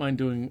wouldn't mind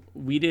doing.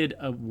 We did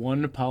a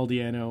one Paul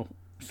Di'Anno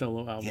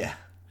solo album. Yeah.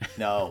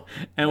 No.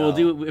 And we'll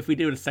do if we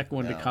do a second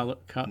one to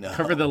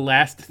cover the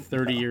last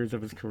 30 years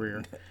of his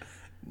career.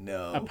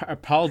 No. A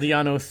Paul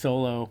Di'Anno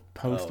solo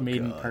post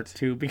Maiden Part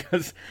 2,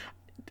 because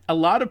a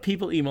lot of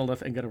people emailed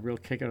us and got a real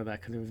kick out of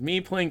that, because it was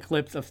me playing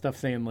clips of stuff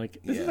saying like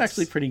this is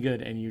actually pretty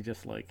good, and you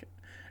just like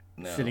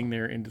sitting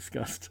there in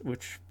disgust,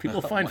 which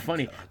people find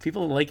funny. God.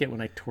 People like it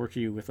when I torture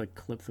you with like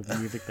clips of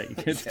music that you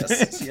can't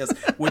stand. Yes,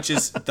 which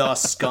is the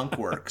Skunk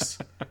Works,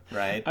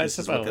 right? This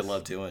is what they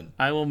love doing.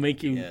 I will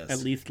make you at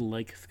least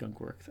like Skunk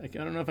Works. I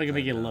don't know if I can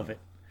make you love it.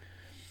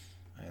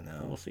 I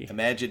know. We'll see.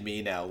 Imagine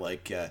me now,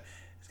 like,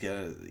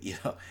 you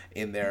know,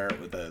 in there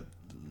with a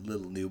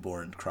little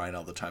newborn crying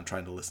all the time,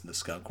 trying to listen to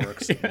Skunk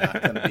Works.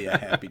 Not going to be a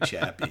happy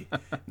chappy.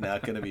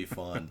 Not going to be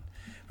fun.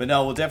 But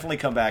no, we'll definitely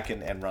come back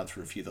and run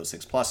through a few of those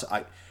things. Plus,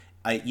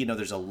 you know,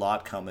 there's a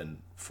lot coming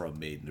from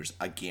Maiden.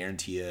 I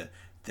guarantee you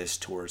this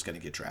tour is going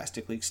to get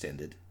drastically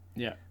extended.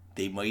 Yeah.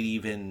 They might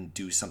even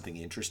do something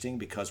interesting,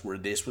 because where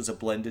this was a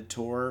blended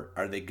tour,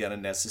 are they going to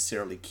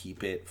necessarily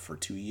keep it for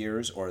 2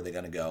 years, or are they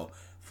going to go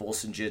full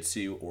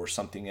Senjutsu or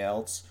something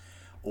else?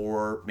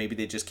 Or maybe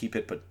they just keep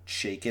it but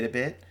shake it a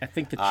bit. I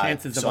think the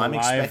chances of a I'm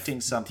live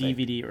expecting something.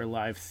 DVD or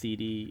live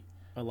CD,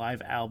 a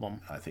live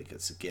album, I think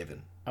it's a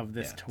given of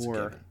this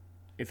tour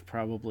is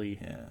probably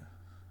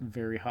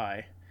very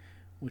high,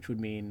 which would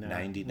mean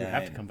 99. We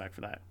have to come back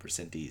for that.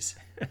 Percenties.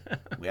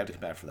 We have to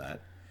come back for that.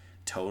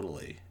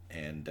 Totally.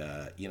 And,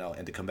 you know,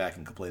 and to come back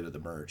and complain with the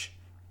merch.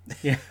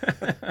 Yeah.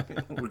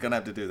 We're going to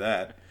have to do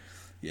that.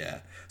 Yeah.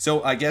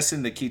 So I guess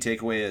in the key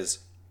takeaway is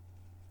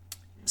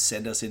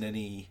send us in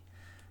any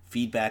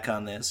feedback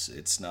on this.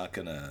 It's not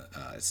going to,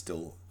 it's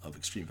still of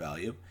extreme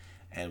value.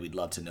 And we'd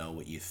love to know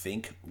what you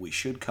think we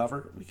should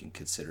cover. We can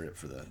consider it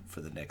for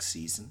the next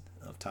season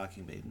of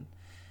Talking Maiden.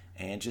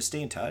 And just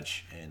stay in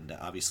touch. And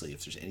obviously,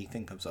 if there's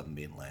anything comes up in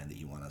Maidenland that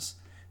you want us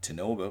to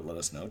know about, let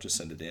us know. Just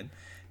send it in.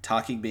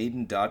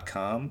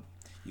 TalkingMaiden.com.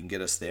 You can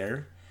get us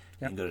there.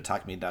 You can go to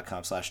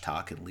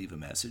TalkingMaiden.com/talk and leave a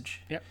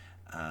message. Yep.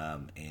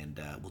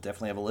 And we'll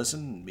definitely have a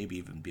listen. Maybe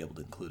even be able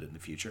to include it in the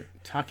future.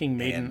 Talking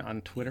Maiden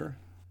on Twitter.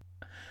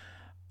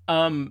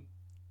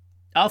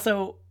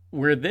 Also,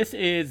 where this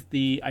is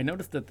I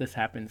noticed that this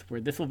happens,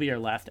 where this will be our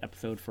last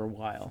episode for a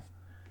while.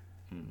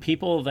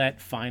 People that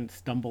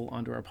stumble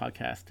onto our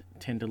podcast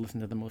tend to listen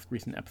to the most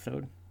recent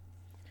episode.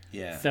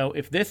 Yeah. So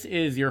if this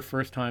is your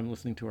first time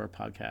listening to our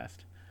podcast,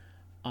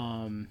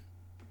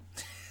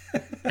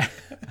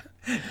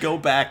 go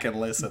back and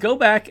listen. Go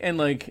back and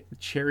like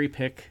cherry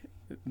pick.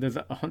 There's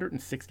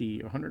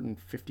 160 or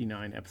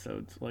 159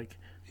 episodes. Like,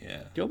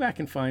 go back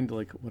and find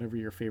like whatever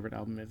your favorite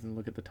album is and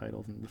look at the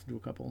titles and listen to a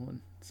couple and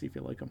see if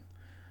you like them.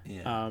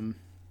 Yeah.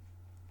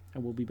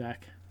 And we'll be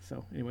back.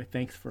 So anyway,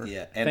 thanks for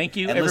thank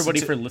you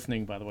everybody for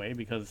listening, by the way,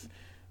 because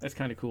that's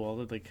kind of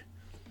cool. Like,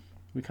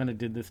 we kind of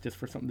did this just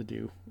for something to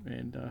do,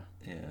 and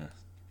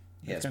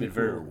Yeah, it's kinda been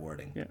very cool.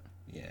 rewarding. Yeah.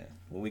 Yeah.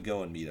 When we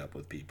go and meet up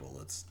with people,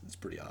 it's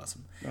pretty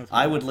awesome. That's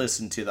I really would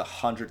listen to the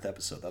 100th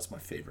episode. That's my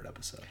favorite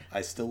episode.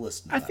 I still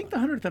listen to I that think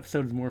one. the 100th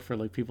episode is more for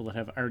like people that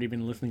have already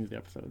been listening to the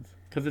episodes,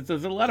 because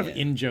there's a lot of Yeah.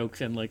 in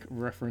jokes and like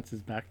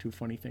references back to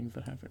funny things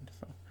that happened.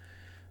 So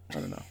I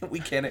don't know. We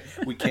can't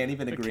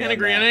even agree Can't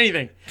agree on that.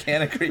 anything.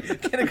 Can't agree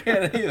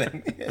on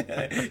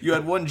anything. You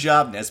had one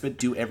job, Nesbitt,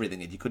 do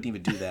everything, and you couldn't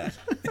even do that.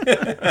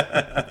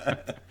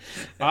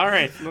 All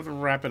right, let's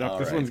wrap it up. All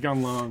This right. one's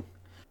gone long.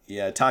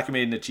 Yeah,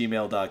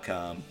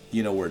 talkingmaiden@gmail.com.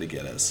 You know where to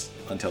get us.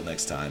 Until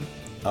next time,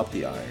 up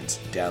the irons,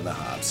 down the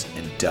hops,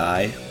 and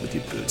die with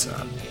your boots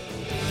on.